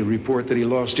KGB to report that he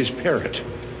lost his parrot.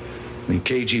 The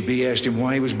KGB asked him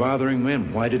why he was bothering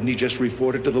them. Why didn't he just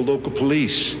report it to the local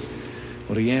police?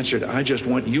 Well, he answered, I just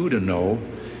want you to know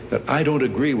that I don't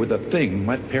agree with a thing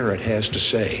my parrot has to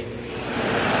say.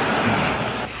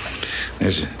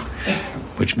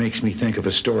 Which makes me think of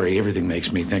a story. Everything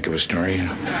makes me think of a story.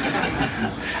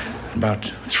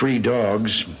 About 3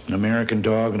 dogs, an American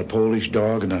dog and a Polish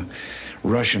dog and a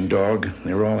Russian dog.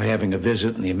 They were all having a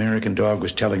visit, and the American dog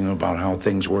was telling them about how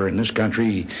things were in this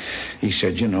country. He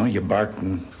said, you know, you bark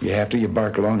and you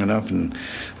bark long enough, and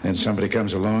then somebody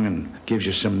comes along and gives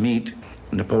you some meat.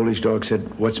 And the Polish dog said,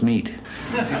 what's meat?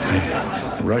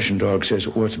 The Russian dog says,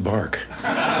 what's bark?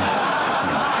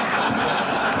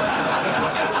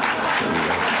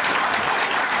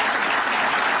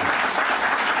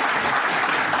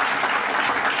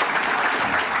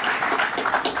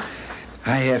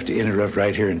 I have to interrupt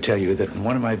right here and tell you that in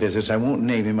one of my visits, I won't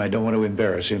name him, I don't want to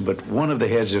embarrass him, but one of the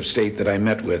heads of state that I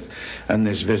met with on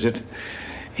this visit,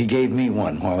 he gave me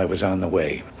one while I was on the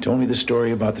way. He told me the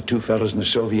story about the 2 fellows in the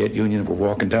Soviet Union that were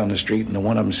walking down the street, and the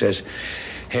one of them says,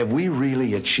 have we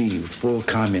really achieved full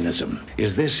communism?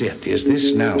 Is this it? Is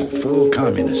this now full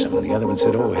communism? And the other one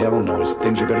said, oh, hell no,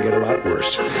 things are going to get a lot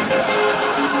worse.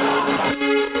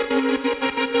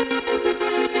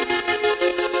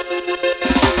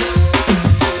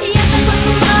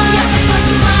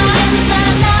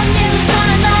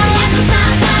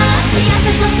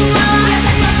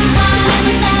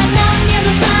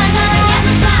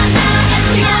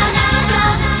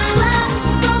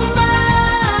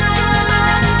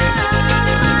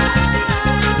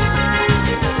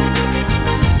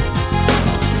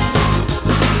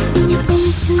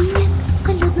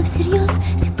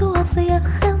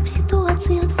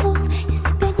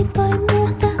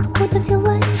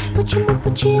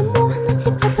 Почему она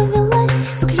тебя повелась?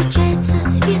 Выключается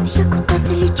свет, я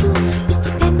куда-то лечу. Без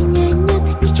тебя меня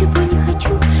нет, ничего не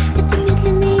хочу. Это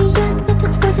медленный яд, это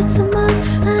сводит с ума.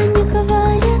 Они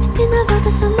говорят,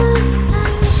 виновата сама.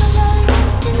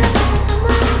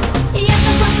 Я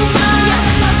сошла с ума, я сошла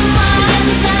с ума. Мне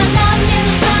нужна она, мне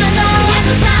нужна она. Я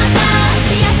нужна она.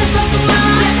 Я сошла с ума,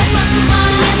 я сошла с ума.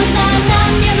 Мне нужна она,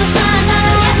 мне нужна она.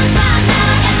 Я нужна она.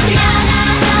 Я сошла с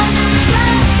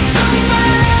ума.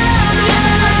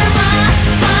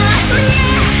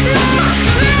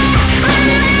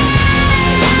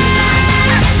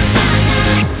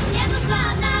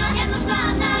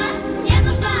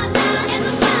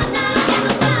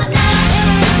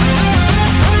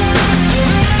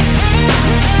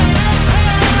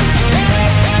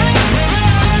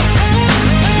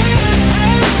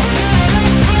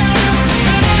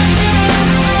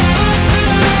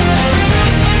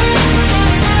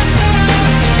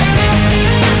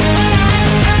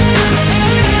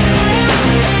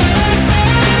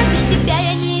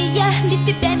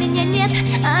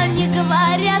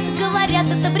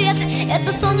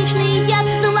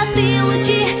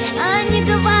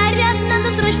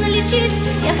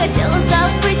 хотела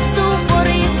забыть до упора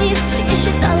и вниз. Я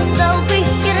считала столбы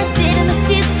и растерянных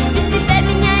птиц. Без тебя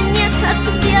меня нет,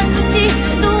 отпусти, отпусти.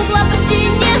 До угла по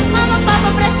стене, мама, папа,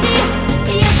 прости.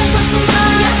 Я сошла с ума,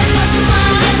 я сошла с ума.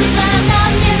 Мне нужна она,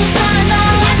 мне нужна она,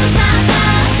 мне нужна она.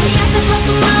 Я сошла с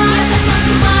ума, я сошла с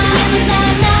ума. Мне нужна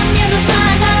она, мне нужна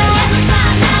она, мне нужна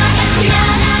она. Я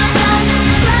сошла с ума, я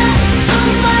сошла с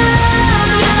ума.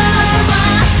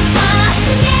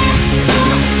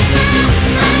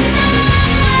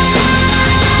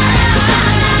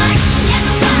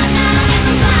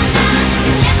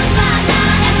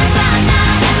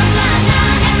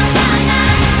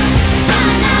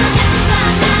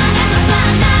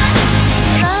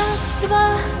 Раз, два,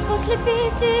 после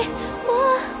 5,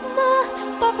 мама,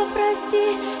 папа, прости,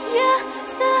 я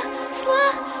сошла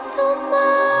с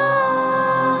ума.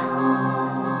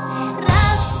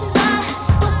 Раз, два,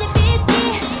 после 5,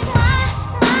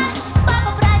 мама,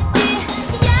 папа, прости,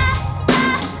 я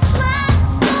сошла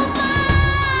с ума.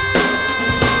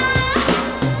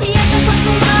 Я сошла с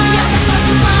ума, я сошла с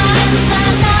ума. Мне нужна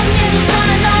она, мне нужна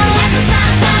она, мне нужна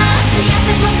она. Я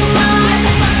сошла с ума, я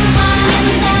сошла с ума. Мне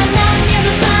нужна она, мне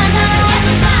нужна она, мне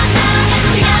нужна она.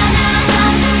 Я сошла с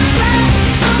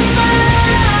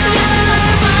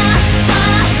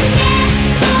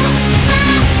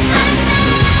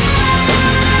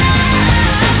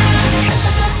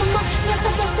ума, я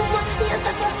сошла с ума. Я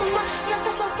сошла с ума, я сошла с ума, я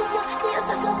сошла с ума, я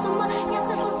сошла с ума, я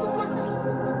сошла с ума, я сошла с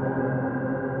ума.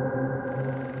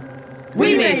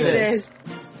 We made this.